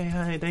like, okay,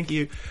 hi, thank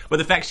you. But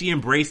the fact she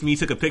embraced me,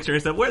 took a picture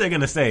and stuff, what are they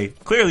going to say?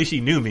 Clearly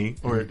she knew me.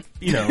 Or,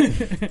 you know,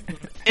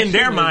 in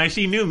their mind,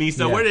 she knew me.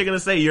 So what are they going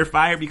to say? You're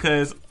fired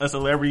because a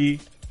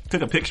celebrity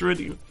took a picture with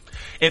you?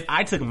 If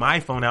I took my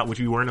phone out, which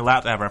we weren't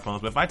allowed to have our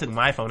phones, but if I took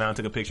my phone out and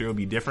took a picture, it would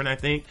be different, I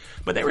think.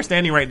 But they were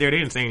standing right there. They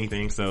didn't say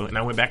anything. So, and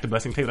I went back to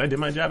busting tapes. I did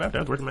my job after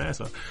I was working my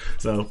ass off.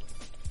 So,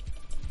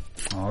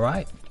 all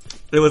right.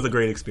 It was a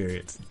great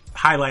experience.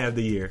 Highlight of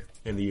the year,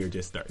 and the year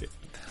just started.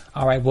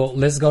 All right. Well,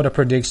 let's go to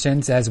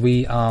predictions as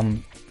we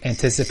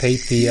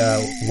anticipate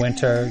the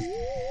winter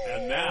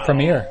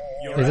premiere.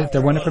 Is it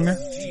the winter premiere?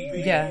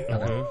 Yeah.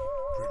 Okay.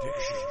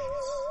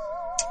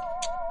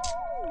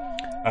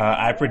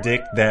 I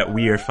predict that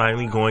we are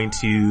finally going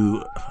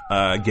to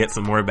get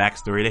some more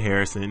backstory to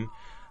Harrison.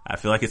 I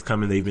feel like it's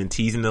coming. They've been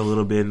teasing it a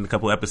little bit in a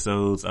couple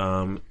episodes,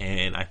 and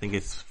I think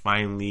it's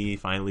finally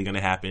going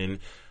to happen.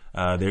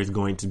 There's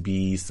going to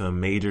be some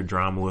major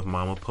drama with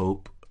Mama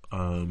Pope.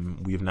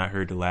 We have not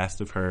heard the last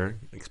of her,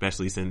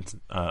 especially since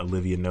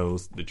Olivia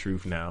knows the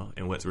truth now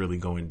and what's really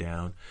going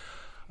down.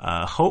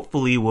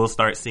 Hopefully, we'll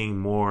start seeing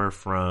more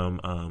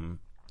from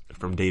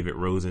David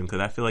Rosen, because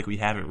I feel like we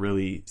haven't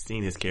really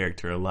seen his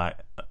character a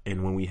lot,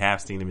 and when we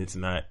have seen him, it's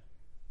not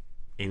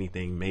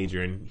anything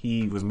major. And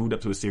he was moved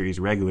up to a series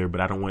regular,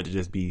 but I don't want it to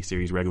just be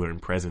series regular in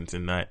presence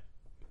and not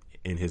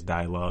in his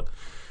dialogue.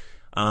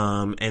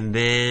 And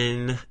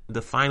then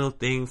the final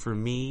thing for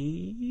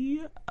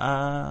me,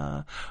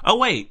 at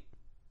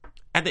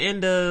the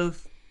end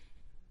of,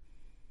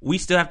 we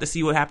still have to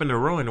see what happened to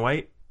Rowan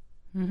White.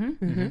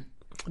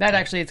 That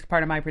actually is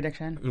part of my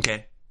prediction.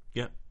 Okay.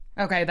 Yeah.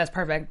 Okay, that's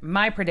perfect.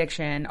 My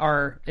prediction,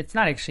 or it's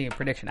not actually a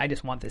prediction, I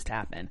just want this to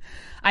happen.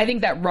 I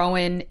think that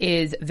Rowan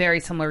is very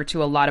similar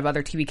to a lot of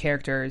other TV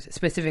characters,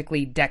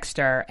 specifically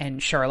Dexter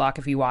and Sherlock,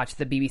 if you watch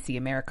the BBC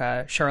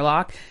America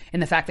Sherlock,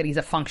 in the fact that he's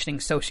a functioning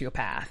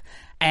sociopath.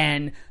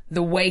 And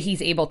the way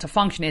he's able to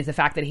function is the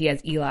fact that he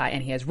has Eli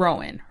and he has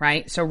Rowan,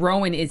 right? So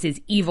Rowan is his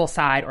evil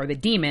side, or the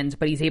demons,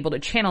 but he's able to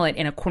channel it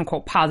in a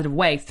quote-unquote positive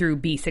way through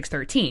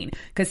B613.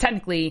 Because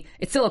technically,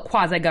 it's still a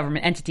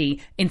quasi-government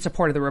entity in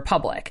support of the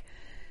Republic.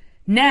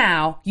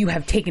 Now, you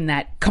have taken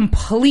that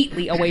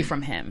completely away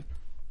from him.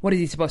 What is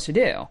he supposed to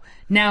do?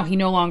 Now he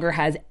no longer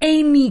has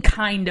any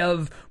kind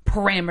of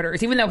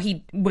parameters. Even though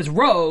he was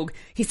rogue,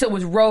 he still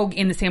was rogue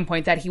in the same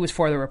point that he was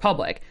for the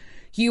Republic.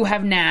 You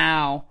have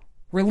now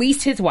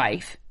released his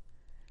wife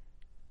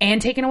and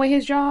taken away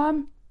his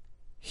job.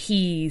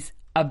 He's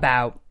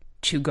about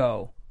to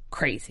go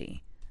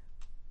crazy.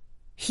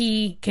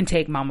 He can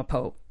take Mama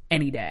Pope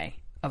any day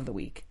of the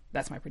week.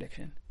 That's my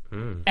prediction.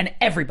 And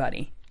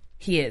everybody.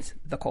 He is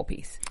the coal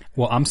piece.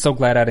 Well, I'm so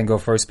glad I didn't go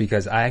first,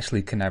 because I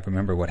actually could not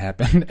remember what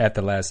happened at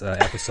the last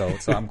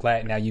episode. So I'm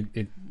glad now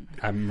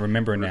I'm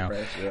remembering now.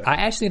 Yeah. I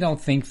actually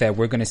don't think that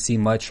we're going to see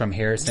much from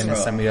Harrison and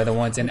some of the other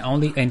ones.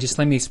 And just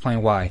let me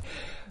explain why.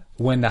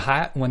 When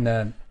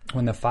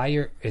the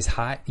fire is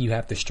hot, you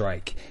have to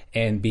strike.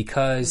 And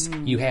because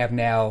you have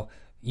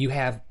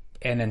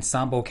an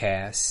ensemble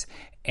cast,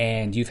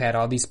 and you've had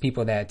all these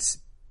people that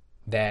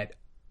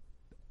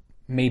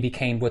maybe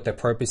came with the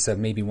purpose of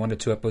maybe 1 or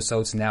 2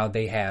 episodes. Now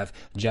they have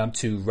jumped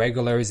to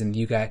regulars, and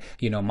you got,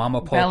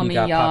 Mama Pope, Bellamy, you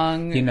got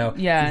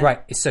Young,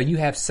 right. So you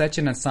have such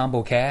an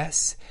ensemble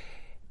cast.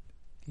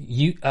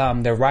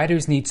 The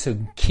writers need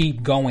to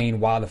keep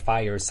going while the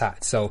fire is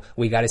hot. So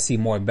we got to see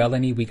more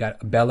Bellamy. We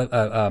got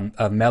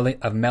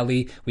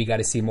Melly. We got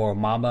to see more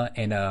Mama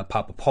and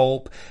Papa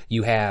Pope.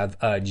 You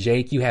have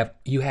Jake. You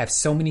have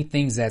so many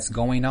things that's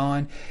going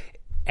on.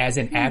 As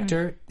an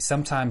actor,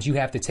 sometimes you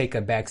have to take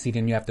a backseat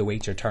and you have to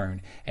wait your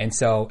turn. And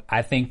so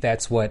I think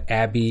that's what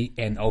Abby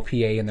and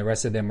OPA and the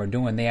rest of them are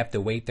doing. They have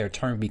to wait their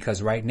turn,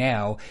 because right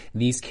now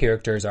these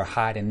characters are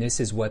hot and this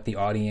is what the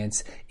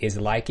audience is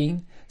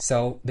liking.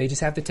 So they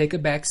just have to take a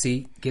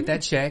backseat, get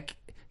that check,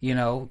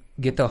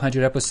 get the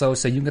 100 episodes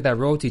so you can get that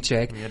royalty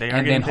check. Yeah,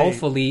 and then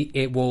hopefully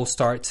it will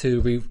start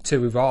to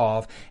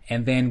revolve.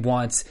 And then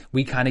once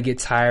we kind of get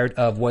tired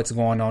of what's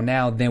going on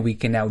now, then we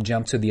can now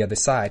jump to the other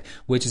side,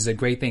 which is a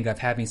great thing of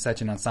having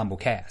such an ensemble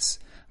cast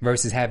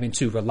versus having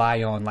to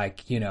rely on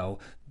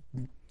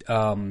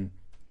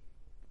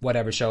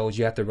whatever shows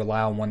you have to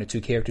rely on 1 or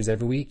 2 characters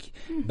every week.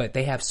 But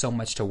they have so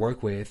much to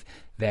work with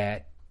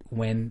that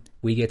when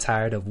we get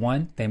tired of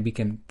one, then we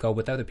can go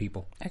with other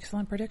people.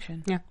 Excellent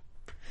prediction. Yeah.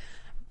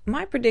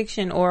 My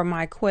prediction, or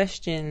my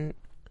question,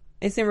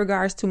 is in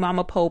regards to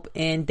Mama Pope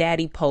and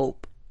Daddy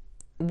Pope.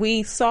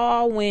 We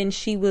saw when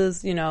she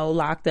was,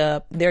 locked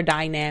up, their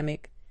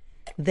dynamic.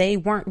 They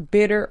weren't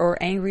bitter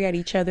or angry at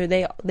each other.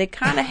 They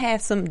kind of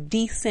had some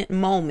decent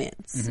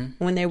moments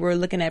when they were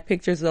looking at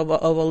pictures of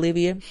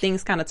Olivia.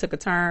 Things kind of took a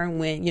turn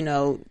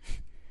when,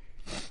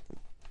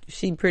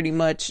 she pretty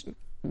much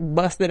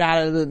busted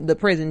out of the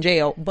prison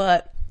jail.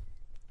 But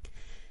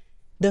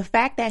the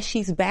fact that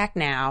she's back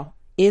now,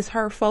 is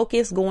her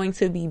focus going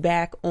to be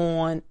back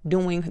on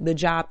doing the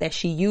job that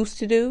she used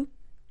to do?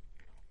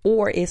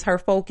 or is her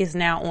focus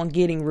now on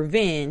getting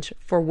revenge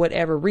for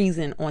whatever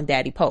reason on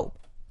Daddy Pope?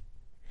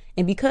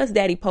 And because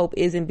Daddy Pope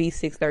isn't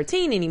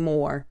B613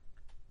 anymore,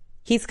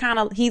 he's kind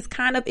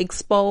of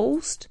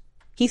exposed.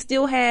 He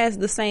still has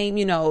the same,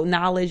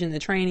 knowledge and the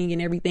training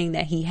and everything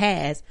that he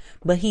has,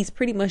 but he's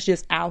pretty much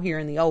just out here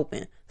in the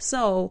open.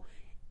 So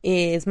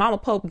is Mama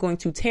Pope going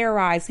to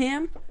terrorize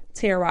him,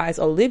 terrorize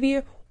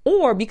Olivia,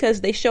 or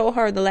because they show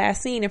her the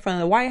last scene in front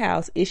of the White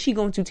House, is she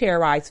going to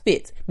terrorize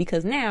Fitz?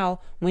 Because now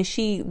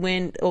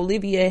when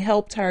Olivia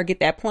helped her get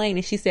that plane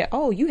and she said,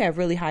 oh, you have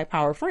really high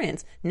power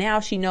friends.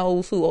 Now she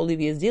knows who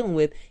Olivia is dealing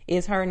with.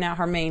 Is her now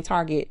her main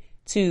target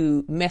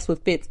to mess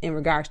with Fitz in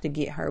regards to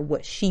get her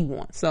what she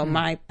wants? So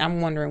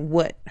I'm wondering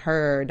what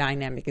her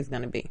dynamic is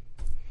going to be.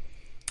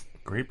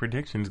 Great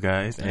predictions,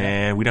 guys.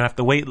 And we don't have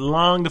to wait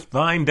long to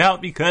find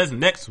out because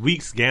next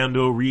week's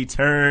Scandal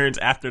returns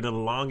after the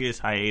longest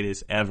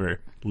hiatus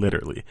ever,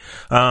 literally.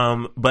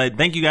 But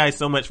thank you guys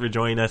so much for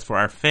joining us for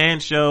our fan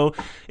show.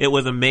 It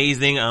was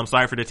amazing. I'm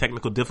sorry for the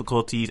technical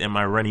difficulties and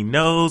my runny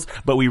nose,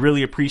 but we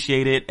really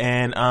appreciate it.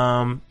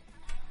 And,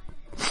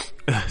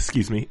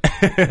 excuse me.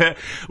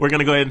 We're going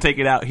to go ahead and take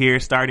it out here,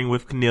 starting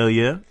with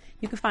Cornelia.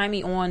 You can find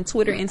me on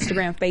Twitter,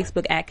 Instagram,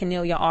 Facebook at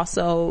Cornelia.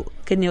 Also,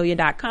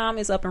 Cornelia.com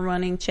is up and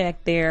running.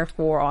 Check there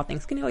for all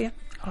things Cornelia.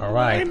 All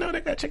right. I didn't know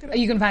that. Check it out.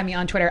 You can find me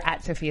on Twitter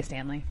at Sophia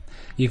Stanley.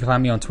 You can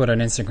find me on Twitter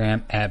and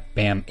Instagram at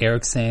Bam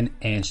Erickson.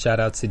 And shout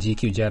out to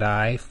GQ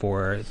Jedi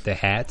for the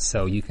hats.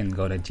 So you can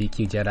go to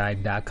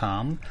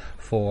gqjedi.com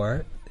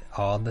for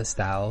all the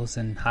styles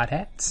and hot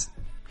hats.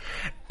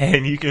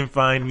 And you can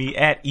find me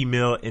at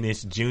Emil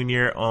Ennis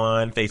Jr.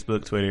 on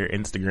Facebook, Twitter,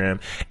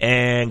 Instagram,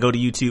 and go to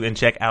YouTube and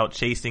check out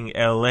Chasing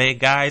LA.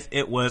 Guys,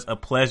 it was a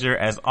pleasure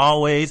as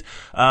always.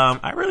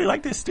 I really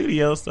like this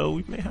studio, so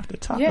we may have to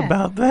talk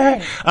about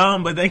that.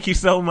 Right. But thank you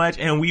so much,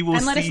 and we will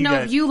see you. And let us know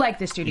if you like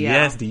the studio.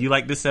 Yes, do you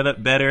like this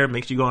setup better?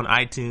 Make sure you go on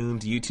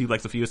iTunes, YouTube,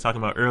 like Sophia was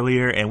talking about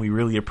earlier, and we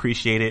really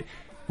appreciate it.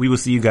 We will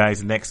see you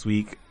guys next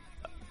week.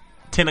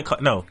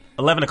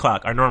 11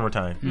 o'clock, our normal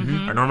time.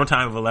 Mm-hmm. Our normal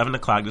time of 11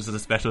 o'clock. This is a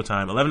special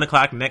time. 11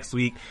 o'clock next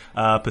week,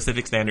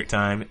 Pacific Standard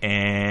Time.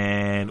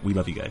 And we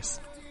love you guys.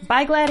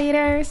 Bye,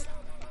 Gladiators.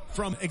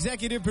 From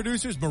executive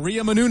producers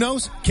Maria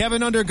Menounos,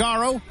 Kevin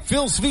Undergaro,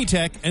 Phil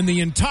Svitek, and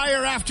the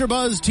entire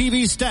AfterBuzz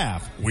TV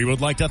staff, we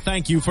would like to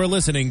thank you for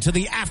listening to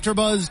the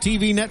AfterBuzz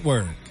TV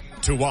network.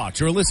 To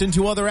watch or listen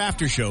to other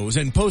after shows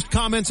and post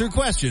comments or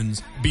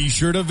questions, be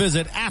sure to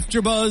visit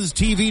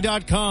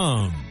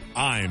AfterBuzzTV.com.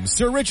 I'm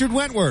Sir Richard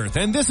Wentworth,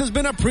 and this has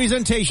been a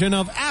presentation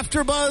of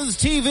AfterBuzz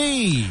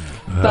TV.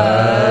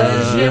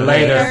 Buzz you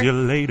later. See you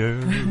later.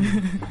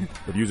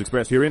 The views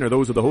expressed herein are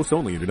those of the hosts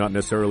only and do not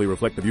necessarily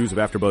reflect the views of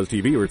AfterBuzz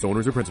TV or its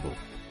owners or principals.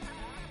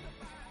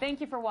 Thank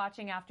you for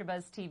watching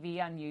AfterBuzz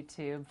TV on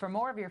YouTube. For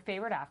more of your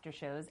favorite after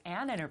shows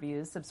and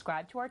interviews,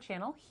 subscribe to our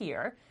channel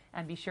here,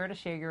 and be sure to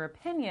share your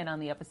opinion on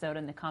the episode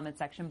in the comment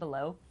section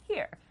below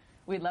here.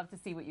 We'd love to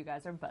see what you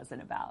guys are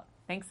buzzing about.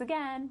 Thanks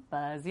again.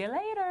 Buzz you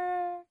later.